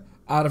 Yeah.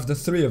 Out of the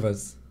three of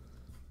us.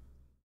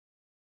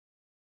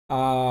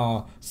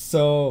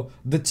 So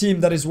the team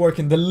that is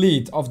working, the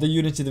lead of the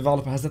Unity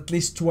developer, has at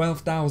least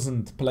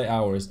 12,000 play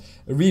hours.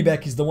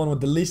 Rebek is the one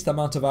with the least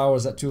amount of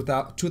hours at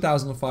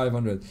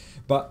 2,500.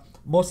 But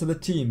most of the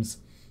teams,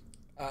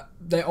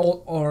 they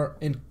all are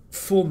in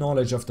full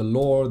knowledge of the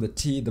lore,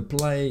 the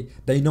play.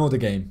 They know the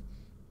game.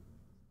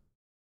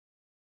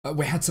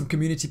 We had some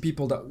community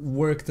people that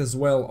worked as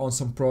well on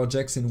some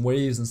projects in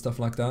waves and stuff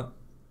like that.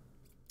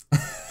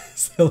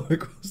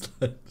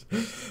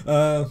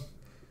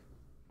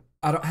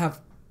 I don't have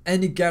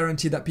any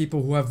guarantee that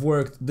people who have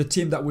worked, the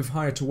team that we've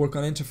hired to work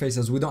on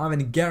interfaces, we don't have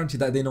any guarantee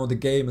that they know the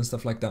game and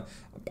stuff like that.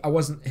 I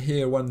wasn't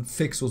here when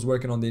Fix was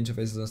working on the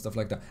interfaces and stuff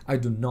like that. I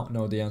do not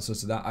know the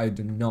answers to that. I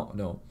do not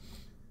know.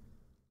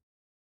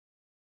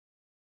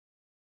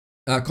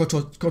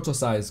 Koto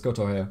size,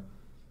 Koto here.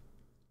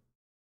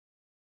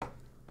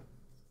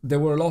 There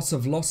were lots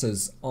of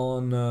losses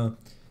on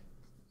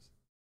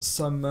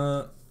some...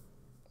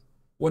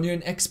 when you're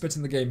an expert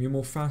in the game, you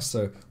move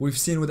faster. We've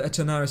seen with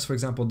Eternaris, for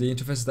example, the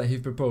interfaces that he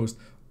proposed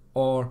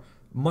are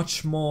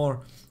much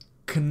more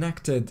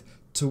connected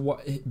to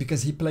what...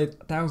 because he played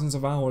thousands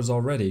of hours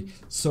already.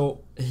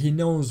 So he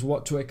knows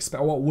what to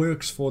expect, what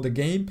works for the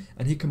game,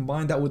 and he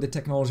combined that with the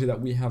technology that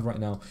we have right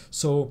now.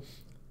 So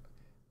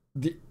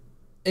the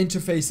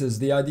interfaces,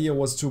 the idea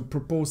was to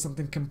propose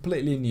something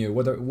completely new.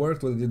 Whether it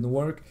worked, whether it didn't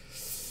work,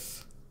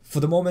 for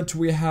the moment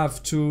we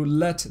have to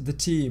let the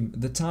team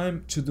the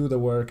time to do the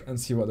work and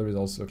see what the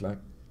results look like.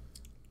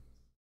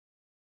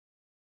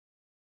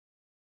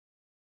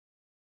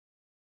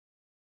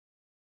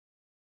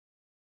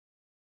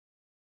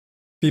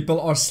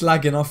 People are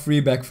slagging off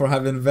Rebek for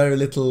having very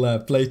little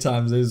play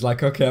time. So he's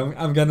like, okay,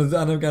 I'm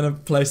gonna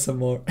play some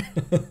more.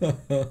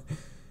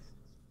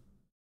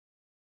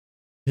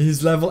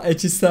 He's level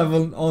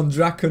 87 on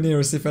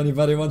Draconeers if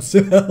anybody wants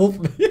to help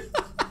me.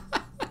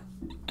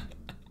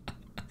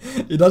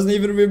 He doesn't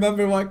even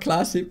remember what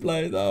class he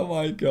played. Oh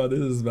my god, this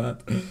is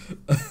bad.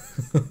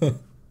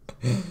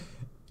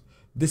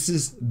 This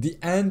is the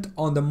end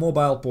on the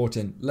mobile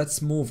porting.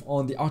 Let's move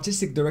on the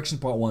artistic direction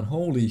part 1.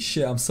 Holy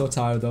shit, I'm so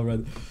tired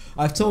already.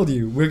 I've told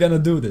you, we're gonna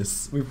do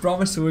this. We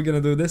promised we're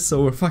gonna do this,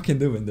 so we're fucking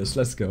doing this.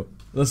 Let's go.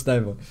 Let's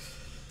dive on.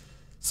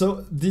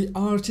 So, the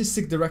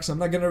artistic direction. I'm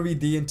not gonna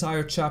read the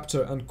entire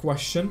chapter and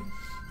question.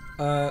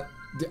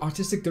 The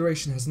artistic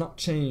direction has not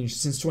changed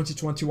since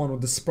 2021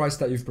 with the sprites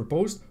that you've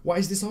proposed. What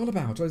is this all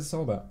about? What is this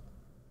all about?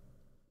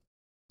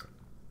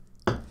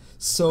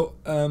 So,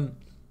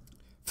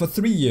 for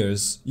 3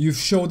 years, you've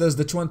showed us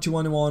the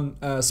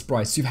 2021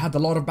 sprites. You've had a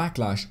lot of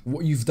backlash.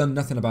 You've done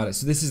nothing about it.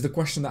 So this is the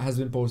question that has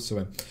been posed to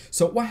him.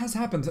 So what has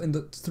happened in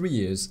the 3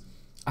 years?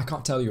 I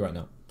can't tell you right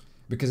now.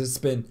 Because it's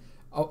been...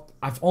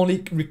 I've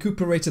only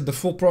recuperated the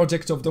full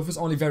project of Dofus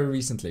only very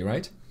recently,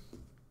 right?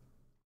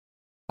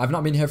 I've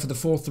not been here for the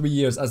full 3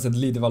 years as the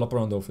lead developer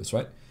on Dofus,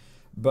 right?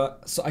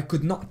 But so I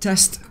could not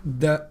test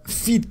the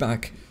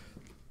feedback.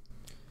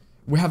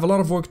 We have a lot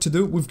of work to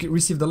do. We've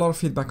received a lot of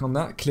feedback on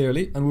that,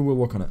 clearly, and we will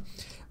work on it.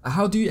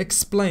 How do you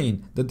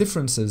explain the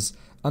differences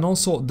and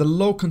also the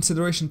low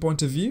consideration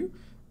point of view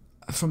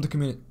from the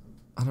community?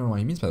 I don't know what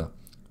he means by that.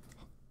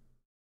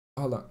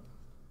 Hold on.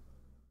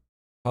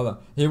 Hold on.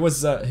 He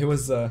was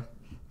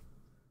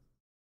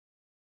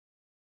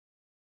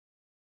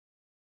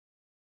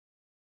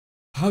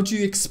How do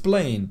you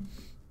explain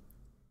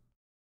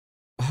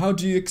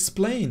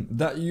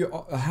that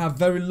you have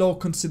very low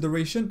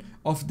consideration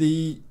of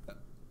the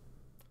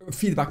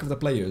feedback of the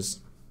players?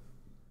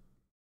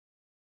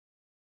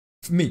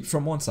 Me,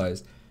 from one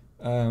side,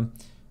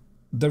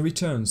 the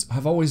returns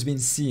have always been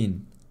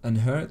seen and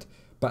heard,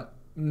 but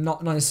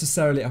not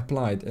necessarily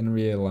applied in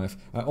real life.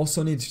 I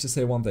also need to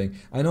say one thing.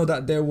 I know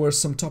that there were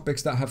some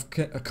topics that have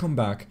come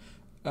back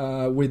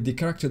with the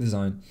character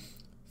design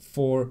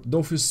for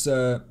Dofus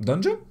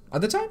dungeon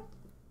at the time?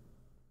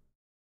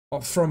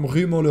 From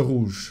Rumo le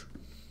Rouge.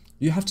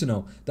 You have to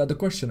know that the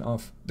question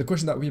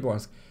that people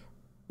ask,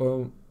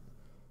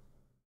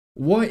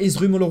 why is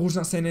Rumolo Rouge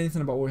not saying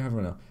anything about what we have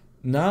right now?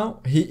 Now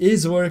he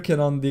is working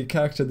on the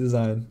character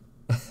design.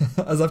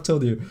 As I've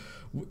told you,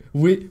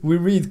 we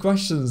read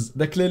questions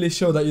that clearly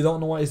show that you don't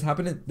know what is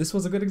happening. This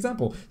was a good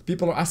example.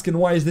 People are asking,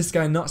 why is this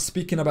guy not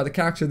speaking about the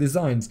character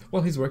designs?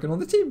 Well, he's working on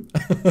the team.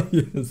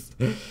 Yes.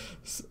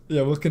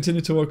 Yeah, we'll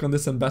continue to work on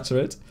this and better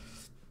it.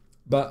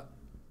 But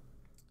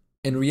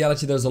in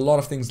reality, there's a lot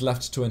of things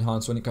left to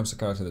enhance when it comes to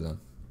character design.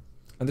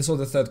 And this was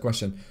the third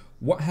question.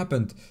 What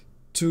happened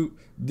to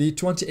the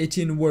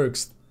 2018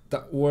 works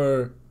that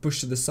were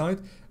pushed to the side?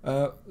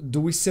 Do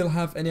we still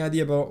have any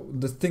idea about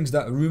the things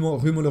that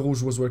Rumo Le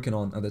Rouge was working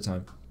on at the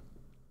time?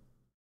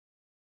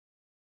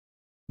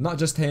 Not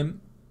just him.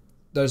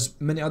 There's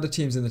many other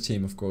teams in the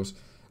team, of course.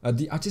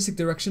 The artistic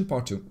direction,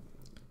 part 2.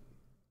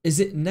 Is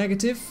it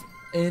negative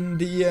in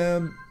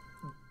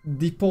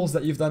the polls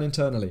that you've done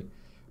internally?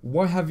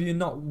 Why have you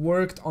not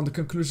worked on the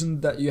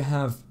conclusion that you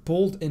have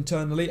pulled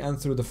internally and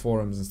through the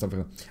forums and stuff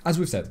like that? As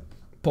we've said,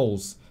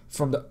 polls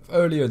from the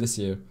earlier this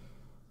year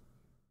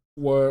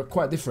were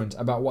quite different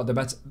about what the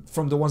beta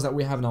from the ones that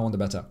we have now on the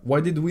beta.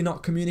 Why did we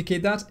not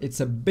communicate that?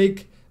 It's a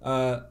big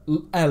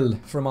L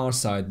from our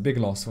side, big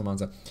loss from our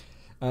side.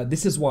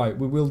 This is why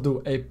we will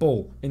do a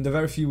poll in the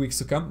very few weeks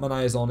to come.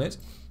 Manai is on it,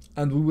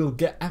 and we will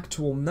get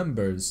actual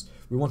numbers.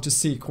 We want to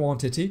see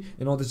quantity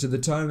in order to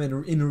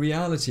determine in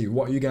reality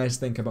what you guys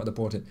think about the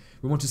porting.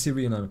 We want to see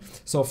real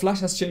numbers. So Flash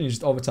has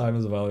changed over time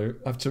as well. You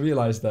have to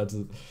realize that.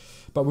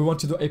 But we want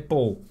to do a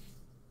poll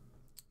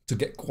to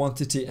get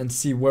quantity and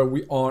see where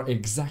we are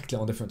exactly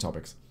on different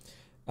topics.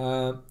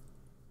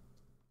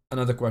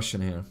 Another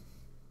question here.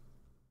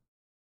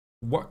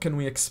 What can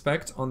we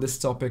expect on this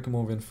topic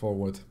moving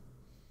forward?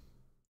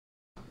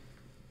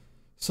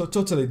 So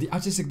totally, the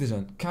artistic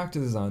design, character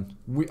design,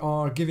 we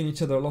are giving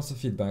each other lots of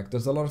feedback.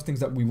 There's a lot of things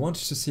that we want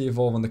to see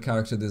evolve on the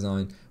character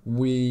design.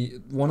 We're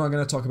not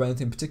going to talk about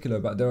anything in particular,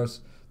 but there are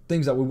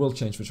things that we will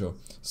change for sure.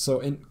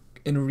 So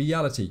in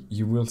reality,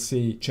 you will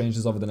see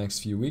changes over the next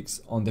few weeks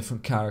on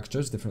different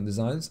characters, different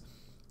designs.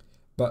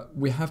 But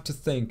we have to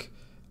think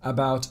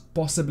about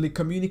possibly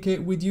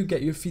communicate with you,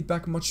 get your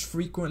feedback much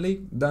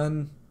frequently.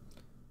 Then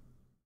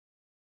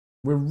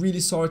we're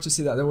really sorry to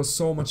see that there was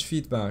so much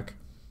feedback.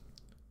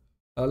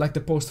 Like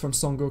the post from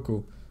Son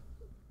Goku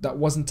that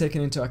wasn't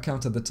taken into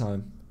account at the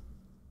time.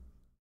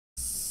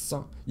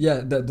 So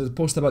yeah, the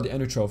post about the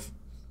Enutroph,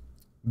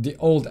 the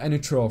old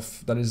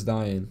Enutroph that is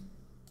dying.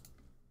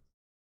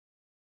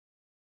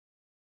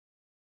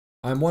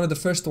 I'm one of the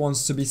first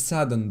ones to be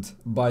saddened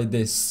by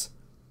this.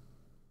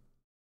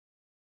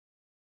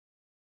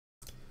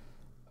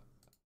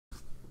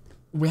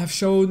 We have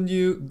shown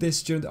you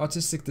this during the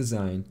artistic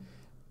design.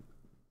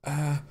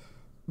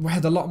 We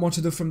had a lot more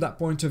to do from that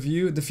point of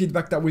view. The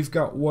feedback that we've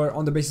got were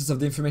on the basis of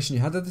the information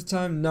you had at the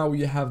time. Now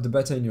you have the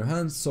beta in your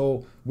hands,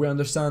 so we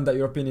understand that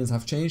your opinions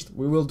have changed.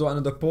 We will do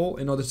another poll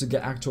in order to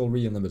get actual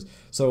real numbers.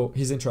 So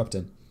he's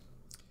interrupting.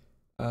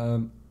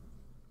 Now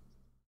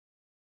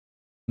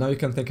you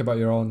can think about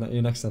your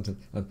next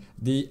sentence.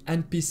 The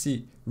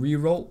NPC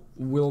reroll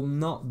will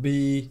not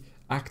be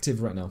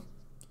active right now.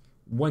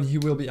 When he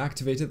will be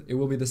activated, it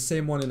will be the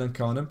same one in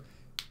Ankama.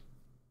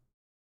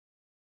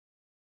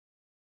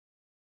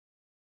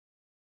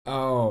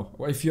 Oh,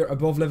 well, if you're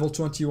above level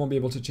 20, you won't be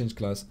able to change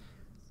class.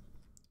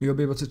 You'll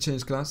be able to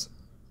change class.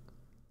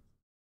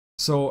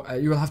 So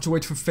you will have to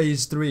wait for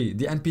phase 3.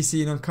 The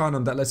NPC in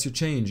Ankama that lets you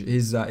change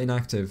is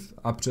inactive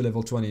up to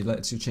level 20. It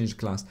lets you change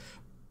class.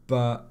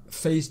 But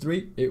phase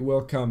 3, it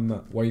will come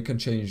where you can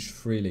change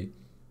freely.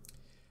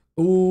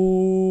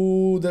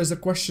 Ooh, there's a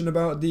question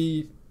about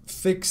the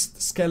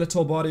fixed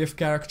skeletal body of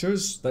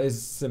characters that is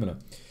similar.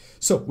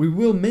 So we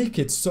will make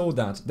it so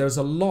that there's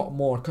a lot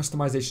more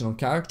customization on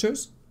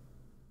characters.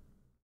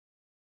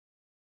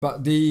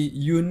 But the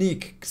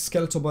unique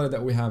skeletal body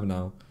that we have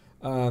now,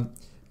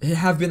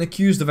 have been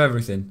accused of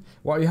everything.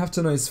 What you have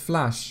to know is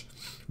Flash.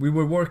 We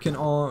were working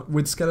on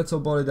with skeletal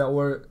body that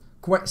were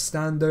quite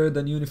standard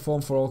and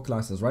uniform for all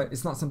classes, right?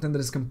 It's not something that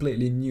is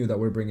completely new that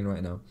we're bringing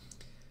right now.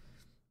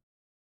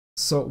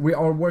 So we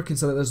are working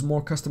so that there's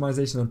more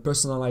customization and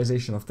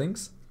personalization of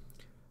things.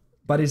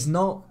 But it's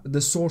not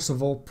the source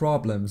of all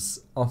problems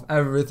of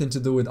everything to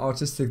do with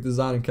artistic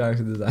design and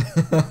character design.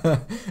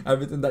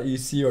 Everything that you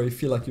see or you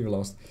feel like you've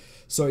lost.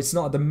 So it's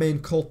not the main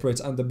culprit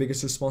and the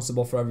biggest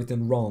responsible for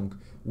everything wrong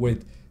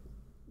with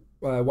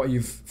what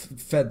you've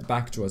fed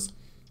back to us.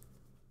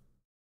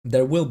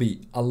 There will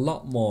be a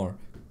lot more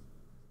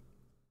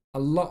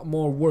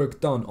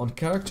work done on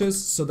characters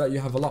so that you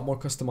have a lot more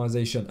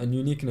customization and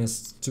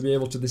uniqueness to be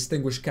able to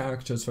distinguish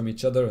characters from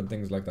each other and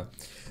things like that.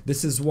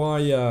 This is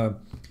why...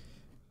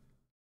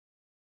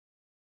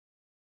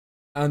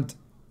 and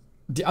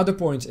the other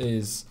point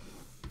is...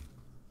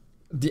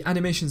 the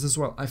animations as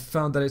well. I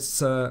found that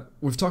it's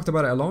we've talked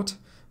about it a lot,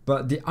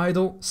 but the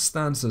idle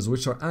stances,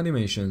 which are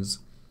animations,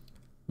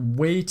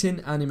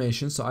 waiting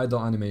animations, so idle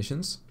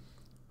animations,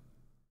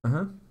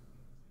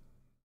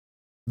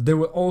 they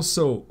will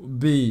also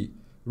be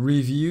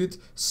reviewed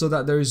so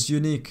that there is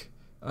unique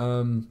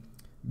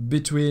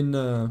between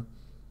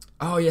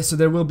oh yeah, so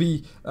there will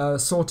be a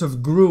sort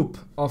of group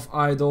of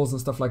idols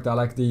and stuff like that,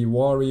 like the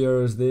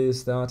warriors,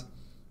 this, that.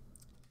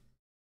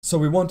 So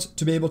we want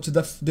to be able to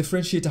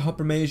differentiate a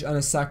Hopper Mage and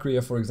a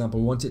Sacria, for example.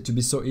 We want it to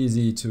be so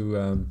easy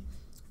to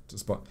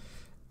spot.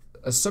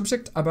 A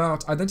subject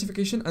about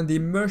identification and the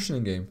immersion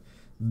in game.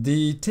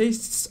 The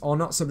tastes are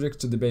not subject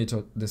to debate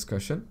or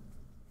discussion.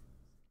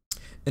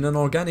 In an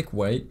organic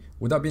way,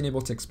 without being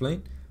able to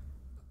explain.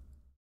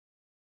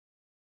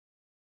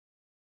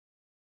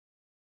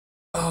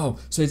 Oh,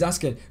 so he's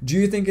asking, do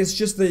you think it's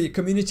just the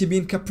community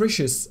being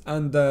capricious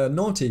and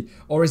naughty,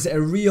 or is it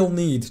a real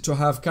need to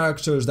have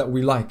characters that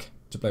we like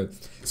to play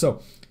with?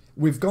 So,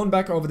 we've gone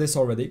back over this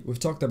already. We've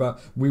talked about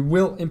we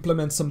will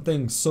implement some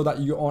things so that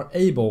you are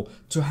able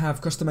to have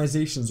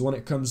customizations when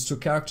it comes to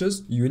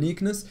characters,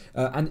 uniqueness,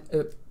 and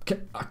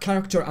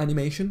character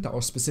animation that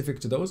are specific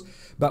to those.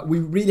 But we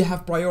really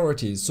have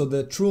priorities. So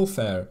the Troll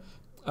Fair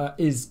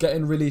is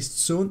getting released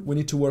soon. We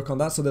need to work on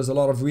that. So there's a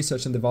lot of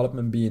research and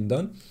development being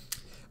done.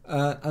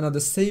 And at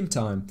the same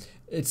time,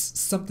 it's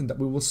something that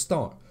we will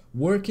start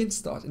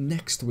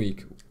next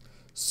week.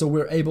 So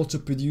we're able to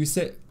produce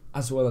it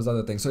as well as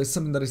other things. So it's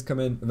something that is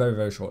coming very,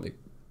 very shortly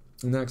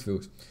in the next few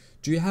weeks.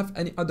 Do you have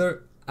any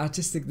other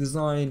artistic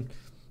design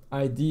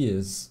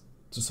ideas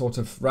to sort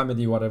of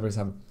remedy whatever is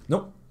happening?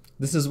 No.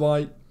 This is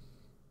why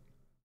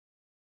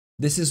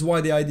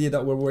the idea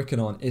that we're working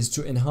on is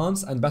to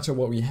enhance and better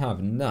what we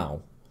have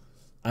now,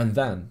 and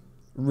then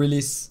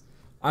release.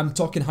 I'm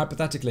talking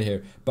hypothetically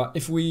here, but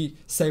if we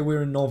say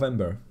we're in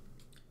November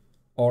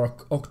or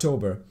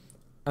October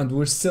and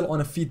we're still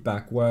on a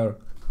feedback where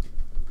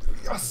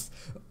yes,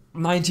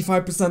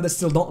 95% that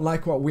still don't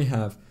like what we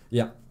have,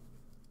 yeah,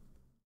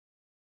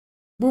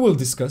 we will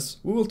discuss,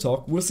 we will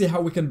talk, we'll see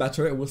how we can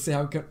better it, we'll see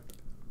how we can.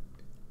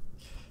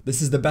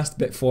 This is the best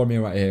bit for me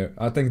right here.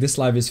 I think this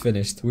live is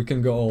finished. We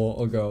can go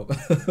or go.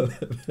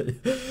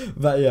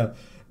 But yeah,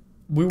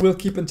 we will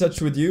keep in touch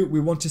with you. We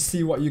want to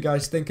see what you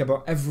guys think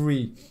about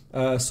every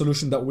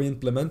solution that we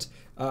implement.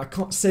 I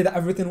can't say that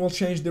everything will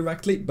change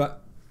directly,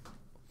 but...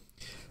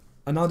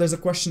 And now there's a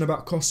question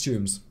about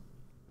costumes.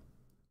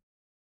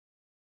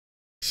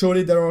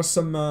 Surely there are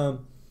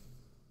some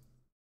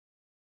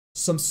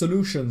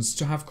solutions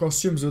to have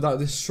costumes without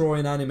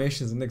destroying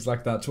animations and things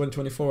like that.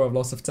 2024 of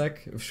loss of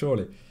tech,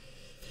 surely.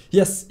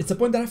 Yes, it's a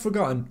point that I've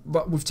forgotten,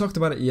 but we've talked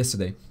about it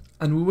yesterday.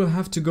 And we will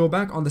have to go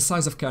back on the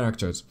size of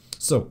characters.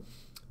 So,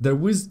 there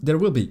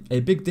will be a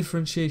big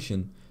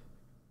differentiation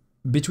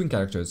between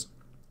characters.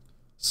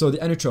 So the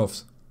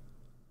Anutrophs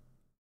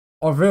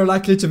are very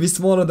likely to be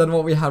smaller than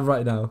what we have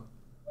right now.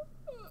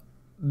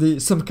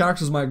 Some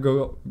characters might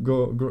grow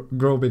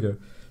bigger.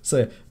 So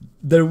yeah,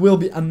 there will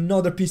be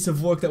another piece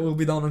of work that will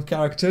be done on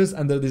characters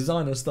and their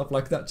design and stuff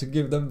like that to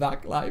give them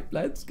back life.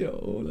 Let's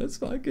go. Let's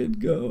fucking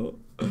go.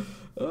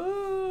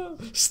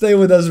 Stay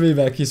with us,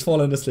 Rebek. He's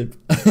fallen asleep.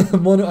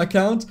 Mono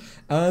account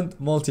and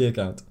multi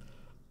account.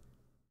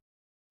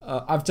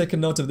 I've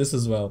taken note of this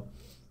as well.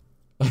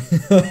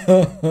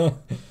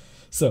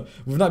 So,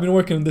 we've not been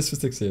working on this for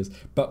 6 years.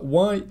 But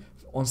why,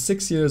 on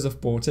 6 years of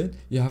porting,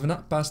 you have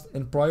not passed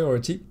in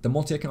priority the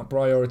multi-account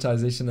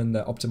prioritization and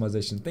the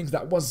optimization, things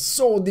that was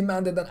so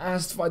demanded and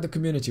asked by the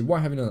community? Why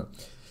have you done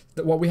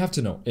that? What you have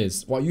to know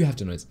is,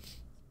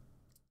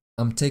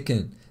 I'm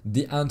taking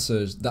the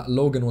answers that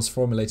Logan was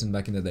formulating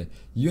back in the day.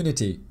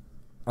 Unity,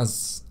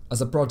 as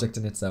a project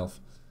in itself,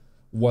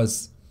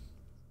 was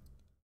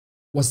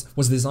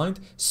designed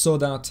so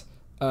that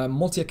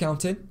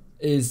multi-accounting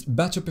is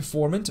better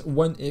performant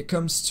when it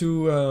comes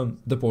to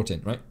the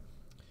porting, right?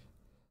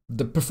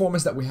 The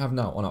performance that we have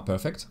now are not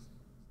perfect,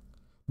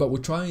 but we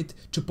tried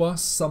to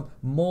pass some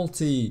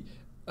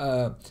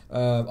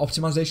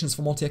optimizations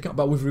for multi-account,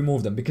 but we've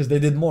removed them because they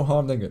did more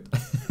harm than good.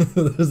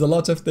 There's a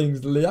lot of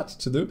things yet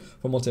to do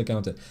for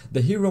multi-accounting.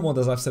 The hero mode,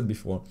 as I've said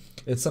before,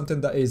 it's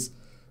something that is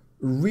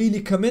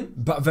really coming,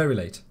 but very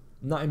late,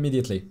 not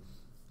immediately.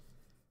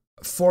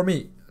 For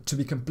me, to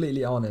be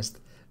completely honest,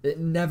 it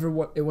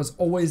was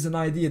always an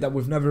idea that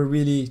we've never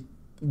really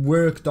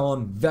worked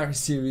on very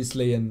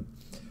seriously. And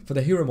for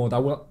the hero mode,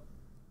 I'm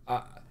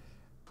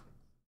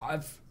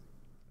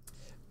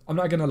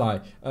not gonna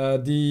lie,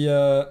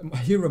 the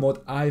hero mode,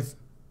 I've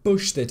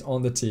pushed it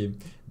on the team.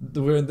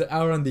 We're in the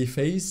R&D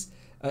phase.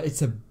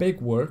 It's a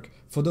big work.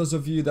 For those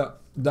of you that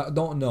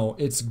don't know,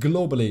 it's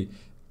globally.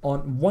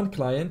 On one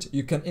client,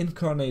 you can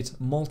incarnate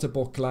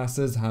multiple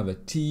classes, have a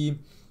team,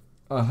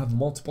 have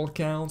multiple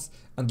accounts,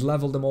 and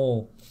level them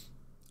all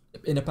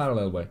in a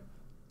parallel way.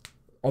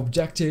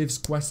 Objectives,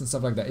 quests, and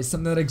stuff like that. It's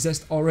something that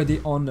exists already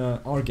on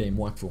our game,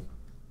 Wakfu.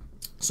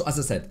 So as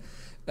I said,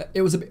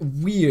 it was a bit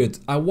weird.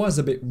 I was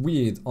a bit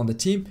weird on the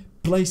team,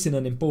 placing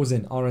and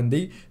imposing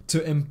R&D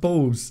to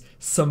impose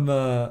some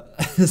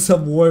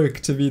some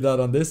work to be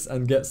done on this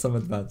and get some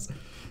advance.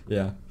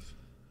 Yeah.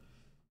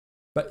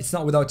 But it's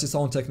not without its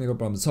own technical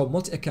problems. So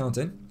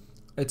multi-accounting,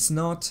 it's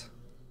not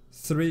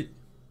three.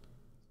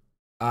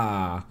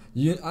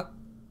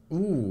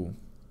 Ooh.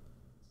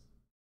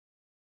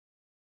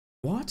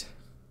 What?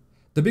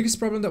 The biggest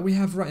problem that we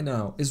have right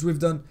now is we've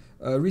done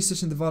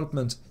research and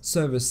development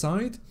server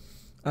side,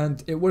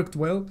 and it worked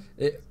well.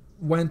 It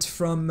went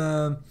from,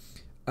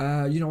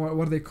 you know,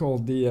 what are they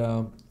called?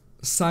 The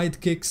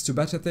sidekicks to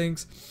better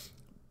things.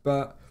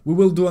 But we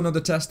will do another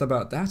test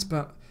about that.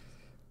 But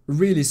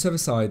really, server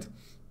side,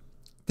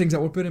 things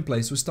that were put in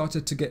place, we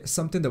started to get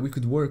something that we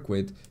could work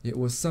with. It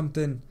was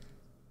something,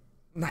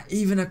 not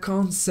even a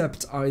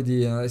concept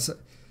idea.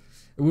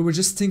 We were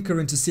just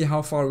tinkering to see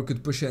how far we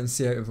could push it and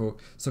see how it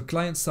worked. So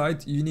client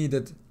side, you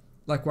needed,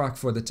 like WAC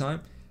for the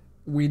time,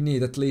 we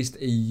need at least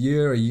a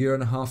year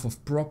and a half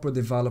of proper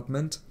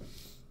development.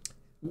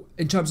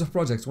 In terms of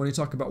projects, when you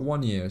talk about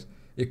 1 year,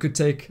 it could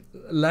take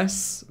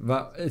less,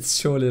 but it's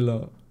surely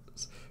low.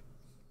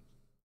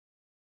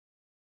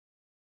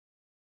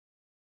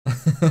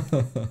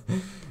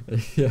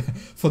 Yeah,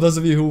 for those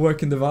of you who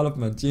work in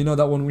development, you know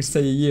that when we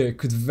say a year, it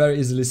could very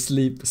easily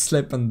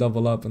slip and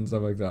double up and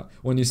stuff like that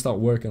when you start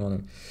working on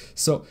it.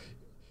 So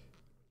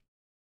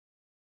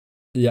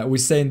yeah, we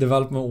say in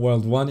development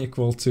world 1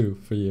 equal 2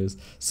 for years.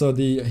 So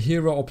the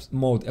hero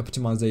mode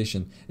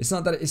optimization, it's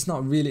not that it's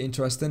not really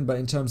interesting, but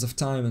in terms of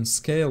time and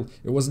scale,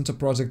 it wasn't a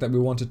project that we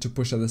wanted to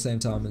push at the same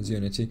time as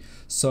Unity.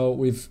 So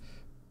we've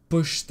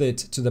pushed it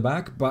to the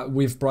back, but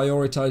we've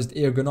prioritized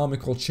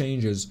ergonomical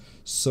changes.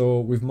 So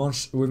we've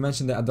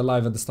mentioned it at the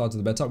live at the start of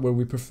the beta, where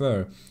we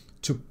prefer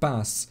to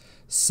pass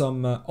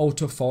some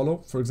auto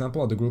follow, for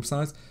example, at the group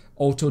size,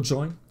 auto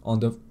join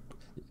on the,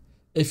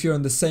 if you're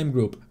in the same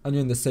group and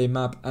you're in the same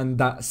map and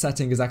that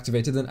setting is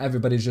activated, then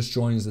everybody just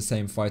joins the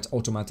same fight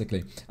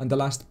automatically. And the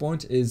last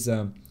point is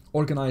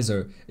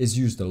organizer is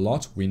used a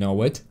lot. We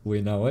know it.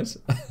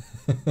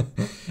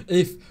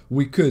 If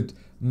we could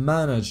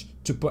manage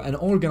to put an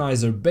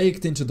organizer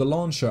baked into the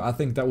launcher, I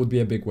think that would be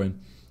a big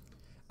win.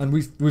 And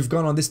we've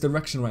gone on this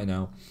direction right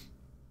now.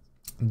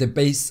 The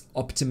base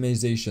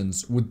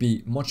optimizations would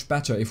be much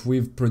better if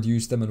we've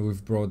produced them and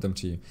we've brought them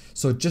to you.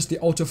 So just the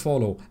auto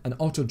follow and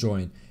auto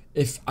join.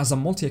 If as a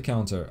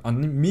multi-accounter,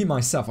 and me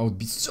myself, I would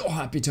be so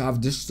happy to have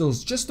just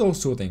those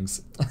two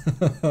things.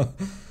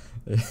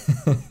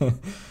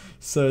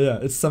 So yeah,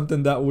 it's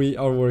something that we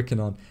are working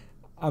on.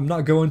 I'm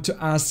not going to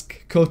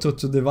ask Koto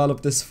to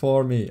develop this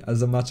for me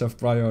as a matter of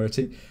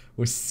priority.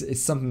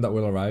 It's something that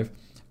will arrive.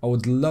 I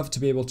would love to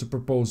be able to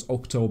propose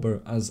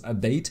October as a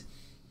date.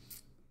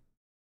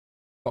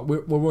 But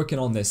we're working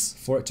on this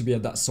for it to be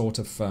at that sort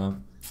of...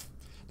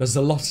 there's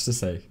a lot to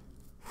say.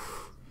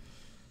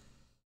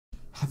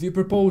 Have you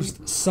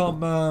proposed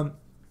some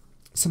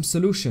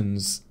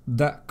solutions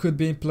that could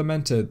be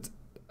implemented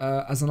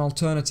as an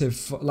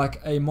alternative, like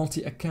a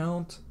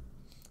multi-account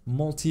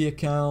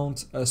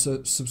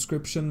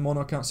subscription,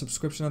 mono-account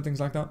subscription and things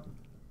like that?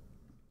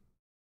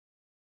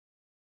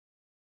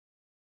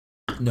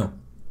 No.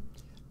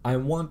 I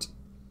want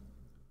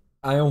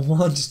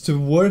to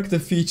work the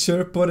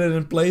feature, put it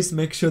in place,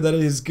 make sure that it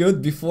is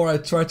good before I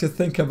try to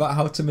think about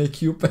how to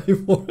make you pay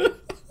for it.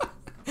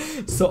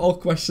 So all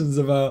questions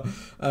about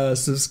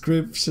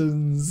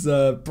subscriptions,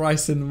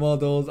 pricing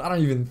models, I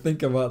don't even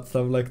think about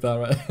stuff like that,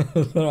 right?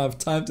 I don't have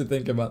time to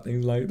think about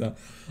things like that.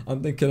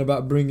 I'm thinking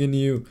about bringing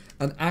you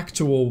an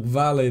actual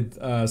valid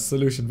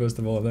solution first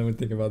of all, and then we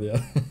think about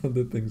the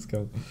other things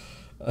come.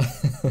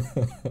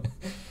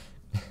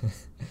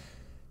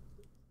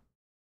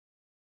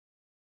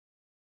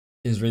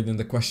 Is reading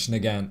the question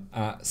again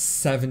at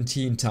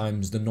 17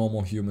 times the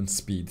normal human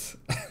speed.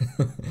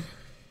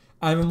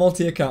 I'm a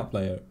multi-account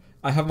player.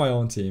 I have my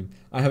own team.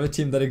 I have a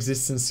team that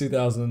exists since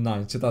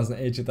 2009,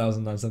 2008,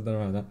 2009, something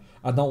around that.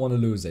 I don't want to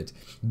lose it.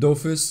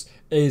 Dofus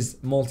is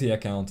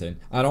multi-accounting.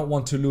 I don't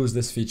want to lose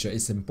this feature.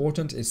 It's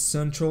important, it's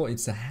central,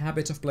 it's a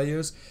habit of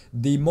players.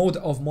 The mode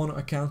of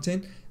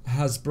mono-accounting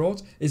has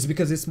brought is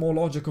because it's more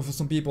logical for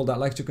some people that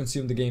like to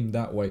consume the game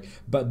that way.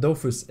 But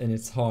Dofus in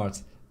its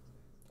heart,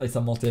 it's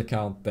a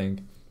multi-account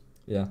thing.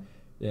 Yeah.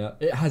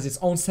 It has its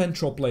own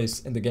central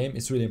place in the game.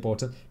 It's really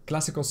important.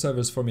 Classical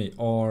servers for me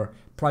are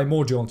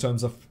primordial in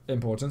terms of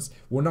importance.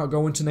 We're not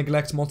going to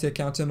neglect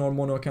multi-accounting or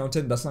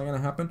mono-accounting. That's not going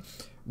to happen.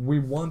 We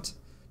want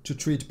to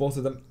treat both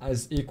of them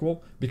as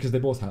equal because they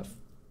both have.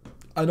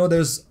 I know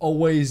there's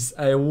always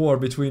a war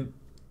between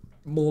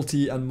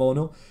multi and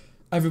mono.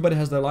 Everybody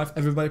has their life.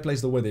 Everybody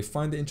plays the way they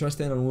find it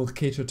interesting, and we'll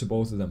cater to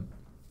both of them.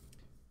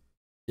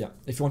 Yeah,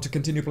 if you want to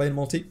continue playing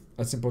multi,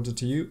 that's important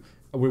to you.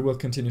 We will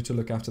continue to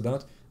look after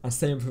that. And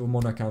same for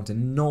mono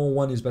accounting. No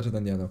one is better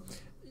than the other.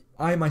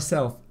 I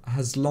myself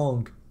has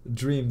long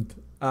dreamed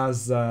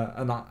as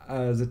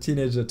a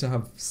teenager to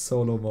have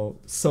solo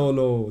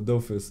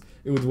Dofus.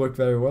 It would work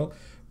very well,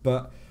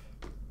 but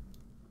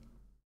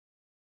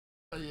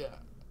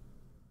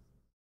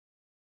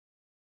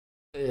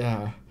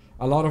yeah.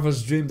 A lot of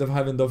us dreamed of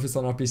having Dofus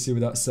on our PC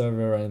without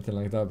server or anything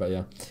like that. But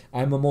yeah,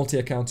 I'm a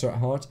multi-accounter at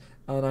heart,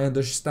 and I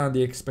understand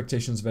the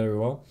expectations very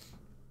well.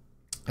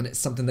 And it's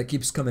something that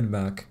keeps coming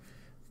back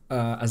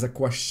as a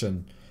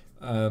question.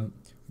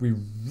 We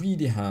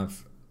really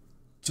have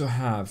to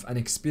have an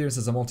experience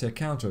as a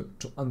multi-accounter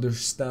to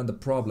understand the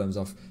problems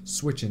of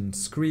switching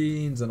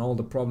screens and all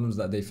the problems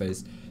that they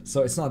face.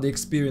 So it's not the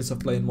experience of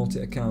playing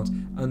multi-account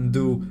and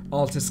do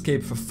alt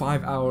escape for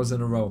 5 hours in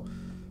a row.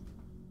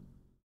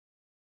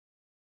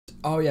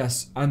 Oh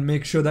yes, and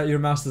make sure that your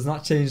mouse does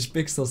not change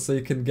pixels so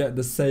you can get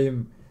the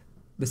same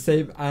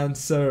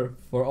answer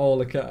for all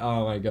the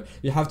oh my god.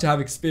 You have to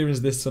have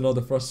experienced this to know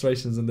the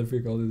frustrations and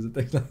difficulties and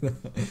things like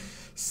that.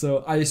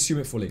 So I assume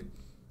it fully.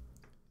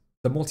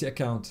 The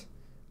multi-account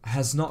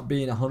has not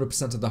been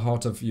 100% at the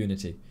heart of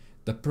Unity.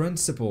 The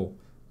principal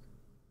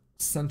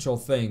central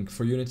thing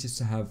for Unity is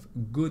to have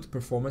good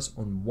performance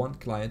on one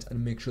client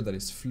and make sure that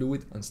it's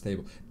fluid and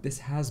stable. This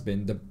has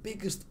been the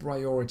biggest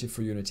priority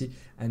for Unity,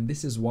 and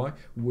this is why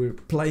we're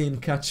playing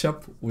catch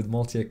up with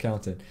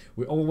multi-accounting.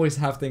 We always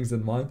have things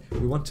in mind.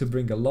 We want to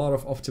bring a lot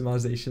of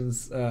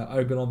optimizations,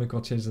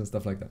 ergonomical changes and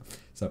stuff like that.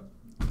 So,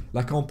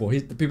 La Compo,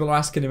 people are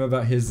asking him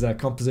about his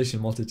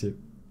composition multi-tube.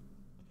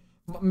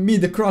 Me,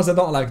 the cross I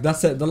don't like.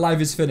 That's it. The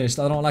live is finished.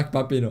 I don't like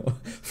Papino.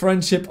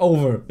 Friendship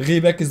over.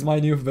 Riebeck is my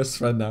new best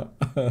friend now.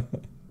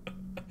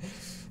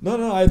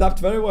 No, I adapt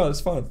very well.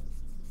 It's fine.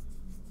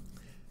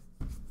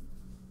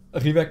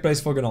 Riebeck plays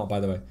Fogonaught, by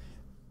the way.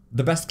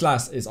 The best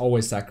class is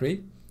always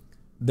Sakri.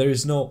 There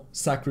is no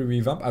Sakri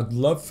revamp. I'd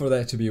love for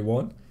there to be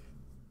one.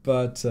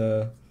 But,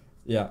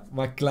 yeah,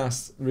 my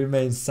class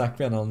remains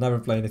Sakri and I'll never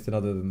play anything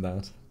other than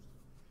that.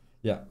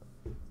 Yeah.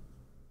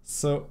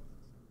 So...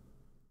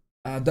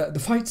 the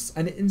fights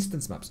and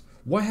instance maps.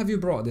 Why have you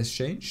brought this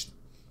changed?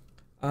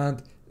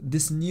 And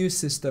this new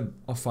system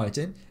of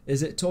fighting,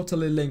 is it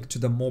totally linked to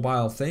the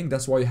mobile thing?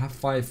 That's why you have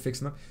 5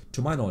 fixed maps?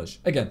 To my knowledge,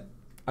 again,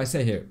 I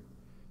say here,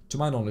 to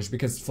my knowledge,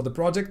 because for the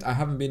project, I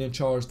haven't been in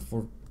charge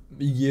for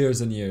years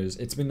and years.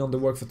 It's been on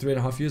the work for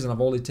 3.5 years and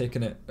I've only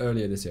taken it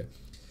earlier this year.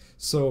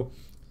 So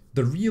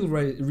the real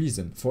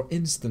reason for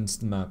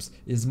instanced maps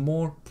is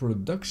more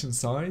production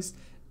size,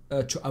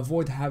 to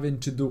avoid having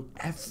to do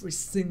every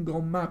single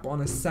map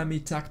on a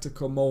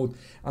semi-tactical mode.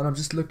 And I'm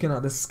just looking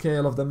at the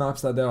scale of the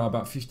maps that there are,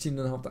 about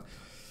 15.5.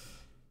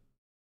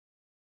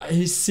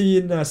 He's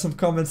seen some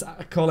comments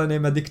calling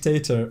him a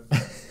dictator.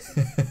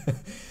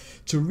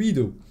 To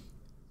redo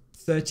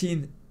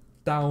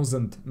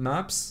 13,000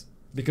 maps,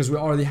 because we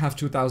already have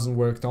 2,000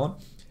 worked on,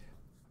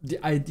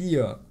 the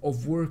idea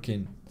of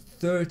working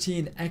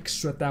 13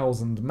 extra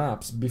thousand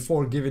maps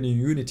before giving you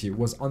Unity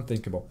was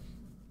unthinkable.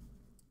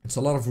 It's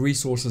a lot of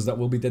resources that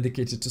will be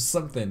dedicated to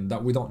something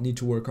that we don't need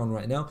to work on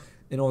right now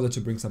in order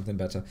to bring something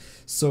better.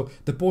 So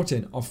the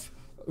porting of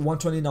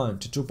 129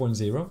 to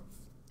 2.0,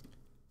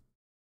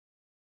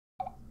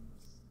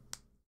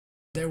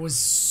 there was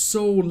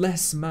so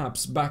less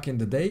maps back in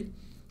the day.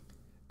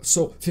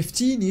 So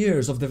 15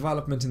 years of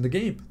development in the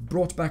game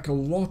brought back a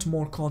lot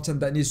more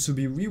content that needs to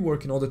be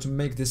reworked in order to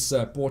make this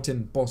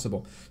porting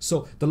possible.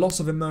 So the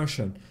loss of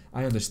immersion,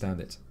 I understand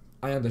it.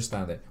 I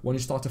understand it. When you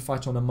start a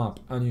fight on a map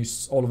and you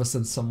all of a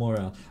sudden somewhere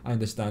else, I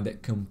understand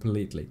it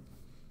completely.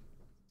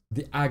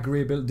 The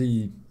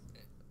agreeability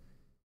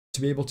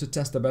to be able to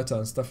test the beta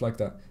and stuff like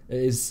that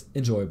is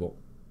enjoyable.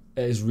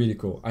 It is really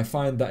cool. I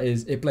find that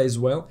it plays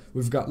well.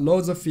 We've got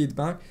loads of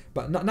feedback,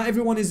 but not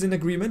everyone is in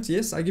agreement.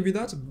 Yes, I give you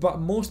that. But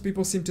most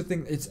people seem to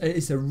think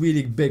it's a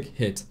really big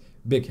hit.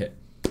 Big hit.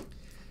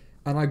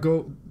 And I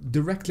go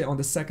directly on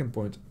the second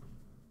point.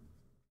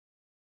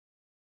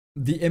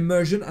 The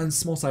immersion and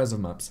small size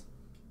of maps.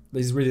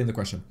 This is really in the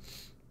question.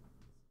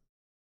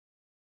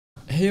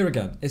 Here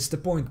again, it's the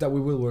point that we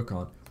will work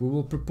on. We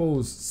will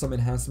propose some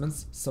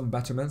enhancements, some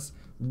betterments.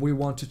 We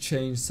want to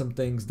change some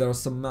things. There are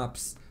some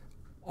maps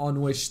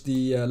on which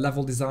the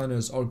level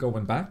designers are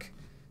going back.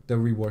 They're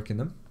reworking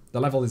them.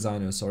 The level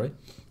designers, sorry.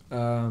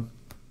 They're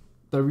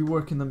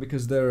reworking them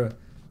because there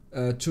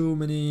are too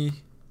many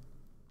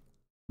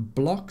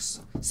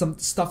blocks. Some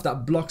stuff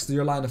that blocks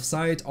your line of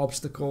sight,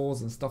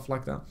 obstacles and stuff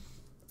like that.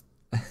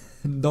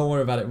 Don't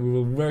worry about it. We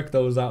will work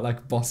those out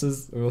like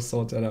bosses. We will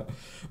sort it out.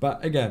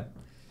 But again,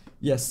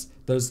 yes,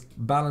 there's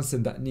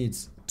balancing that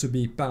needs to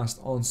be passed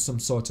on some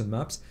certain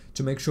maps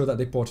to make sure that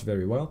they port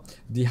very well.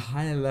 The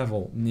higher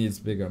level needs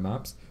bigger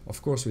maps.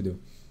 Of course we do.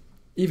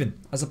 Even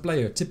as a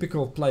player,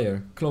 typical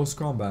player, close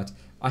combat,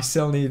 I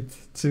still need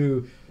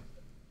to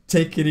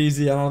take it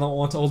easy and I don't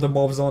want all the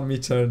mobs on me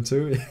turn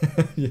too.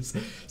 Yes.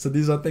 So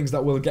these are things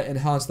that will get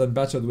enhanced and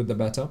bettered with the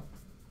beta.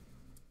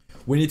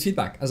 We need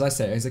feedback, as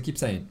I keep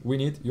saying, we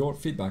need your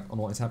feedback on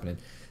what is happening.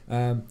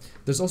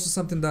 There's also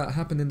something that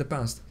happened in the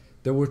past.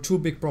 There were 2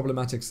 big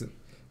problematics.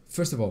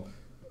 First of all,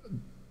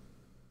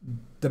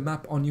 the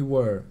map on you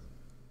were,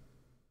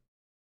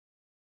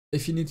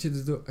 if you needed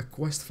to do a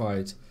quest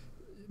fight,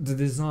 the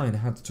design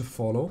had to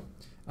follow.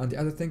 And the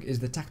other thing is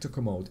the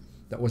tactical mode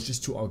that was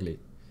just too ugly.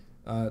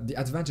 The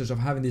advantage of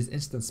having this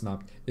instance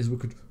map is we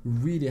could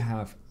really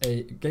have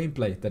a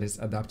gameplay that is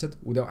adapted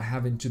without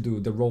having to do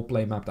the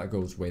roleplay map that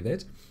goes with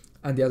it.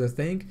 And the other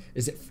thing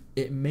is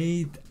it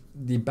made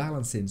the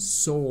balancing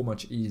so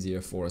much easier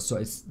for us. So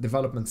it's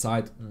development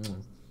side.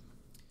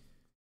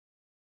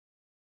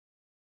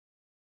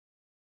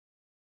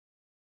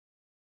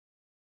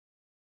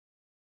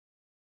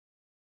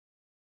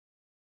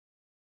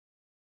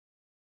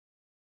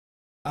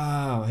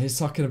 He's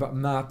talking about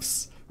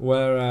maps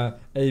where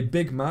a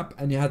big map,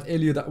 and you had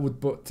Ilya that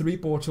would put 3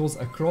 portals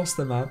across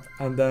the map,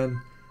 and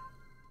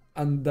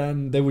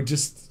then they would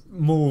just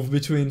move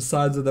between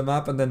sides of the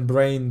map and then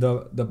brain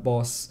the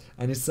boss.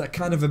 And it's that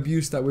kind of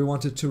abuse that we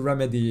wanted to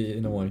remedy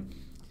in a way.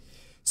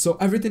 So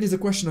everything is a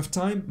question of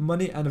time,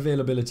 money, and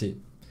availability.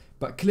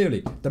 But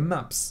clearly, the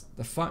maps,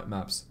 the fight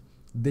maps,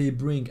 they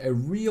bring a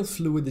real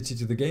fluidity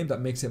to the game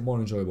that makes it more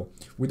enjoyable.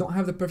 We don't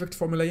have the perfect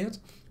formula yet,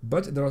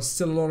 but there are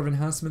still a lot of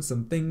enhancements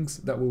and things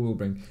that we will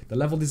bring. The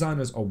level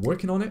designers are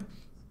working on it.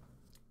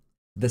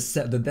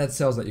 The dead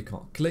cells that you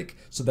can't click,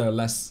 so there are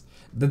less.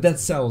 The dead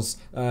cells,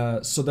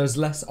 so there's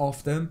less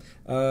of them.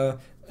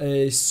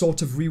 A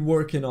sort of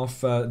reworking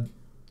of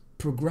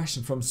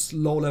progression from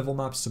low level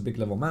maps to big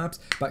level maps.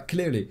 But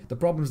clearly, the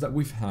problems that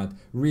we've had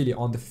really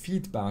on the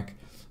feedback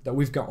that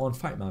we've got on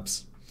fight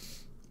maps,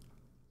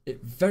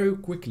 it very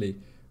quickly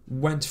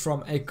went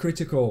from a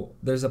critical,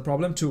 there's a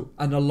problem, to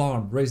an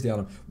alarm, raise the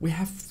alarm. We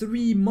have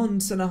 3.5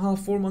 months,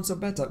 4 months of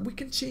beta. We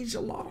can change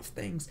a lot of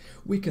things.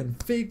 We can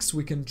fix,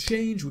 we can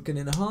change, we can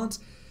enhance.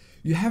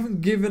 You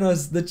haven't given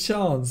us the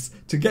chance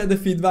to get the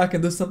feedback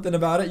and do something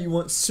about it. You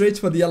went straight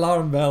for the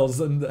alarm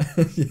bells. And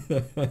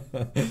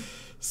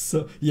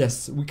so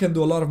yes, we can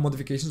do a lot of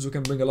modifications. We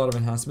can bring a lot of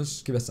enhancements.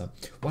 Just give us time.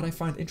 What I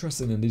find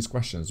interesting in these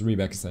questions,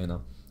 Rebecca saying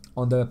now,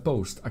 on the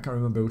post, I can't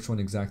remember which one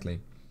exactly,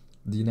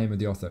 the name of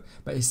the author,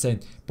 but he's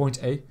saying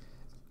point A,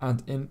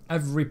 and in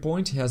every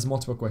point he has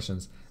multiple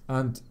questions.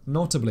 And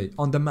notably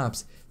on the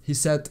maps, he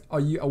said, are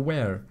you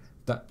aware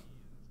that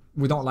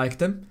we don't like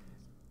them,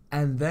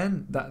 and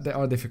then that they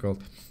are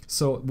difficult?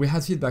 So we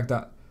had feedback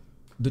that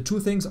the 2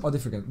 things are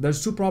difficult.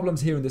 There's 2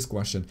 problems here in this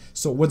question.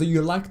 So whether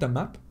you like the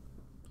map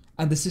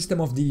and the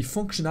system of the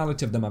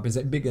functionality of the map, is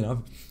it big enough?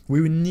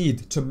 We will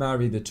need to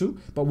marry the 2,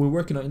 but we're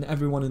working on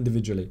every one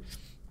individually.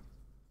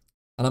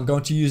 And I'm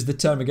going to use the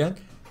term again.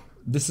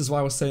 This is why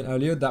I was saying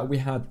earlier that we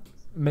had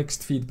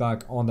mixed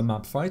feedback on the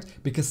map fight,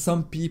 because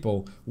some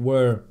people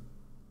were,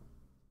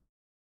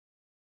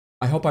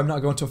 I hope I'm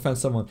not going to offend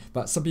someone,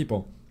 but some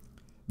people,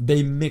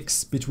 they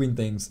mix between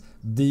things.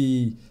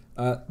 The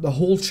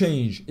whole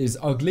change is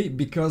ugly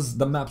because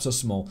the maps are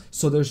small.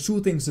 So there's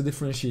 2 things to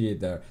differentiate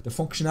there: the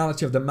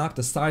functionality of the map,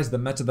 the size, the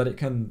meta that it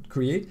can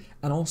create,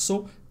 and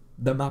also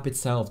the map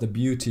itself, the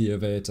beauty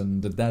of it,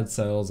 and the dead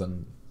cells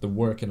and the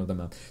working of the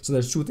map. So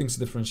there's 2 things to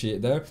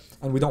differentiate there,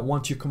 and we don't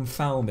want you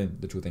confounding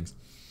the 2 things.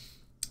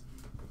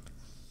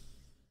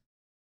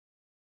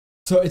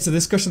 So it's a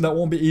discussion that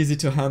won't be easy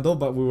to handle,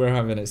 but we were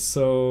having it.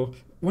 So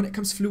when it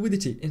comes to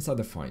fluidity inside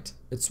the fight,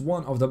 it's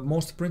one of the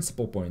most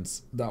principal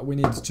points that we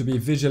need to be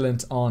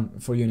vigilant on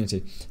for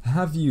Unity.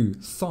 Have you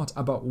thought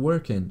about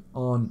working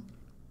on,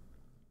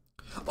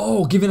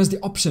 giving us the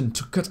option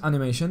to cut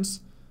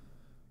animations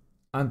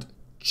and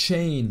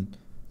chain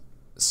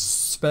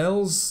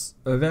spells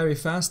very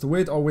fast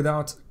with or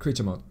without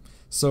creature mode?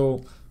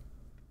 So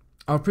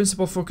our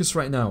principal focus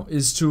right now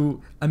is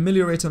to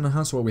ameliorate and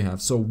enhance what we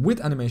have. So with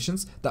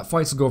animations, that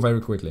fights go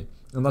very quickly,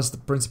 and that's the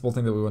principal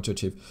thing that we want to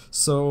achieve.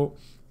 So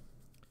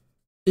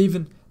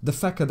even the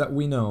fact that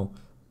we know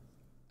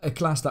a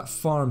class that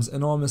farms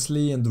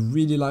enormously and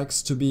really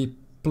likes to be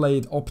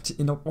played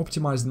in an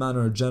optimized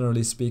manner,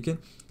 generally speaking,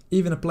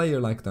 even a player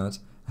like that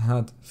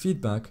had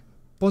feedback,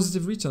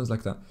 positive returns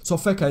like that. So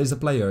Feka is a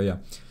player, yeah.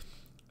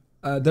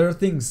 There are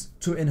things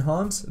to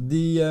enhance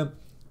the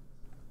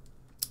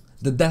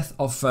death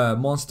of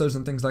monsters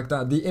and things like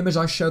that. The image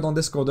I shared on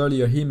Discord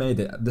earlier, he made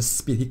it. The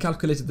speed, he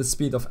calculated the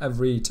speed of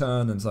every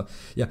turn and so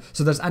yeah.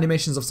 So there's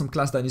animations of some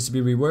class that needs to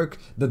be reworked.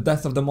 The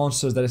death of the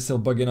monsters that is still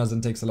bugging us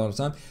and takes a lot of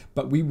time.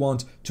 But we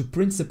want to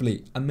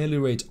principally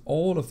ameliorate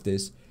all of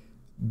this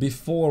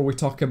before we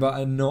talk about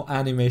a no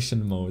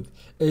animation mode.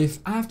 If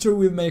after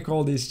we make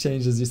all these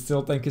changes you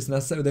still think it's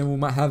necessary, then we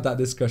might have that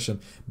discussion.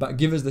 But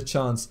give us the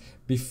chance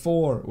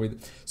before we.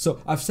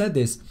 So I've said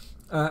this.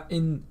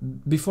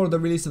 Before the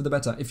release of the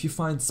beta, if you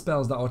find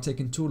spells that are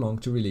taking too long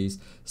to release,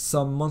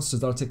 some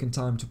monsters that are taking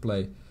time to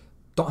play,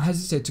 don't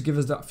hesitate to give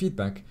us that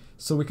feedback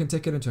so we can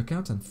take it into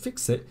account and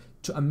fix it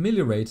to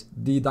ameliorate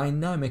the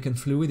dynamic and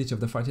fluidity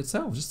of the fight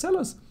itself. Just tell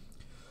us,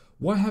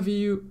 why have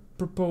you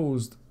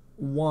proposed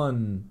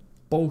one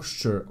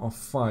posture of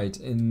fight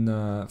in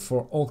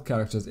for all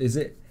characters? Is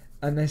it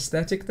an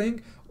aesthetic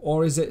thing,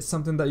 or is it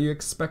something that you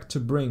expect to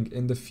bring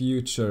in the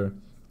future?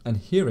 And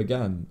here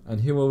again,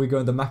 and here will we go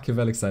in the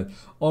Machiavellic side,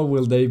 or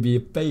will they be a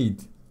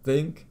paid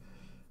thing?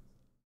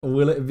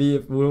 Will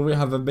we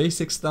have a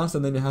basic stance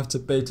and then you have to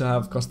pay to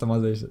have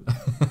customization?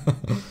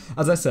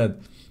 As I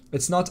said,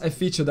 it's not a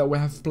feature that we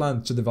have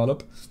planned to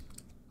develop.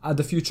 At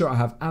the future, I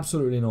have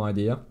absolutely no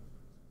idea.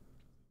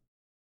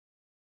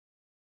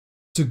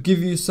 To give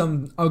you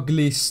some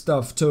ugly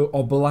stuff to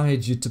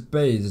oblige you to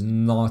pay is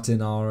not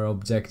in our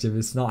objective.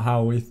 It's not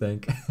how we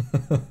think.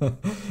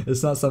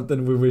 It's not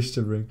something we wish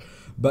to bring.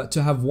 But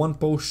to have one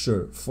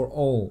posture for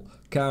all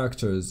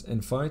characters in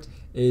fight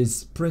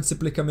is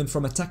principally coming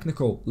from a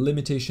technical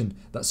limitation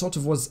that sort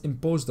of was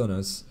imposed on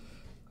us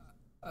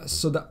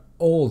so that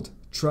old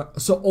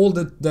So all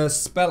the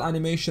spell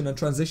animation and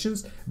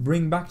transitions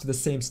bring back to the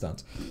same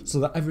state, so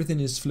that everything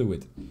is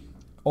fluid.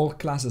 All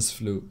classes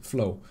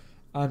flow,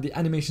 and the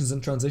animations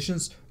and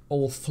transitions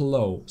all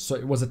flow. So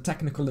it was a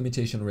technical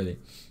limitation, really.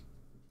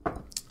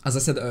 As I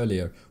said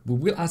earlier, we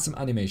will add some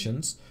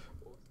animations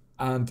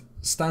and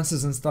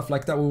stances and stuff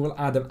like that. We will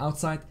add them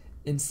outside,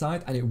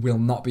 inside, and it will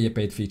not be a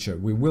paid feature.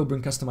 We will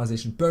bring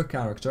customization per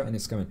character, and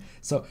it's coming.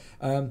 So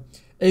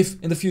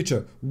if in the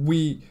future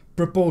we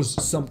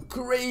propose some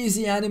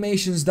crazy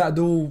animations that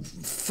do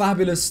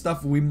fabulous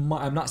stuff,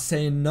 I'm not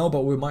saying no,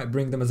 but we might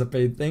bring them as a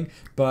paid thing.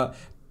 But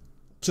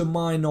to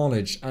my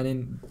knowledge and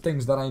in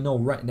things that I know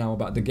right now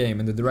about the game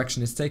and the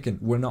direction it's taken,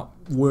 we're not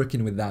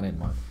working with that in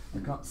mind.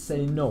 I can't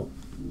say no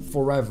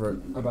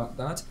forever about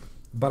that.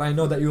 But I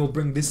know that you'll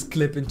bring this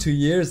clip in 2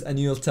 years and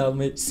you'll tell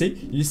me,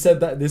 see, you said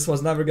that this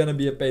was never going to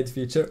be a paid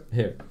feature.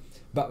 Here.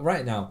 But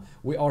right now,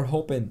 we are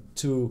hoping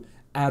to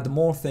add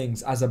more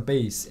things as a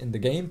base in the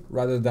game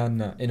rather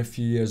than in a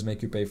few years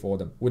make you pay for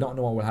them. We don't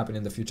know what will happen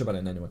in the future, but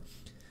anyway.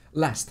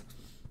 Last,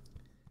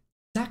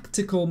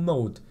 tactical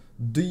mode.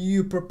 Do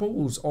you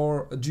propose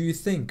or do you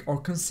think or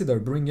consider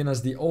bringing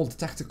us the old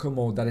tactical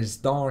mode that is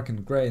dark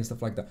and grey and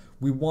stuff like that?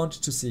 We want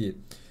to see it.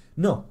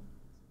 No.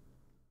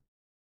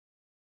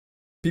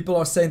 People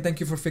are saying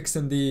thank you for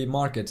fixing the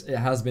market. It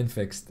has been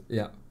fixed.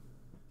 Yeah.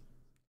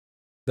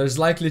 There's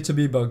likely to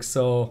be bugs,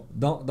 so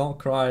don't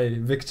cry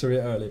victory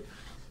early.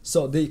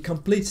 So the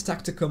complete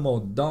tactical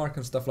mode, dark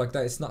and stuff like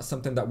that, it's not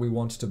something that we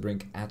want to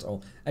bring at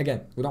all.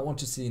 Again, we don't want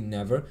to see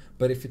never,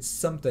 but if it's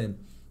something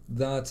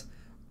that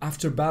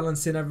after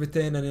balancing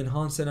everything and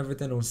enhancing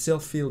everything we still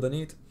feel the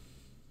need.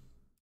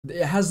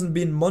 It hasn't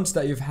been months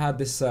that you've had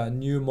this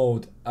new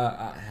mode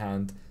at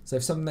hand. So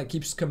if something that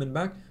keeps coming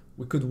back,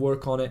 we could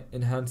work on it,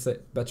 enhance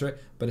it, better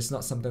it, but it's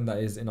not something that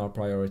is in our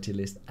priority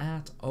list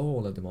at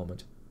all at the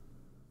moment.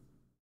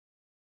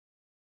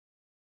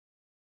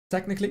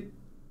 Technically,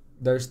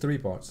 there's 3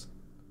 parts.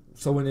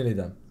 So we're nearly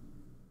done.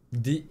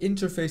 The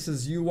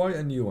interfaces UI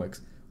and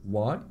UX.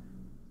 Why?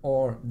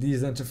 Or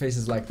these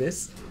interfaces like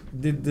this?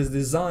 Did the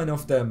design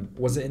of them,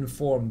 was it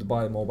informed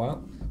by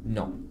mobile?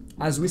 No.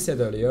 As we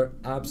said earlier,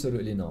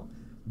 absolutely no.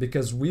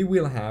 Because we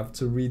will have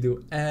to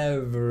redo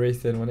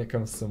everything when it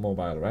comes to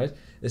mobile, right?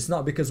 It's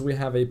not because we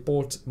have a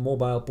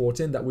mobile port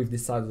in that we've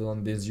decided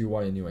on this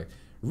UI and UX.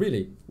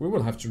 Really, we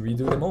will have to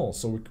redo them all,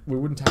 so we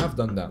wouldn't have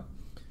done that.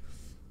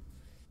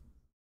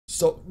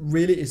 So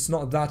really, it's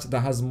not that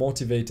has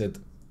motivated.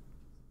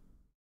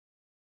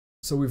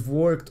 So we've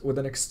worked with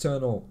an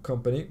external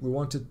company. We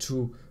wanted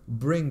to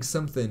bring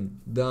something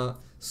that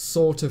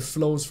sort of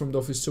flows from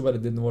Dofus 2, but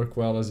it didn't work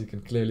well, as you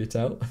can clearly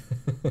tell.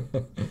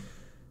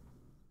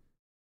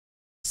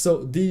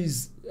 So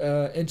these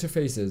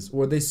interfaces,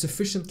 were they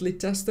sufficiently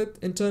tested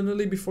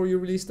internally before you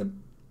released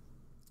them?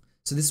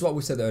 So this is what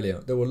we said earlier.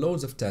 There were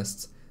loads of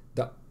tests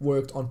that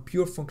worked on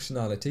pure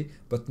functionality,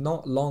 but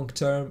not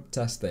long-term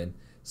testing.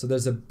 So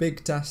there's a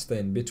big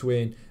testing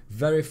between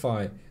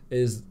verify,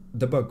 is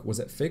the bug, was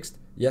it fixed?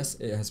 Yes,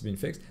 it has been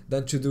fixed.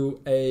 Then to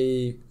do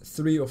a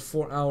 3 or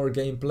 4 hour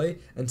gameplay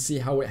and see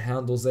how it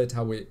handles it,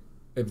 how it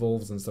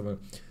evolves and stuff.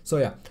 So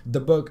yeah, the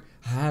bug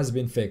has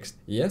been fixed,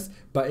 yes,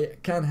 but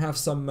it can have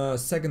some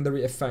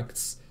secondary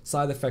effects,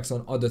 side effects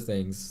on other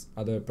things,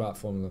 other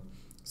platforms.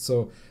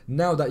 So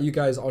now that you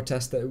guys are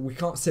tested, we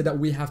can't say that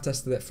we have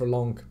tested it for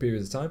long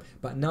periods of time,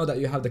 but now that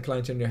you have the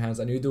client in your hands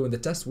and you're doing the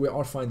test, we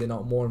are finding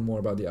out more and more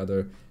about the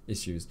other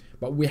issues.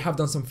 But we have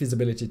done some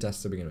feasibility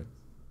tests to begin with.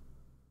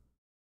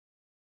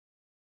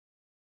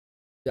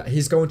 Yeah,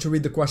 he's going to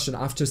read the question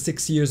after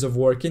 6 years of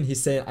working.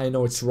 He's saying, I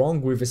know it's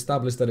wrong. We've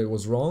established that it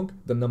was wrong.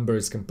 The number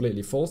is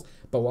completely false,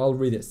 but I'll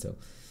read it still.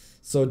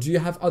 So do you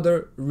have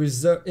other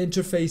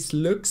interface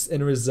looks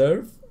in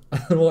reserve?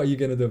 And what are you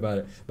going to do about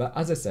it? But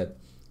as I said,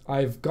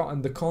 I've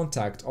gotten the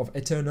contact of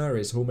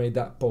Eternaris, who made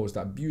that post,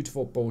 that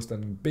beautiful post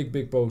and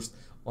big post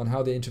on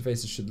how the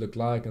interfaces should look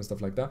like and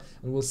stuff like that.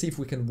 And we'll see if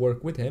we can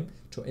work with him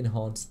to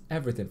enhance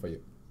everything for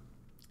you.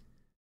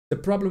 The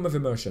problem of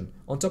immersion.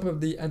 On top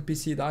of the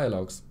NPC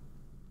dialogues,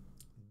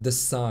 the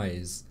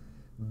size,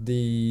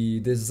 the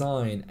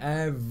design,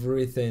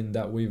 everything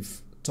that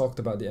we've talked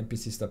about, the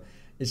NPC stuff,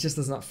 it just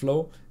does not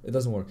flow. It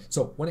doesn't work.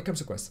 So when it comes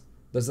to quests,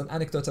 there's an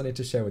anecdote I need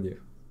to share with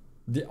you.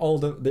 The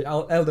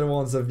elder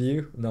ones of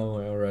you know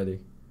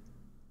already.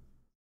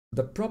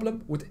 The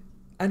problem with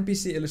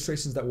NPC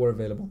illustrations that were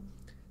available,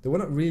 they were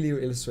not really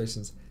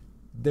illustrations.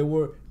 They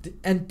were the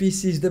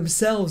NPCs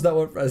themselves that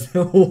were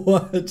present.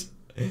 What?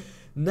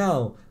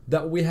 Now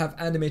that we have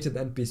animated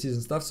NPCs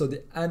and stuff, so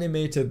the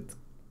animated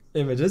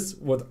images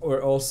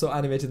were also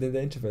animated in the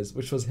interface,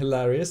 which was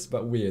hilarious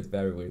but weird,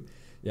 very weird.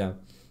 Yeah,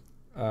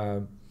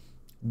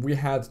 we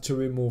had to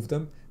remove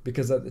them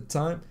because at the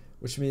time,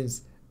 which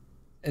means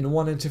in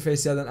one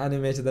interface you had an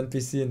animated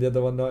NPC and the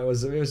other one no. It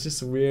was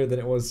just weird, and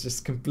it was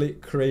just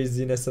complete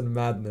craziness and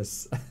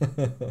madness.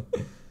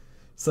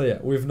 So yeah,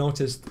 we've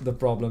noticed the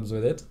problems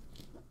with it,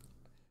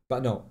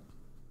 but no.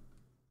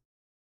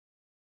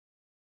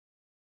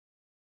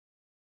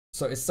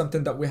 So it's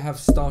something that we have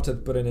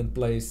started putting in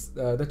place.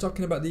 They're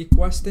talking about the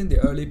questing, the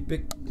early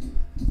pick.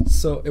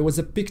 So it was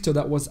a picture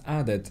that was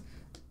added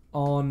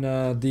on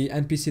the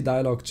NPC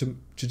dialogue to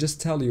just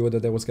tell you whether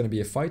there was going to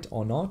be a fight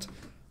or not,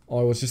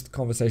 or it was just a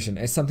conversation.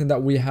 It's something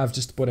that we have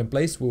just put in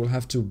place. We will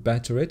have to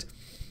better it,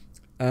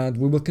 and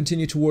we will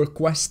continue to work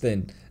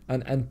questing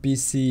and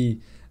NPC.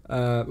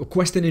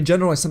 Questing in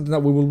general is something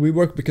that we will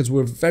rework, because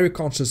we're very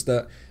conscious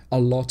that a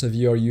lot of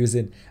you are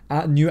using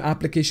new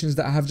applications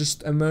that have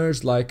just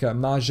emerged, like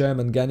Magem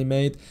and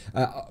Ganymede.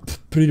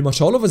 Pretty much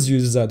all of us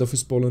use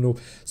Dofus Polonu.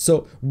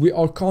 So we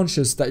are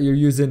conscious that you're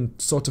using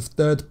sort of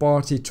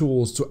third-party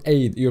tools to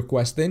aid your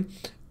questing,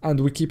 and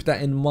we keep that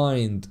in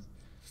mind.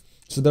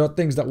 So there are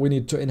things that we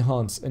need to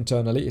enhance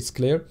internally, it's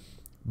clear,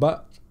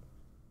 but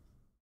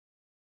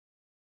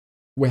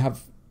we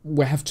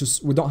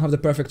don't have the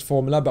perfect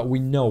formula, but we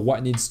know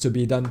what needs to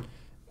be done.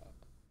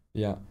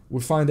 Yeah,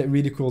 we find it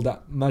really cool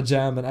that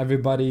Magem and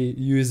everybody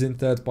using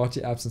third-party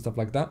apps and stuff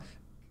like that.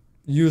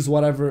 Use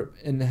whatever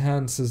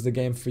enhances the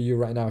game for you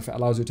right now, if it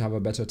allows you to have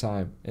a better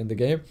time in the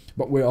game.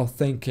 But we are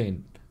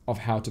thinking of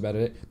how to better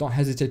it. Don't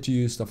hesitate to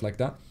use stuff like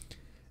that.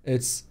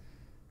 It's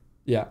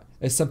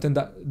something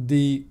that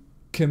the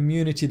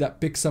community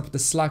that picks up the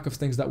slack of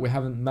things that we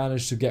haven't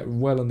managed to get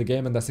well in the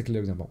game, and that's a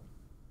clear example.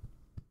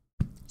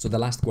 So the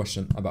last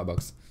question about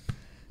bugs.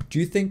 Do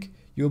you think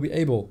you'll be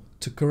able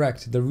to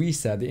correct the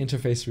reset, the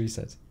interface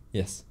reset?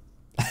 Yes.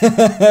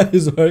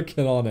 He's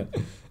working on it.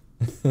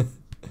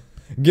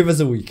 Give us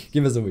a week.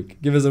 Give us a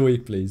week. Give us a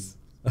week, please.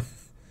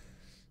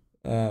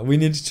 We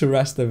need to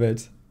rest a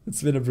bit.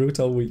 It's been a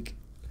brutal week.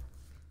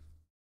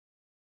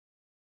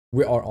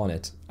 We are on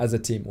it. As a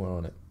team, we're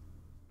on it.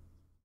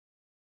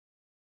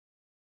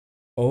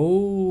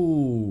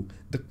 Oh,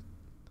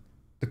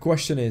 the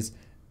question is,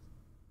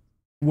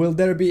 will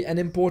there be an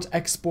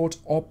import-export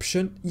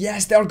option?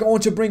 Yes, they are going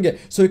to bring it.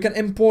 So you can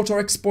import or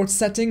export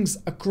settings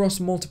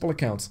across multiple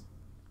accounts.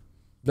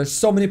 There's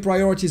so many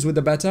priorities with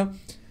the beta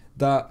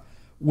that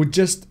we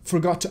just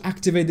forgot to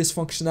activate this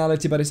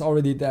functionality, but it's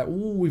already there.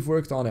 Ooh, we've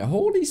worked on it.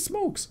 Holy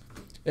smokes.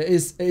 It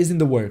is in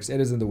the works. It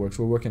is in the works.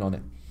 We're working on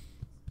it.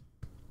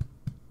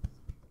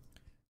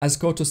 As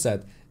Koto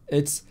said,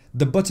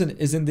 the button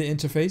is in the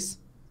interface.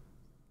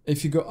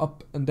 If you go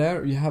up and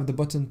there, you have the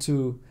button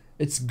to...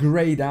 It's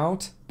grayed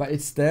out, but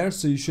it's there,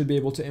 so you should be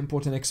able to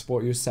import and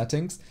export your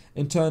settings.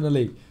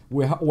 Internally,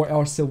 we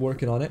are still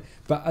working on it.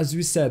 But as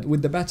we said,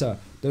 with the beta,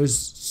 there's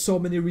so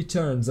many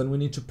returns and we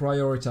need to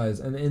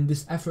prioritize. And in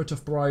this effort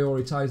of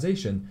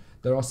prioritization,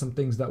 there are some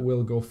things that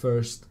will go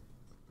first.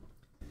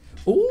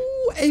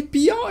 Oh,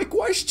 API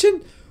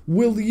question.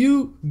 Will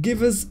you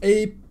give us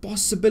a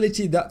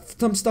possibility that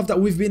some stuff that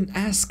we've been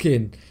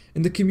asking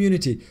in the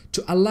community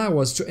to allow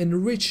us to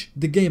enrich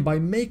the game by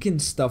making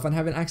stuff and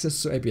having access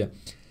to API?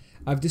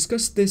 I've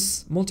discussed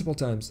this multiple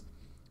times.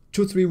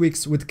 2-3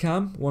 weeks with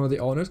Cam, one of the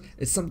owners.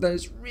 It's something that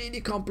is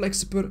really complex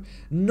to put,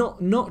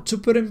 not to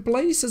put in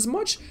place as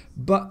much,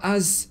 but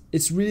as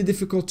it's really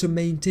difficult to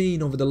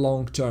maintain over the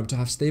long term, to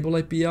have stable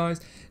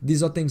APIs.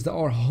 These are things that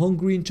are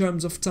hungry in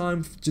terms of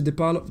time to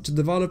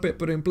develop it,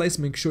 put it in place,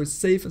 make sure it's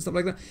safe and stuff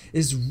like that.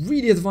 It's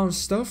really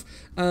advanced stuff,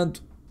 and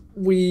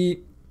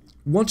we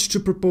want to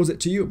propose it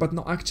to you, but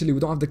not actually, we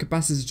don't have the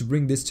capacity to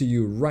bring this to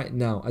you right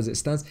now as it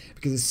stands,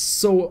 because it's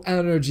so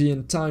energy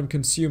and time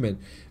consuming.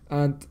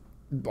 And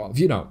well,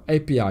 you know,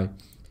 API.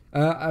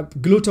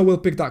 Gluta will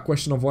pick that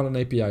question of what an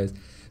API is.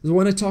 So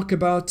when I talk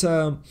about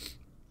a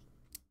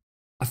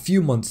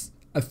few months,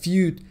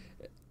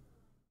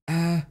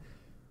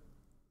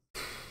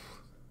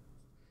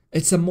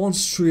 it's a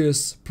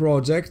monstrous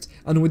project,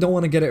 and we don't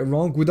want to get it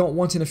wrong. We don't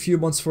want in a few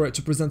months for it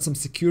to present some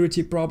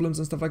security problems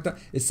and stuff like that.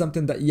 It's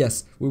something that,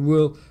 yes,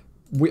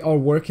 we are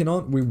working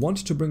on. We want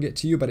to bring it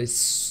to you, but it's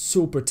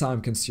super time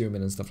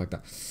consuming and stuff like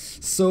that.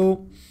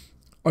 So,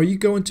 are you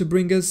going to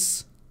bring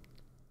us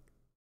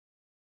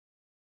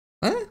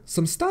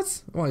some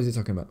stats? What is he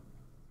talking about?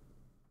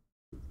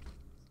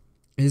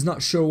 He's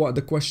not sure what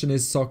the question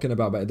is talking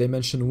about, but they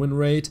mention win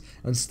rate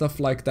and stuff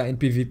like that in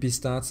PvP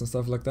stats and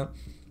stuff like that.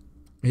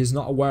 He's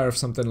not aware of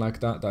something like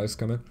that is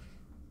coming.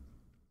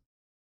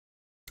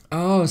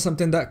 Oh,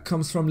 something that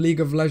comes from League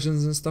of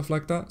Legends and stuff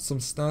like that. Some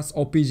stats.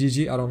 Or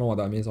PGG, I don't know what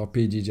that means. Or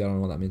PGG, I don't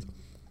know what that means.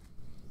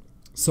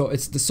 So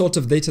it's the sort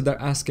of data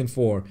they're asking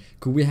for.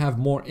 Could we have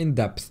more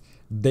in-depth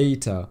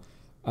data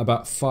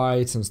about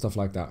fights and stuff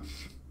like that?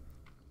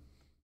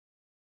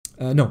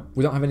 No,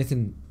 we don't have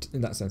anything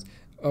in that sense.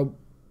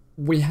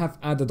 We have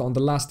added on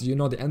the last, you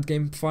know, the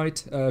endgame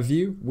fight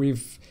view.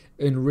 We've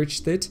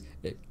enriched it.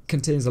 It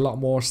contains a lot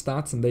more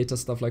stats and data,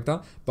 stuff like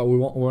that. But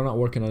we're not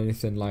working on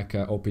anything like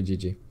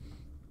OPGG.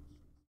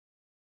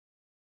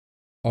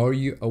 Are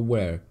you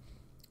aware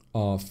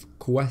of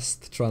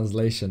quest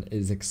translation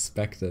is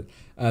expected?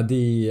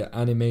 The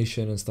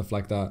animation and stuff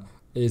like that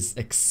is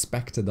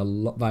expected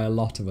by a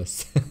lot of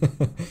us.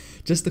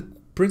 Just the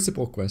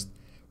principal quest.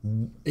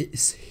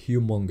 It's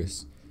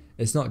humongous.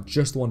 It's not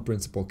just one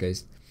principal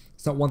case.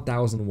 It's not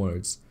 1,000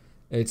 words.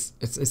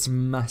 It's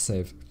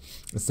massive.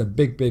 It's a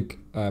big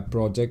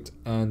project,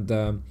 and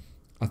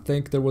I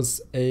think there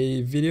was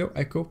a video,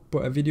 Echo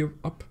put a video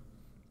up.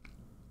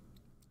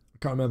 I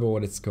can't remember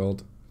what it's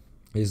called.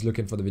 He's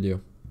looking for the video.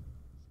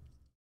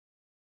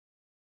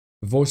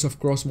 Voice of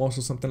Crossmoss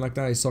or something like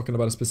that. He's talking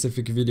about a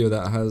specific video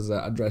that has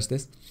addressed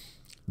this.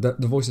 The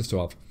Voice of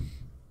 12. It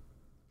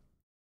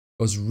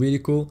was really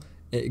cool.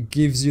 It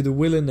gives you the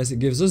willingness, it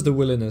gives us the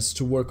willingness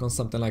to work on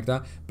something like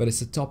that, but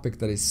it's a topic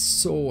that is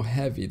so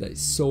heavy, that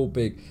is so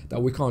big,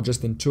 that we can't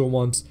just in 2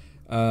 months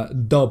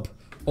dub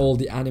all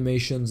the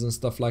animations and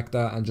stuff like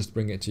that and just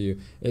bring it to you.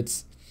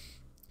 It's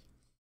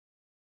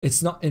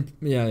not in,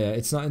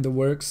 it's not in the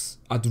works.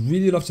 I'd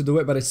really love to do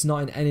it, but it's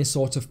not in any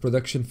sort of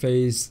production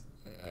phase.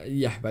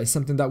 Yeah, but it's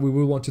something that we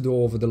will want to do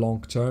over the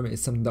long term.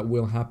 It's something that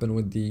will happen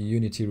with the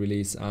Unity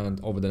release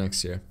and over the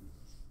next year.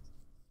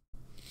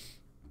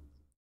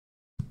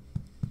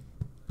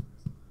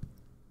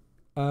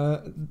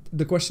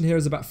 The question here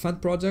is about fan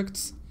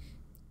projects.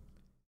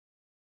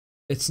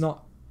 It's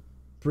not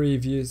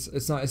previous,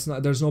 it's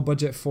not, there's no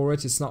budget for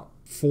it, it's not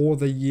for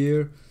the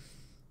year,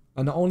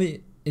 and not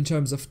only in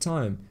terms of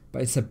time,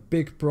 but it's a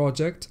big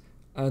project,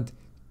 and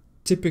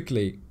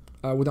typically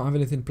we don't have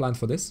anything planned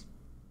for this.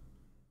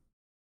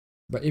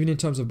 But even in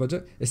terms of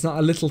budget, it's not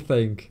a little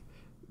thing.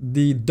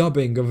 The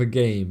dubbing of a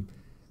game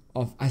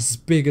of as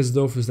big as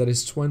Dofus that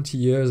is 20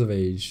 years of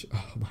age,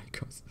 oh my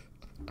god.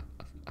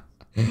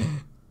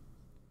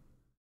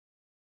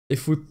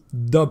 If we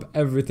dub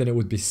everything, it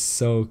would be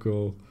so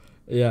cool.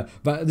 Yeah,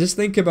 but just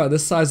think about the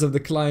size of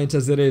the client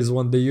as it is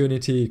when the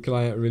Unity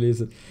client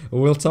releases.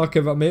 We'll talk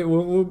about maybe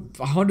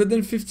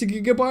 150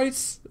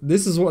 gigabytes.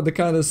 This is what the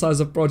kind of size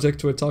of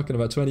project we're talking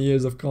about. 20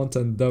 years of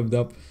content dubbed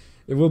up.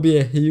 It will be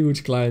a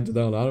huge client to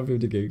download,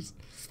 150 gigs.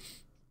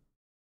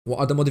 What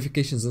are the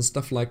modifications and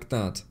stuff like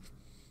that?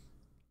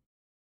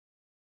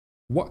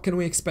 What can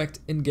we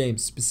expect in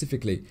games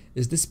specifically?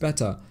 Is this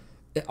better?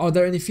 Are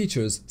there any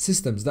features,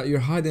 systems that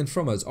you're hiding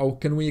from us? Or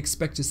can we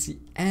expect to see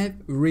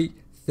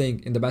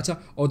everything in the beta?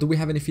 Or do we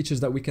have any features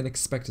that we can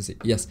expect to see?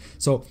 Yes.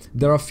 So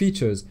there are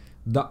features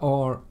that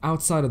are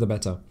outside of the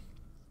beta.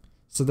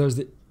 So there's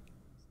the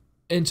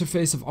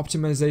interface of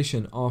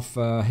optimization of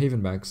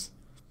Haven bags.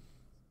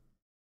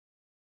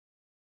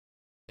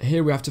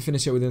 Here we have to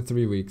finish it within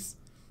 3 weeks.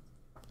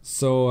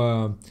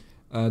 So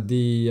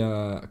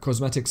the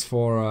cosmetics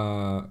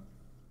for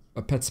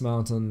pets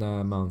mount and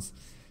mounts.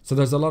 So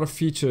there's a lot of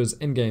features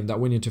in-game that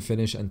we need to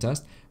finish and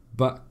test.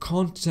 But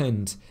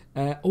content,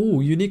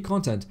 unique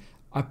content,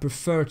 I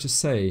prefer to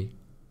say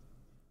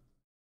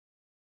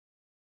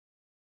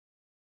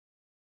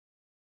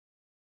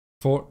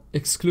for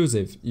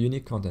exclusive,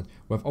 unique content,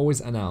 we've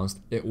always announced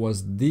it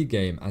was the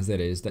game as it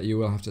is that you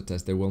will have to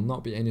test. There will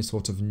not be any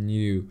sort of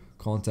new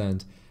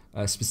content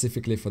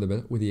specifically for the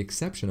beta, with the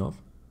exception of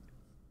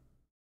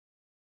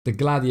the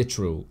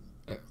Gladiator rule.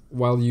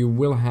 While you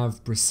will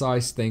have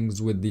precise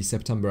things with the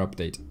September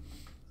update.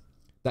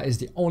 That is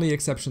the only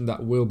exception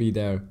that will be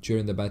there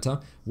during the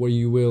beta, where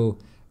you will,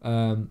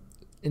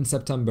 in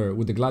September,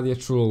 with the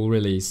Gladiator rule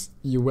release,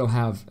 you will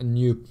have a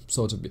new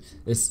sort of,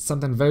 it's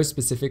something very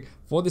specific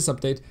for this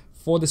update,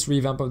 for this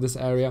revamp of this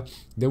area.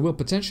 There will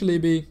potentially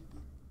be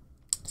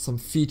some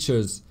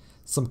features,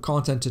 some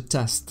content to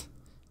test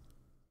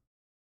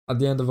at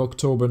the end of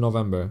October,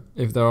 November,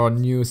 if there are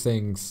new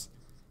things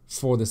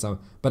for December,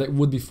 but it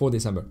would be for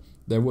December.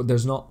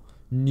 There's not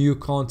new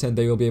content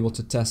that you'll be able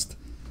to test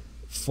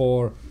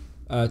for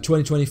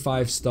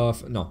 2025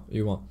 stuff. No,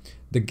 you won't.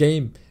 The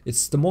game,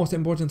 it's the most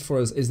important for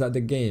us is that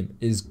the game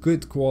is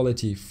good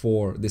quality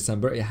for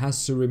December. It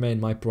has to remain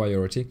my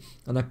priority,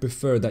 and I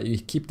prefer that you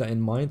keep that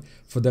in mind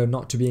for there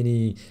not to be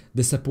any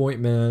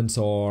disappointments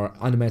or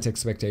unmet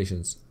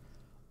expectations.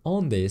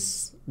 On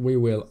this, we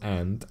will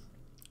end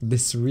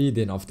this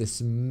reading of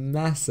this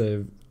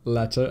massive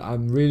letter.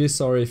 I'm really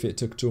sorry if it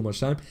took too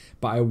much time,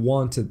 but I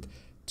wanted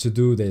to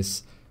do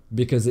this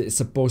because it's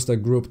supposed to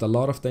have grouped a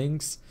lot of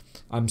things.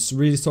 I'm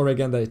really sorry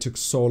again that it took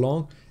so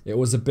long. It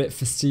was a bit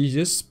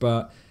fastidious,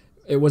 but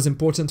it was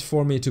important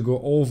for me to go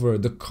over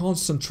the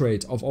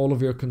concentrate of all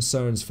of your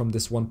concerns from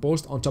this one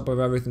post on top of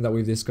everything that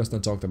we've discussed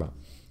and talked about.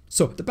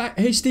 So the pack,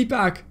 HD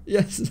pack,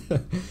 yes.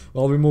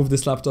 I'll remove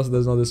this laptop so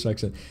there's no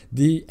distraction.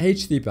 The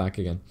HD pack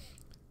again.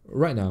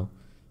 Right now,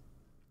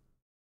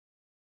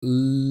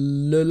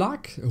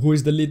 Lelac, who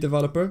is the lead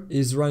developer,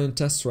 is running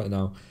tests right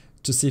now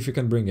to see if you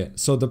can bring it.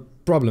 So the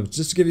problems,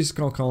 just to give you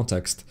some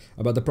context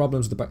about the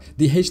problems with the pack.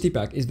 The HD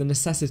pack is the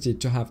necessity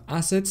to have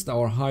assets that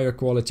are higher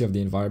quality of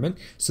the environment,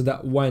 so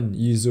that when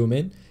you zoom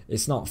in,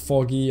 it's not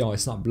foggy or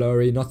it's not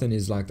blurry, nothing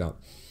is like that.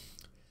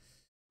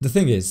 The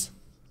thing is,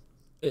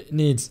 it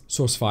needs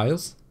source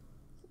files.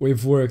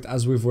 We've worked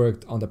as we've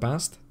worked on the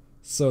past.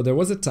 So there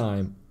was a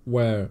time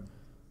where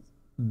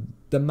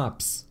the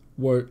maps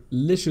were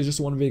literally just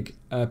one big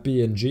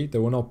PNG.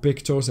 There were no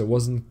pictures, it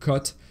wasn't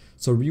cut.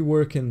 So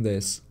reworking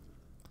this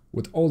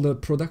with all the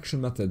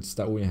production methods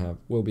that we have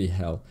will be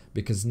hell,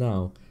 because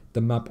now the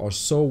map are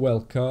so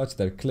well cut,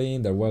 they're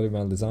clean, they're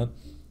well designed.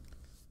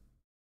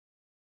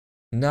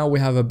 Now we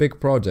have a big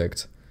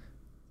project.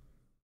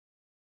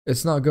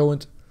 It's not going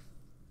to,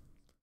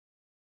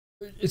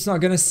 it's not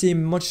gonna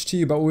seem much to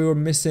you, but we were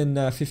missing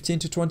 15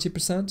 to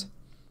 20%.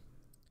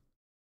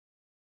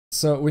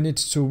 So we need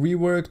to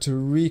rework, to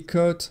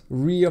recut,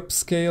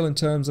 re-upscale in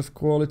terms of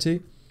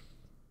quality.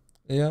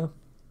 Yeah.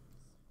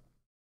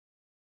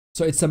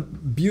 So it's a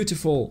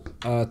beautiful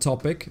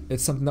topic.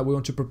 It's something that we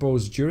want to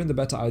propose during the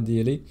beta,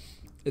 ideally.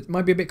 It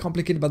might be a bit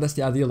complicated, but that's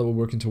the ideal that we're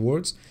working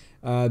towards.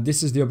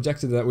 This is the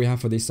objective that we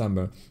have for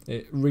December.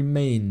 It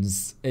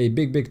remains a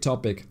big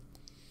topic.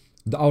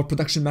 Our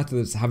production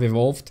methods have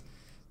evolved.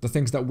 The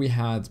things that we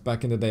had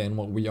back in the day and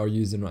what we are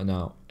using right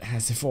now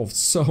has evolved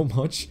so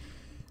much.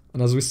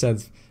 And as we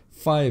said,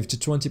 5 to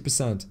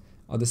 20%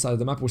 on the side of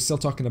the map. We're still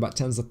talking about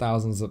tens of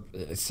thousands of...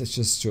 It's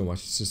just too much.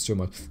 It's just too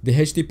much. The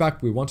HD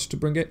pack, we wanted to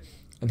bring it.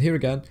 And here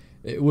again,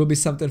 it will be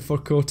something for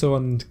Koto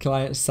and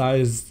client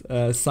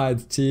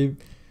side team.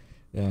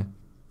 Yeah.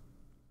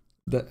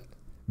 The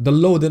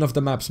loading of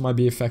the maps might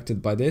be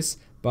affected by this.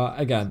 But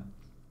again,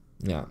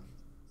 yeah.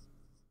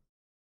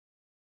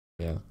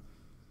 Yeah.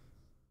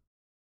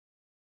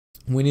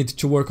 We need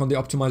to work on the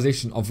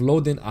optimization of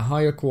loading a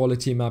higher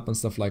quality map and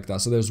stuff like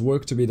that. So there's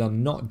work to be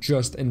done, not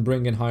just in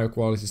bringing higher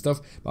quality stuff,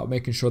 but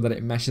making sure that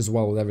it meshes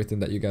well with everything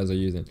that you guys are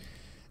using.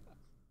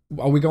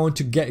 Are we going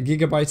to get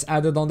gigabytes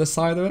added on the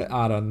side of it?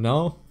 I don't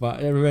know,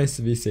 but it remains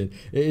to be seen.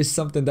 It is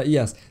something that,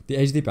 yes, the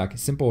HD pack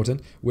is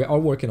important. We are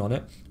working on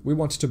it. We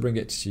want to bring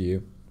it to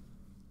you.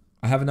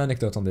 I have an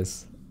anecdote on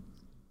this.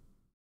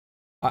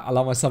 I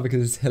love myself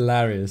because it's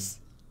hilarious.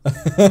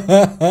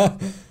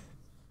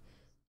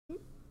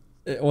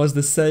 It was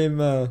the same,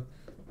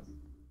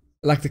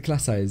 like the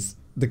class size,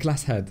 the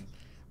class head.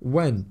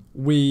 When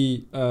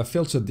we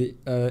filtered the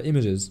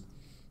images,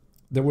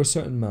 there were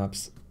certain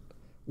maps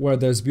where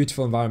there's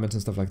beautiful environment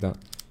and stuff like that.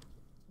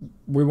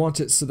 We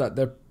want it so that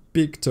they're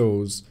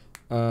pictos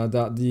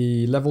that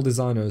the level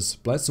designers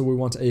played. So we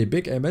want a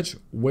big image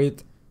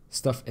with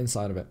stuff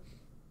inside of it.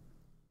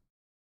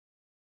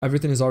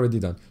 Everything is already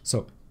done.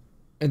 So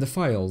in the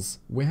files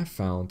we have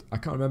found, I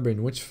can't remember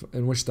in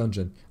which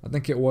dungeon. I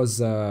think it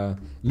was Le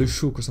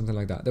Chouk or something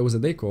like that. There was a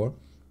decor.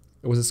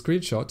 It was a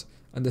screenshot,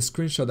 and the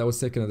screenshot that was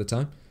taken at the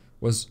time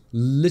was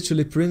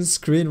literally print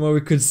screen where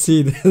we could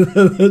see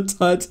the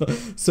title.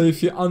 So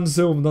if you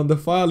unzoomed on the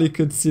file, you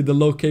could see the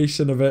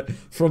location of it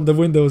from the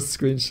Windows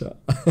screenshot.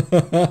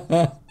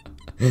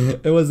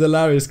 It was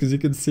hilarious because you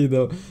can see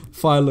the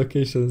file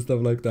location and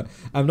stuff like that.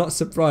 I'm not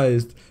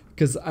surprised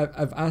because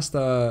I've asked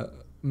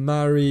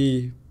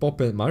Mary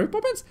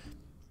Poppins?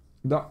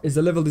 That is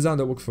a level design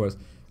that worked for us.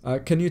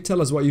 Can you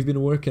tell us what you've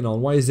been working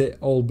on? Why is it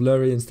all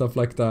blurry and stuff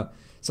like that?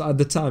 So at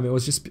the time it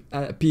was just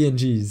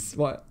PNGs.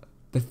 What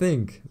the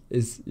thing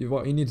is,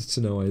 what you needed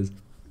to know is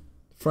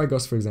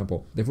Frygos, for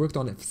example, they've worked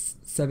on it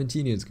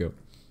 17 years ago.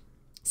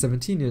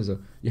 17 years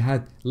ago, you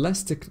had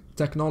less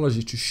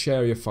technology to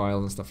share your file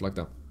and stuff like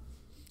that.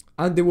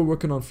 And they were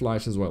working on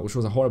Flash as well, which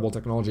was a horrible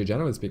technology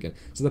generally speaking.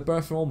 So the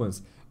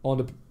performance on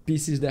the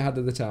PCs they had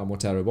at the time were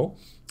terrible.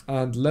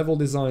 And level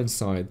design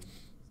side,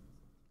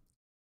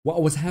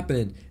 what was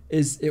happening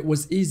is it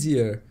was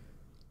easier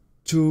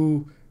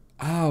to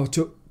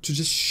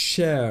just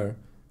share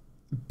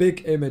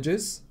big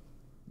images,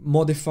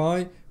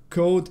 modify,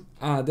 code,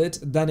 add it,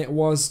 than it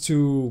was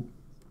to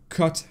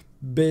cut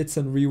bits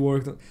and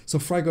rework them. So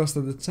Frygos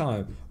at the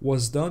time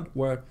was done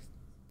where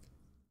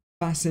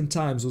passing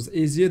times was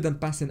easier than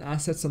passing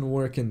assets and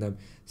working them.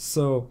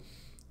 So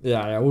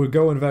yeah, we're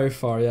going very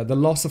far. Yeah, the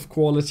loss of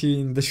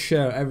quality in the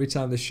share every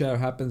time the share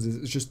happens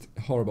is just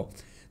horrible.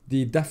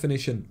 The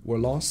definition were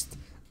lost,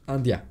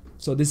 and yeah,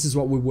 so this is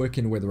what we're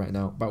working with right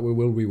now, but we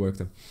will rework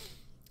them.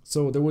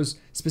 So there was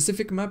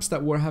specific maps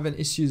that were having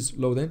issues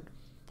loading.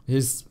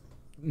 He's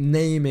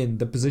naming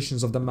the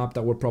positions of the map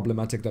that were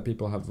problematic that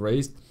people have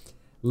raised.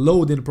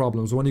 Loading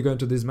problems when you go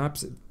into these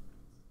maps.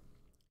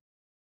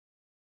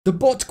 The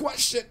bot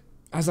question,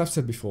 as I've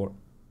said before.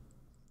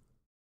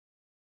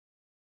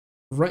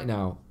 Right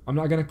now, I'm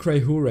not gonna cry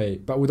hooray,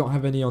 but we don't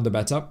have any on the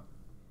beta.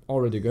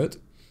 Already good.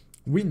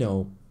 We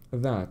know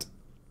that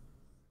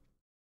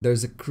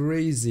there's a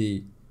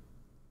crazy...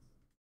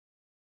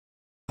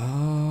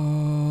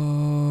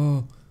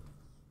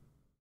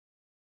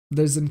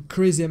 there's a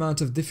crazy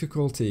amount of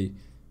difficulty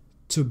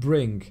to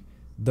bring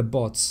the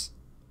bots,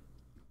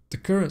 the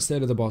current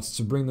state of the bots,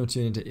 to bring them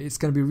to Unity. It's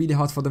gonna be really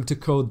hard for them to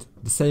code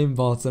the same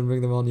bots and bring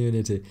them on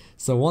Unity.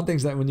 So one thing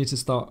that we need to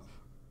start...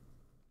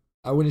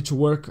 we need to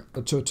work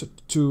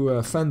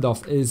to fend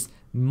off is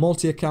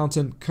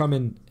multi-accounting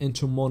coming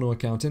into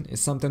mono-accounting.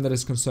 It's something that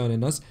is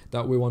concerning us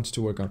that we want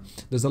to work on.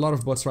 There's a lot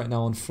of bots right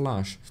now on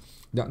Flash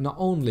that not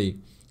only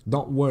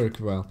don't work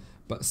well,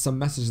 but some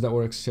messages that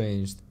were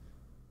exchanged.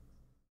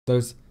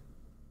 There's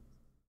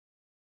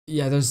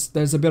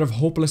a bit of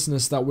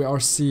hopelessness that we are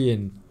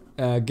seeing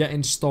get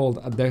installed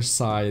at their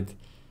side.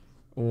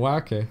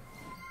 Okay.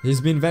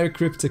 He's been very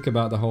cryptic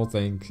about the whole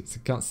thing.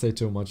 So can't say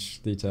too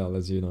much detail,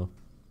 as you know.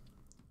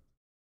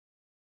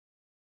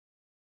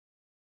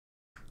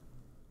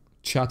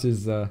 Chat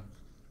is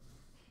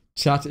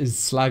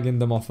slagging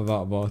them off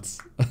about bots.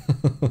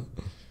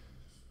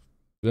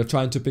 They're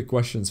trying to pick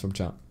questions from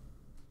chat.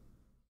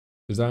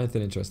 Is there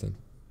anything interesting?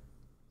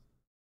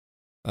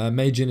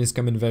 Meijin is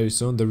coming very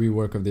soon, the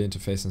rework of the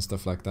interface and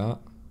stuff like that.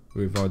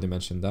 We've already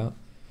mentioned that.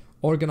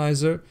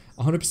 Organizer,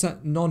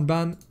 100%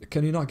 non-ban.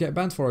 Can you not get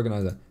banned for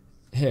Organizer?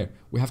 Here,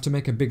 we have to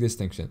make a big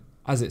distinction.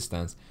 As it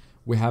stands,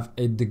 we have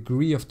a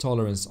degree of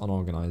tolerance on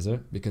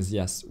Organizer because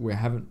yes, we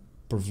haven't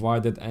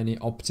provided any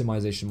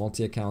optimization,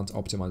 multi-account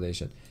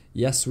optimization.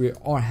 Yes, we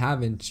are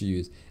having to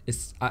use.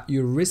 It's at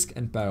your risk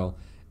and peril.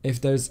 If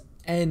there's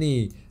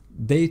any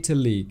data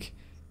leak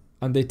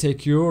and they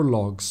take your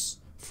logs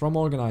from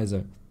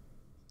Organizer,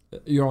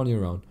 you're on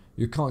your own.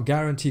 You can't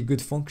guarantee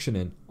good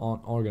functioning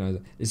on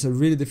Organizer. It's a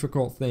really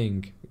difficult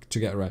thing to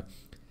get right.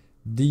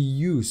 The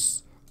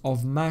use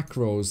of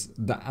macros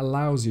that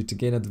allows you to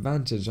gain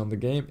advantage on the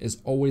game is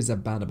always a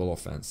bannable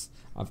offense.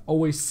 I've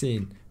always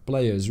seen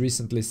players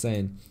recently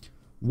saying,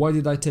 why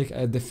did I take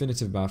a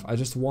definitive buff? I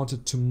just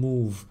wanted to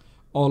move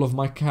all of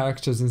my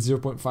characters in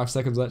 0.5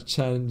 seconds without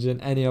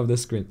changing any of the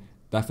screen.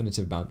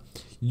 Definitive ban.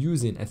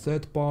 Using a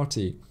third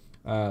party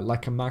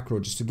like a macro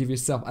just to give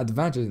yourself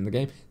advantage in the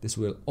game, this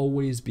will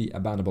always be a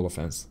bannable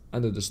offense.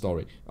 End of the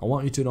story. I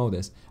want you to know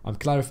this. I'm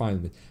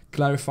clarifying it.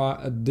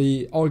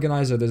 The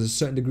Organizer, there's a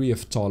certain degree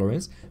of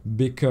tolerance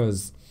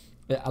because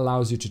it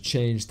allows you to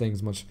change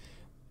things much,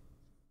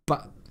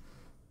 but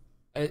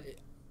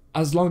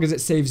as long as it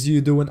saves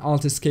you doing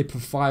alt escape for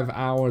 5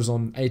 hours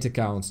on 8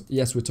 accounts,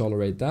 yes, we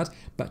tolerate that.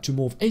 But to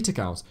move 8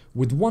 accounts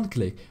with one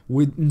click,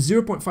 with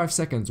 0.5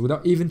 seconds,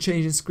 without even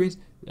changing screens,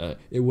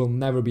 it will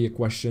never be a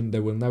question.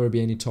 There will never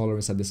be any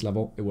tolerance at this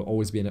level. It will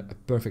always be a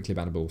perfectly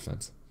bannable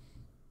offense.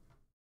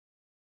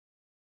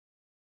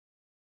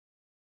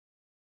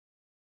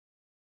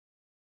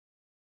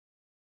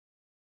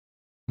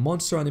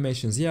 Monster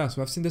animations, yeah,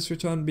 so I've seen this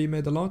return be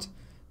made a lot.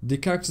 The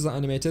characters are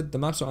animated, the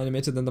maps are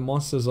animated, and the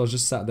monsters are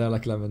just sat there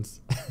like lemons.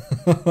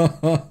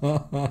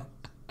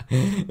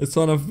 It's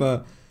one of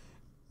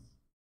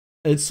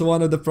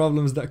the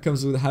problems that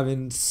comes with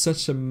having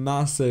such a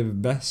massive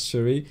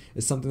bestiary.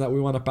 It's something that we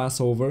want to pass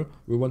over.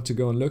 We want to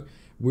go and look.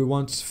 We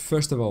want,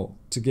 first of all,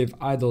 to give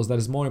idols. That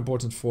is more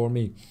important for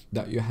me,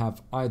 that you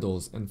have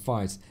idols and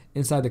fights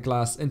inside the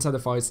class, inside the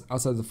fights,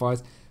 outside the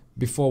fights,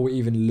 before we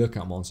even look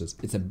at monsters.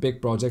 It's a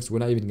big project. We're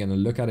not even going to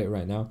look at it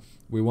right now.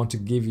 We want to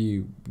give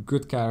you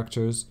good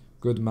characters,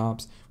 good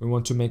maps. We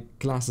want to make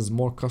classes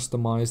more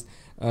customized,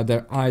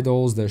 their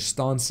idols, their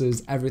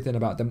stances, everything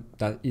about them.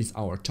 That is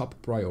our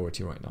top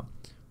priority right now.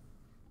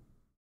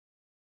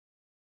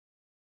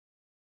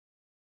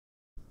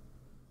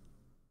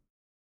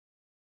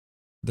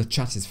 The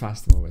chat is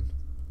fast moving.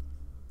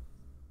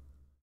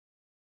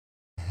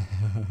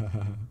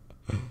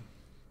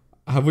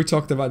 Have we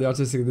talked about the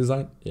artistic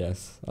design?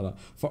 Yes.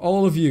 For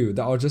all of you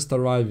that are just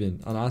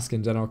arriving and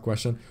asking general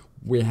question,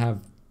 we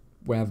have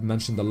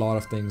mentioned a lot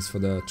of things for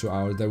the 2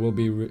 hours. There will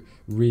be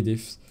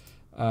rediffs.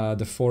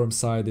 The forum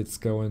side, it's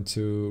going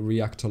to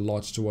react a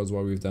lot towards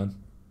what we've done.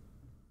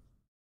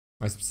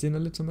 I've seen a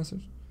little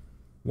message.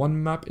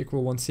 One map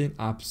equal one scene?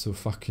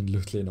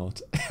 Absolutely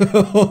not.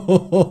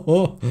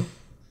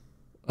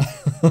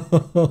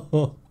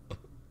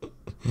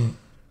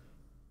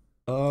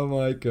 Oh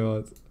my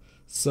god.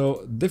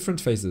 So different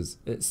phases.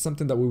 It's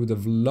something that we would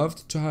have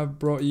loved to have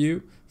brought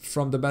you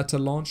from the beta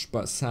launch,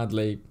 but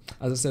sadly,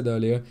 as I said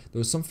earlier, there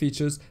were some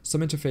features,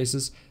 some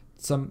interfaces,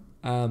 some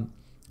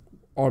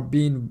are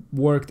being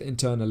worked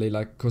internally,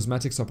 like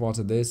cosmetics are part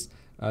of this,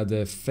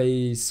 the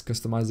face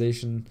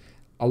customization.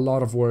 A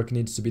lot of work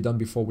needs to be done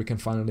before we can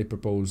finally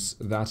propose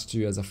that to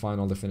you as a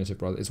final definitive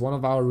product. It's one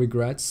of our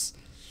regrets.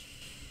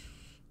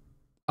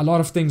 A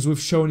lot of things we've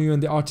shown you in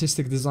the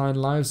artistic design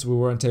lives we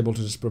weren't able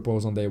to just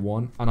propose on day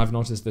one, and I've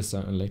noticed this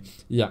certainly.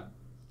 Yeah.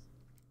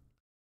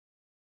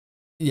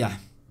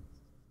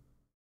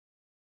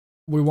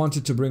 We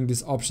wanted to bring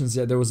these options,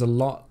 yet there was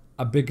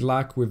a big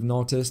lack we've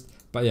noticed,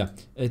 but yeah,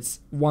 it's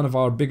one of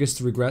our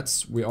biggest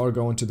regrets. We are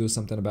going to do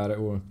something about it.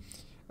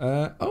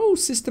 Oh,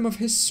 system of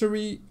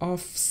history of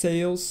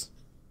sales.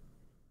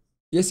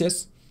 Yes,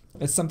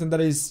 it's something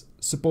that is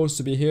supposed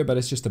to be here, but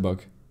it's just a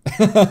bug.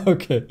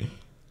 Okay.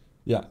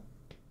 Yeah.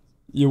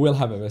 You will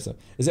have it, Vesa.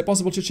 Is it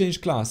possible to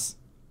change class?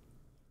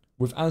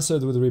 We've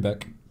answered with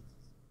Rebecca.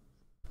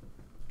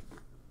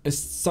 It's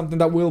something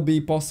that will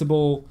be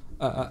possible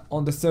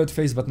on the third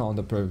phase, but not on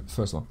the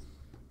first one.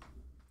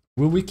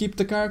 Will we keep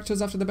the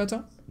characters after the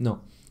beta?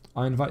 No.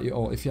 I invite you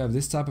all, if you have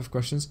this type of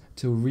questions,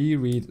 to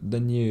reread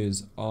the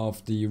news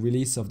of the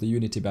release of the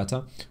Unity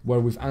beta, where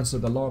we've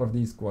answered a lot of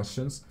these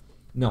questions.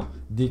 No,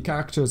 the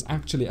characters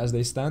actually as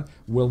they stand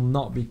will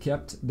not be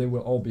kept. They will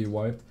all be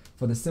wiped.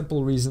 For the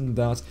simple reason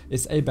that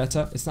it's a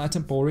beta, it's not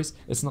temporis,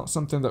 it's not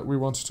something that we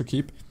want to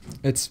keep.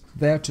 It's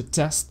there to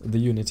test the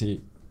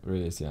Unity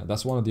release, yeah.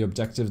 That's one of the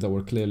objectives that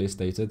were clearly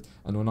stated,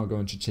 and we're not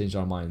going to change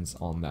our minds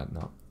on that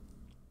now.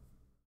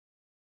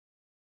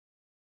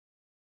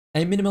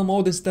 A minimal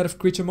mode instead of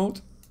creature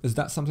mode? Is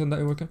that something that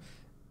you're working on?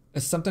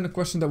 It's a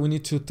question that we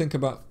need to think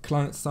about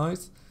client side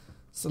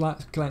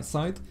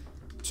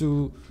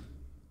to...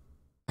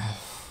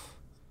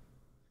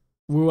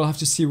 We will have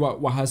to see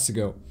what has to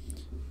go.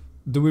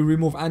 Do we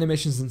remove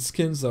animations and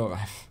skins or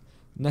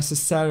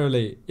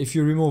necessarily, if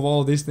you remove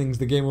all these things,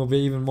 the game will be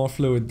even more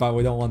fluid, but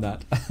we don't want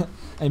that.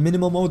 A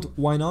minimal mode,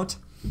 why not?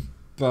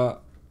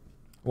 But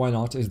why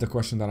not is the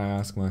question that I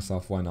ask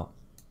myself, why not?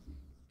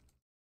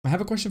 I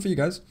have a question for you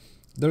guys.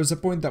 There's a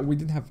point that we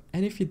didn't have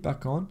any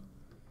feedback on.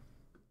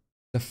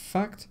 The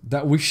fact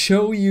that we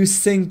show you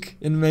sync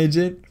in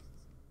Majin.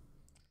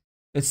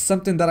 It's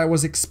something that I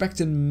was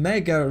expecting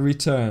mega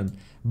return,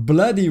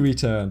 bloody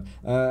return,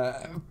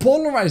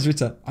 polarized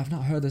return. I've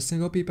not heard a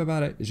single peep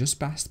about it. It just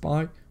passed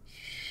by.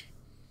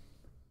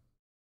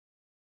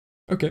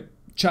 Okay,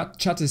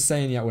 chat is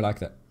saying, yeah, we like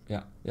that.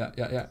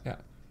 Yeah.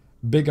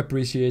 Big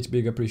appreciate,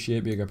 big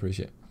appreciate, big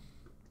appreciate.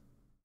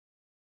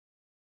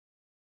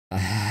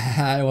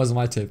 It was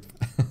my tip.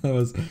 It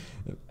was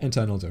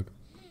internal joke.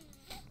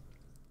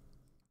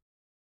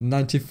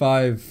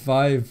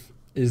 95.5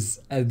 is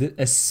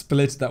a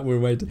split that we're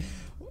waiting.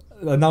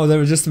 Now they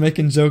were just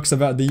making jokes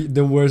about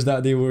the words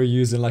that they were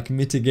using, like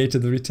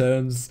mitigated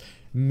returns,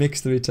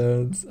 mixed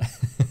returns.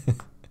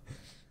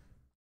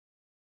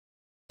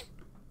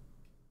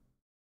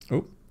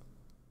 Oh.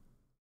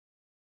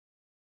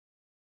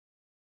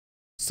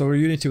 So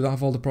Unity will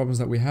have all the problems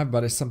that we have,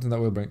 but it's something that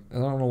we'll bring. I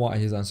don't know what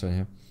he's answering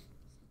here.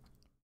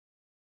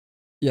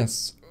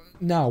 Yes,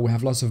 now we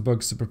have lots of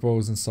bugs to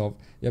propose and solve.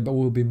 Yeah, but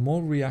we'll be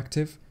more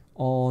reactive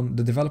on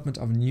the development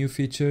of new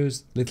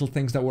features, little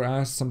things that were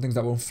asked, some things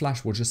that were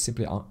Flash were just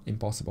simply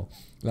impossible.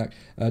 Like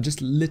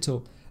just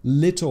little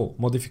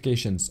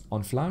modifications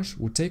on Flash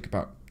would take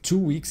about 2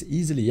 weeks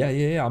easily.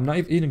 Yeah. I'm not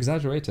even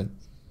exaggerating.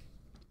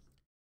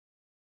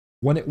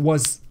 When it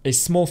was a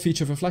small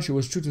feature for Flash, it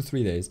was 2 to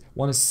 3 days.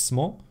 One is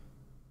small.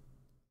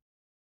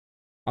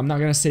 I'm not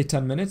gonna say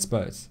 10 minutes,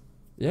 but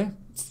yeah,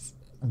 it's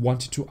 1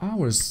 to 2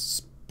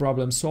 hours.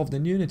 Problem solved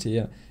in Unity.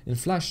 Yeah, in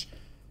Flash,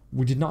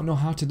 we did not know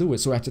how to do it,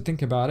 so we had to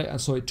think about it,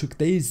 and so it took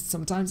days,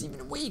 sometimes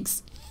even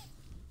weeks.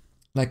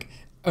 Like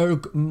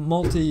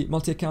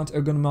multi-account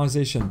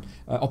ergonomization,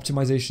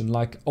 optimization,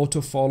 like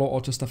auto follow,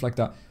 auto stuff like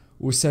that.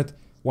 We said,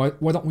 why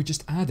don't we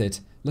just add it?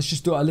 Let's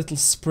just do a little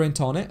sprint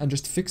on it and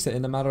just fix it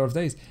in a matter of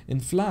days. In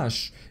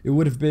Flash, it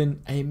would have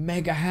been a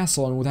mega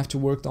hassle, and we'd have to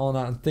work on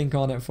that and think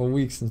on it for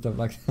weeks and stuff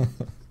like that.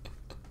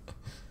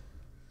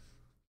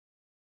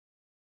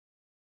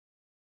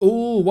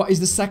 Oh, what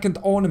is the second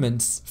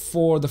ornaments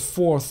for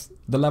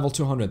the level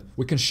 200?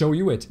 We can show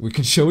you it. We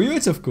can show you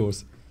it, of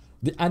course.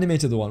 The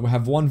animated one. We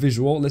have one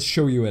visual. Let's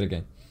show you it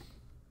again.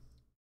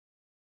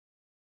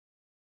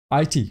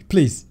 IT,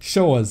 please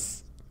show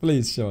us.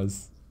 Please show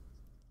us.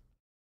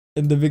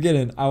 In the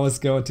beginning, I was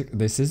going to...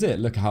 This is it.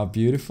 Look how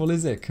beautiful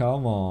is it.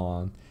 Come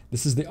on.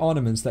 This is the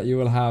ornaments that you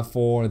will have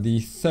for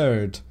the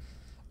third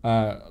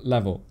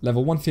level.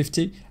 Level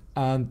 150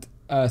 and...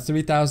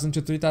 3,000 to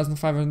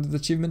 3,500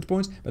 achievement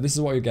points, but this is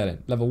what you're getting,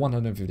 level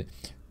 150.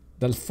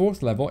 The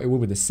fourth level, it will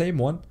be the same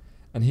one,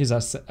 and here's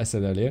as I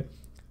said earlier,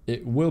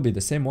 it will be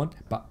the same one,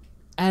 but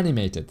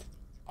animated.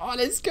 Oh,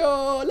 let's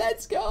go,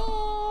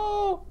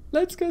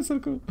 so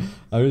cool.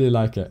 I really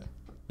like it.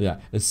 Yeah,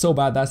 it's so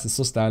badass, it's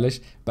so stylish,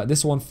 but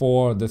this one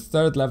for the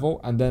third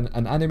level, and then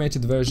an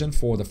animated version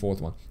for the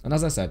fourth one. And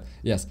as I said,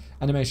 yes,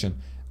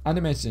 animation,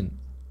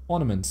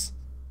 ornaments,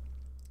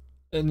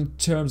 in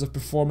terms of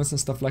performance and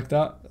stuff like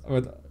that,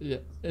 yeah,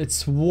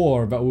 it's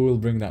war, but we will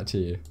bring that to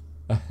you.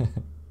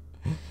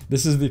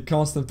 This is the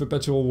constant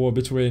perpetual war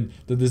between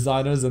the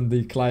designers and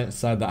the client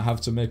side that have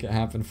to make it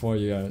happen for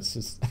you. It's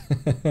just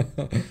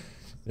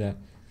yeah.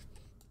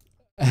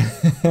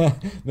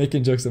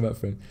 Making jokes about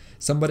frames.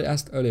 Somebody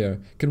asked earlier,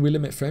 can we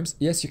limit frames?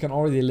 Yes, you can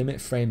already limit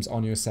frames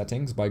on your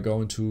settings by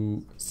going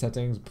to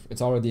settings.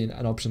 It's already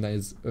an option that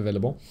is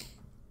available.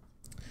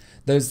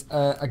 There's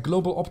a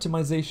global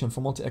optimization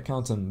for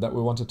multi-accounting that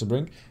we wanted to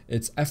bring.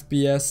 It's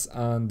FPS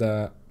and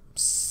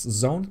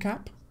zone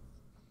cap.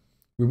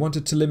 We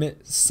wanted to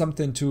limit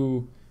something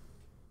to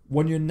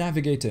when you're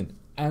navigating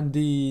and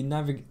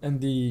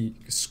the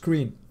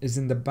screen is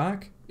in the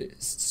back,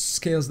 it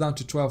scales down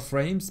to 12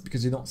 frames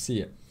because you don't see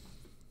it.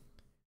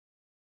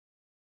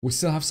 We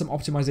still have some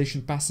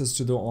optimization passes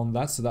to do on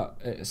that so that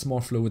it's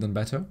more fluid and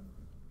better.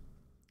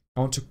 I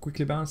want to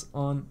quickly bounce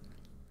on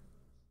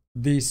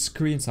the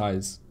screen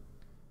size.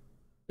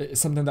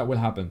 It's something that will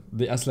happen.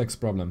 The SLX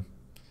problem.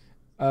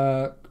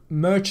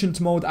 Merchant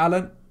mode,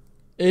 Alan,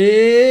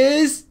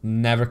 is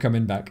never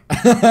coming back.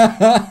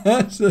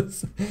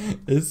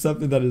 It's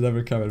something that is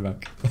never coming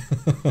back.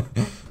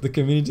 The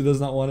community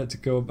does not want it to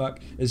go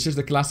back. It's just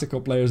the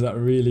classical players that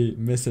really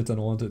miss it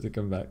and want it to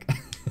come back.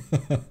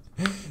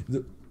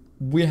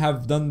 We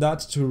have done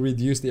that to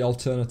reduce the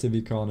alternative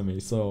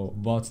economy. So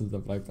bots and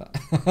stuff like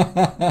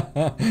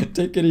that.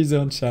 Take it easy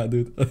on chat,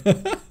 dude.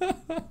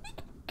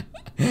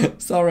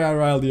 Sorry I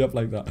riled you up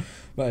like that,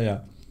 but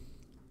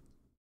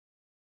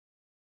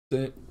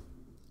yeah.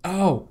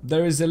 Oh,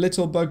 there is a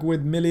little bug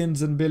with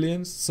millions and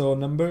billions, so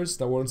numbers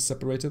that weren't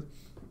separated.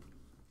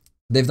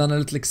 They've done a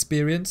little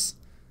experience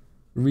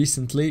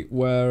recently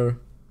where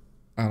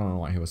I don't know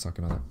what he was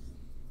talking about.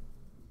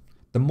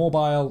 The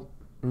mobile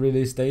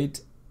release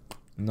date,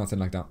 nothing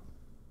like that.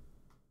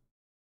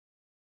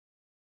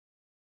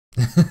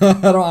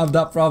 I don't have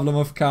that problem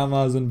of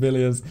kamas and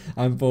billions.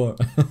 I'm poor.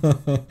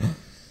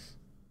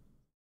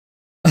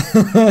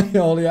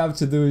 All you have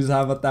to do is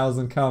have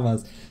 1,000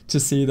 kamas to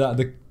see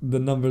that the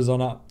numbers are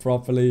not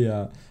properly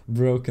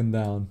broken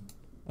down.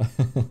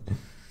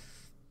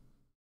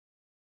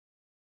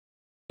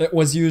 It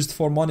was used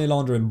for money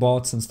laundering,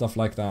 bots and stuff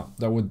like that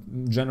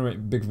would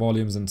generate big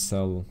volumes and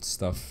sell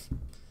stuff.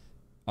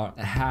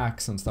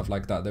 Hacks and stuff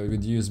like that. They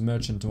would use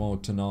merchant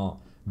mode to not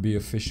be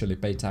officially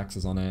pay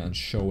taxes on it and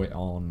show it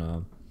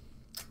on.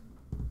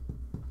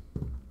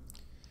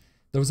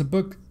 There was a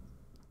book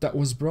that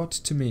was brought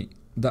to me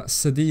that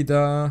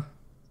Sadida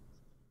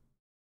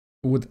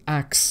would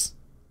axe.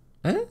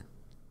 Eh?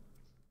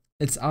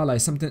 It's ally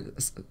something.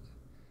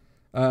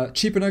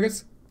 Cheaper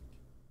nuggets.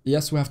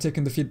 Yes, we have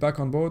taken the feedback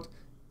on board,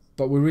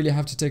 but we really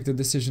have to take the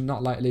decision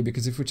not lightly,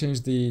 because if we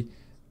change the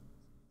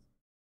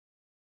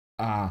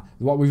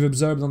what we've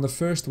observed on the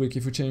first week,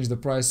 if we change the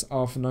price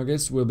of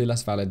nuggets, will be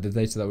less valid, the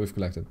data that we've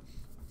collected.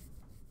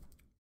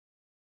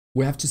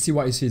 We have to see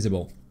what is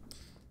feasible.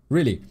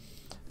 Really,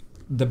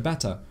 the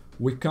beta,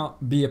 we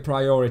can't be a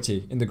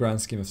priority in the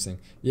grand scheme of things.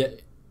 Yeah,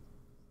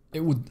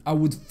 I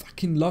would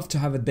fucking love to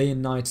have a day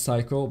and night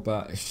cycle,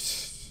 but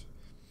it's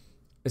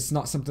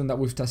not something that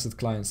we've tested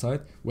client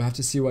side. We have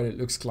to see what it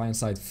looks client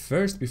side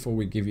first before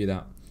we give you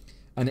that.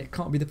 And it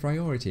can't be the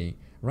priority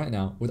right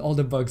now with all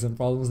the bugs and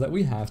problems that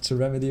we have to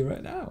remedy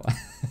right now.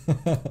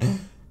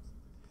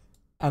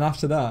 And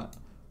after that,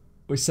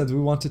 we said we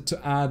wanted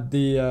to add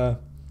this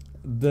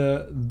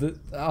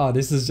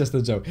is just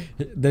a joke.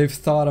 They've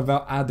thought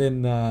about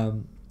adding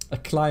a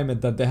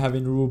climate that they have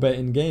in Roubaix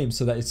in game,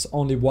 so that it's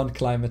only one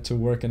climate to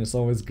work and it's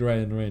always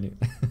grey and rainy.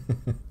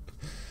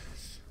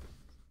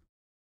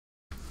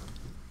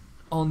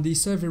 On the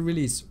server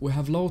release, we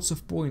have loads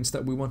of points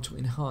that we want to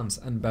enhance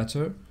and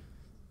better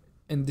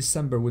in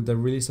December with the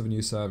release of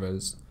new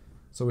servers.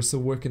 So we're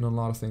still working on a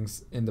lot of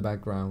things in the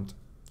background.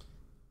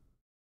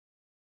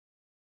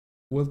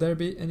 Will there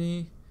be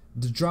any...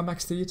 The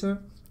Dramax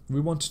Theater, we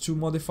want to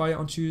modify it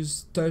on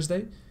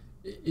Thursday.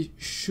 It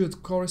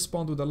should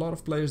correspond with a lot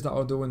of players that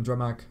are doing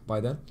Dramac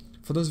by then.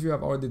 For those of you who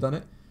have already done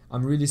it,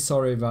 I'm really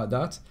sorry about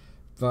that.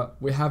 But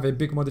we have a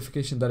big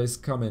modification that is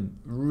coming.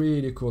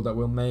 Really cool, that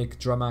will make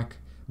Dramac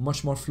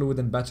much more fluid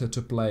and better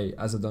to play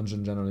as a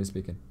dungeon, generally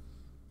speaking.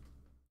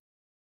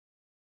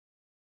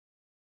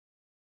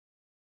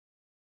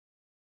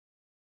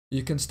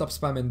 You can stop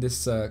spamming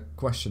this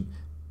question,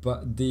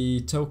 but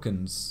the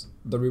tokens,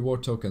 the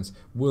reward tokens,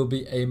 will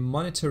be a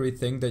monetary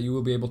thing that you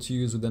will be able to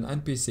use with an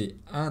NPC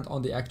and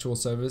on the actual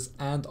servers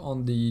and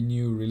on the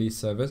new release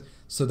servers,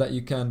 so that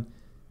you can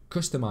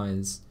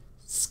customize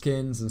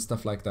skins and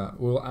stuff like that.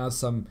 We'll add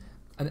an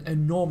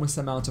enormous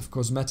amount of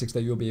cosmetics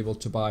that you'll be able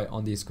to buy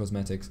on these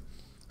cosmetics.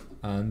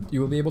 And you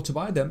will be able to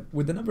buy them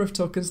with the number of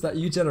tokens that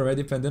you generate,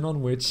 depending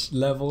on which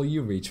level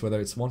you reach, whether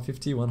it's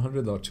 150,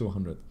 100 or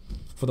 200,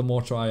 for the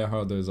more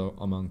tryharders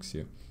amongst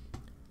you.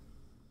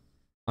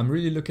 I'm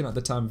really looking at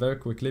the time very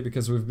quickly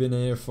because we've been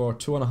here for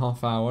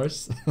 2.5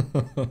 hours.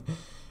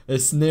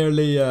 It's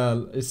nearly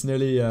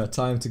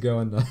time to go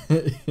and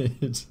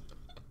eat.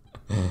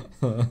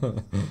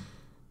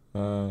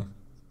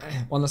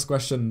 One last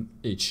question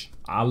each.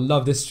 I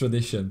love this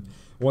tradition.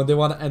 When they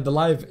want to end the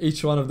live,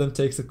 each one of them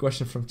takes a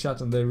question from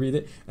chat and they read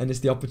it, and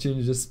it's the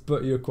opportunity to just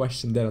put your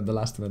question there at the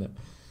last minute.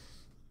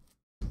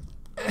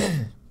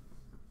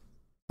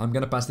 I'm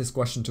gonna pass this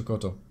question to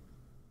Koto.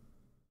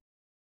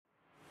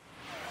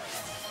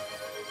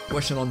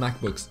 Question on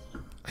MacBooks.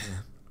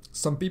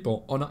 Some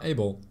people are not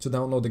able to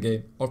download the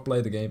game or play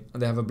the game,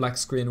 and they have a black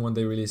screen when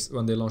they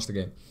launch the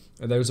game.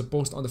 And there is a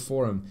post on the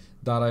forum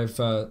that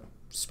I've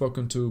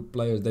spoken to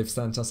players. They've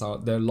sent us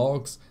out their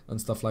logs and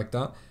stuff like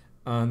that.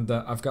 And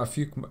I've got a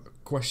few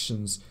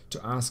questions to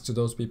ask to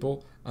those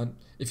people. And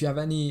if you have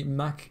any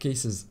Mac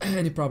cases,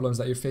 any problems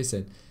that you're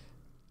facing,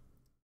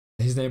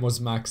 his name was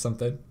Mac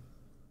something.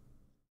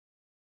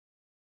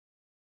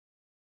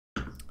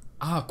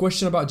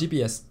 Question about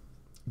GPS.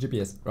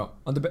 GPS, well,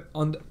 on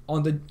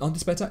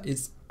this beta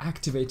is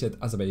activated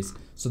as a base.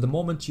 So the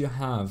moment you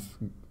have,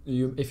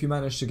 if you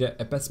manage to get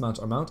a pets mount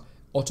or mount,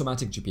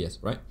 automatic GPS,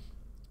 right?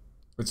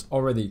 It's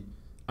already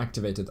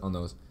activated on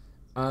those.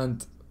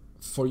 And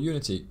for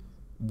Unity,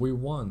 we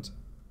want...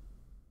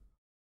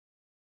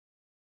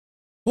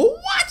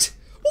 What?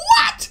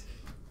 What?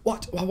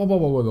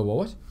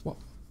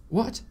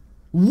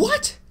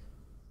 What?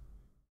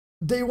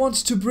 They want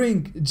to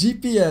bring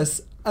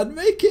GPS and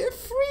make it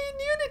free in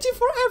Unity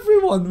for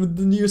everyone with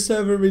the new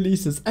server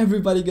releases.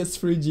 Everybody gets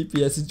free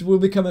GPS. It will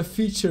become a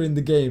feature in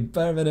the game,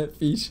 permanent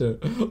feature.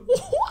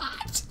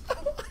 What?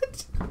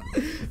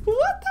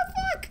 What the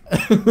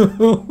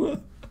fuck?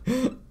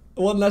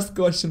 One last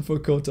question for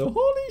Koto.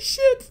 Holy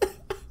shit!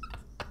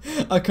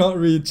 I can't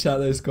read chat,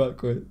 there's quite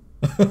quick.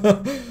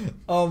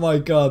 Oh my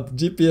god,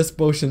 GPS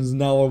potions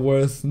now are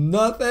worth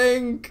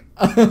nothing!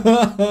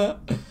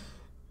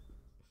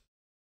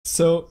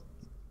 So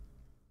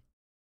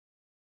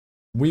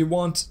We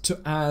want to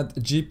add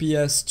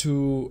GPS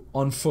to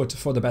on foot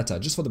for the beta,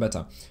 just for the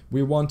beta.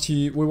 We want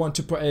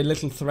to put a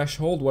little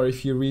threshold where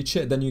if you reach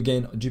it, then you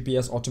gain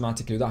GPS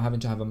automatically without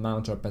having to have a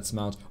mount or a pet's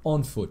mount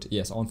on foot.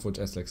 Yes, on foot,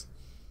 Eslex.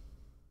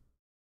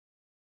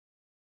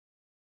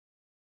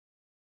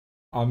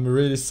 I'm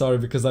really sorry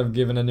because I've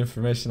given an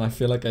information I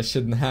feel like I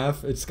shouldn't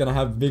have. It's gonna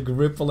have big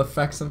ripple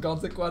effects and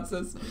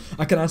consequences.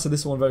 I can answer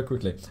this one very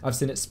quickly. I've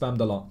seen it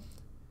spammed a lot.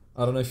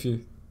 I don't know if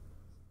you...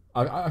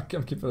 I'm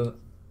keeping...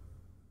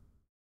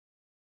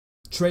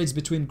 Trades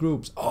between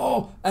groups.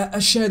 Oh,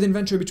 a shared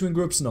inventory between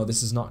groups. No,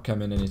 this is not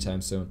coming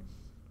anytime soon.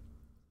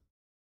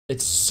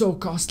 It's so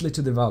costly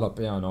to develop.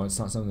 Yeah, no, it's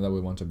not something that we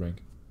want to bring.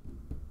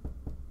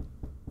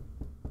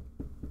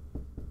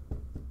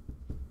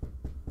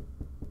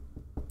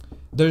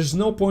 There's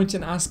no point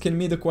in asking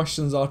me the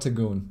questions,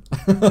 Artagoon.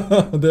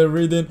 They're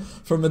reading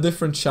from a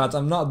different chat.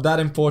 I'm not that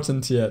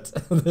important yet.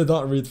 They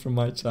don't read from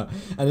my chat.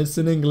 And it's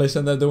in English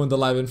and they're doing the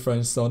live in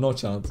French, so no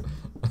chance.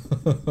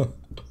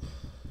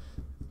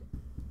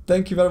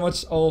 Thank you very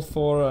much all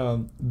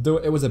for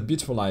it was a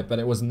beautiful live, but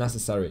it was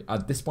necessary.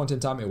 At this point in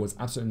time, it was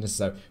absolutely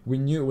necessary. We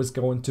knew it was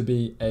going to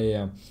be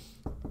a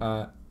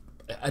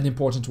an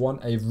important one,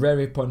 a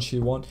very punchy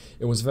one.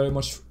 It was very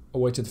much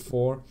awaited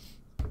for.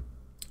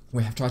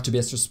 We have tried to be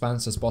as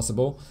transparent as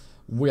possible.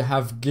 We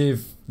have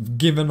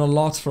given a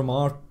lot from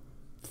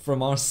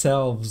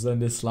ourselves in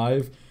this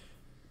live.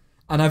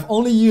 And I've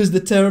only used the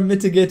term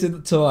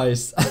mitigated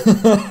twice.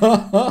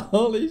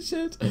 Holy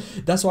shit.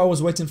 That's why I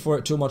was waiting for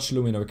it too much,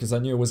 Lumina, because I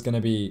knew it was going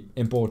to be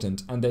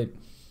important. And they...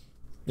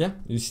 Yeah,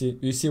 you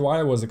see why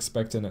I was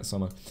expecting it so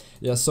much.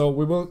 Yeah, so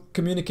we will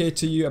communicate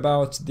to you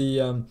about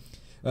the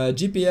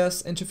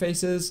GPS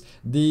interfaces,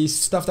 the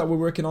stuff that we're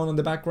working on in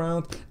the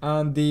background,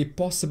 and the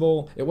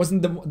possible... It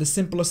wasn't the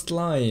simplest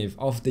live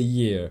of the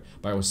year,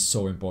 but it was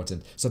so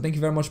important. So thank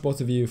you very much,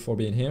 both of you, for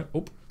being here.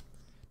 Oop.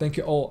 Thank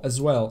you all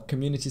as well,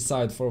 community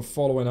side, for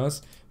following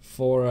us,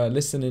 for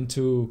listening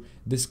to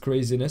this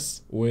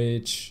craziness,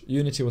 which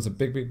Unity was a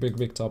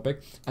big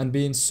topic, and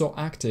being so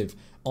active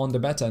on the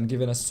beta and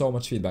giving us so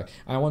much feedback.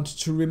 I want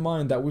to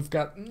remind that we've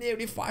got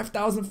nearly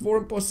 5,000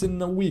 forum posts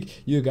in a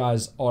week. You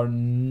guys are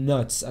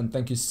nuts, and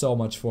thank you so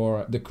much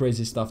for the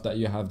crazy stuff that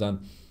you have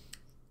done.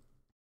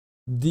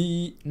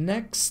 The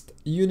next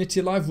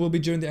Unity live will be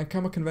during the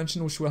Ankama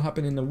convention, which will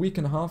happen in a week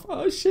and a half.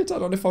 Oh shit, I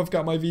don't know if I've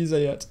got my visa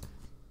yet.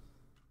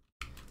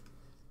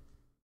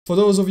 For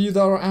those of you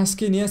that are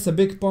asking, yes, a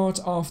big part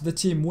of the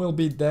team will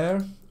be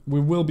there. We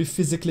will be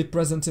physically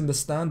present in the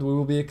stand. We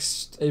will be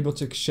able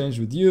to exchange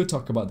with you,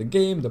 talk about the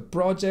game, the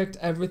project,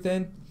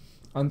 everything.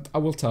 And I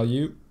will tell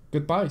you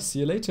goodbye. See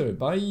you later.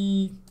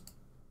 Bye.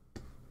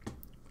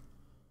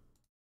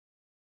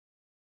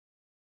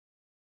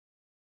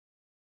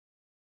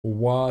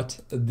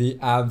 What the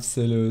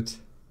absolute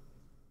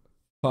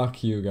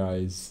fuck you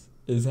guys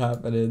is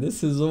happening?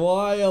 This is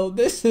wild.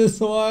 This is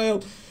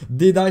wild.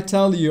 Did I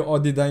tell you or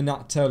did I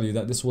not tell you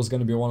that this was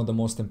going to be one of the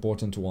most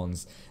important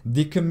ones?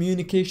 The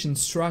communication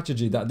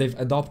strategy that they've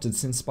adopted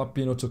since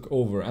Papino took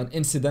over, and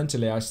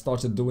incidentally I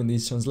started doing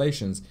these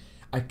translations,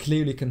 I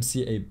clearly can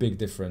see a big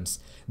difference.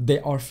 They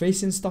are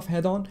facing stuff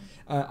head on.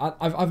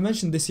 I've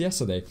mentioned this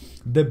yesterday.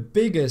 The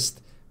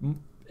biggest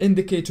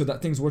indicator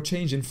that things were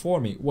changing for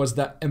me was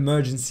that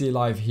emergency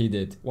live he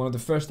did, one of the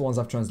first ones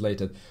I've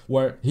translated,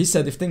 where he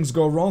said if things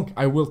go wrong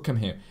I will come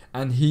here,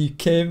 and he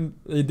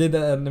did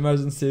an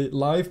emergency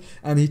live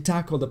and he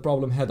tackled the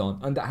problem head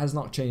on, and that has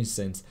not changed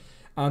since.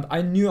 And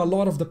I knew a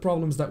lot of the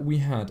problems that we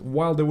had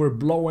while they were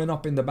blowing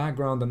up in the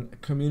background and the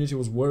community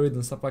was worried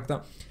and stuff like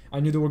that.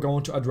 I knew they were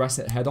going to address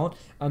it head on,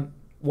 and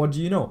what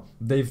do you know?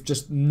 They've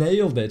just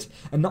nailed it.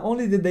 And not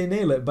only did they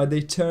nail it, but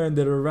they turned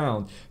it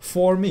around.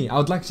 For me, I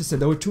would like to say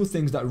there were two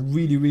things that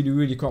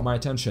really caught my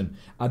attention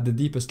at the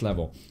deepest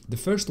level. The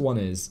first one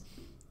is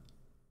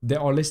they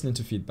are listening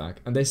to feedback,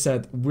 and they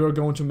said, we're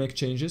going to make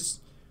changes.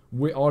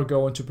 We are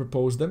going to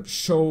propose them,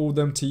 show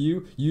them to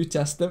you. You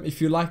test them. If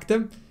you like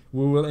them,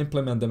 we will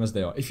implement them as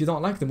they are. If you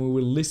don't like them, we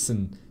will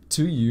listen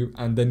to you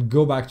and then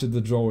go back to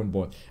the drawing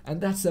board. And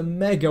that's a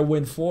mega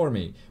win for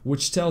me,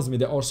 which tells me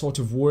they are sort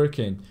of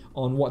working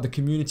on what the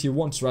community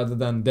wants rather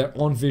than their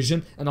own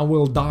vision, and I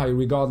will die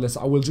regardless.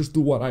 I will just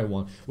do what I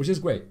want, which is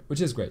great,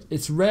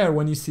 It's rare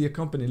when you see a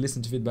company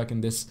listen to feedback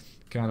in this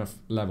kind of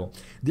level.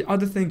 The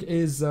other thing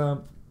is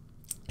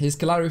he's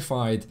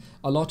clarified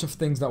a lot of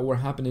things that were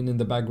happening in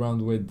the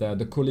background with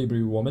the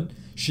Colibri woman.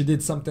 She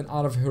did something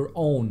out of her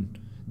own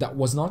that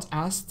was not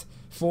asked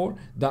for,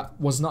 that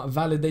was not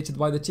validated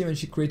by the team, and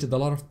she created a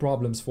lot of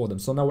problems for them.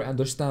 So now we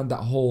understand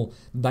that whole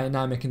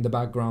dynamic in the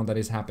background that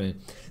is happening.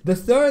 The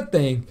third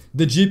thing,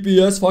 the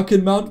GPS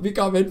fucking mount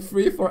becoming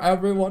free for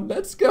everyone.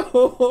 Let's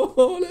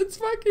go. Let's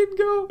fucking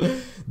go.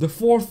 The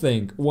fourth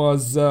thing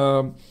was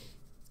oh,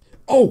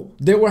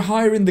 they were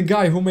hiring the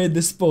guy who made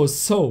this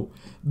post. So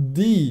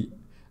the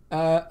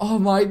oh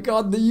my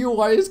god, the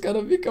UI is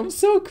gonna become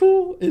so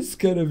cool. It's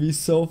gonna be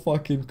so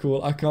fucking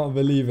cool. I can't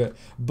believe it.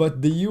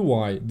 But the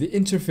UI, the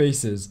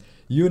interfaces,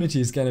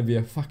 Unity is gonna be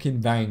a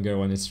fucking banger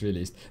when it's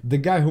released. The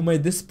guy who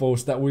made this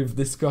post that we've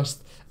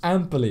discussed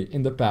amply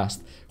in the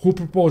past, who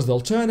proposed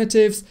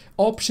alternatives,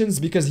 options,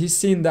 because he's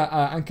seen that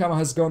Ankama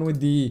has gone with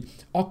the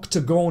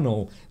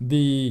octagonal,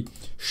 the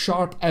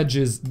sharp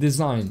edges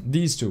design,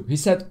 these two. He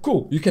said,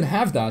 cool, you can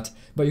have that,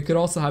 but you could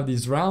also have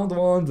these round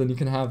ones, and you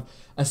can have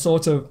a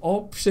sort of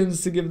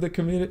options to give the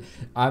community.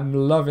 I'm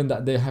loving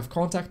that they have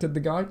contacted the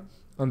guy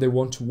and they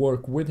want to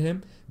work with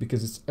him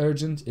because it's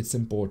urgent, it's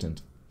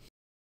important.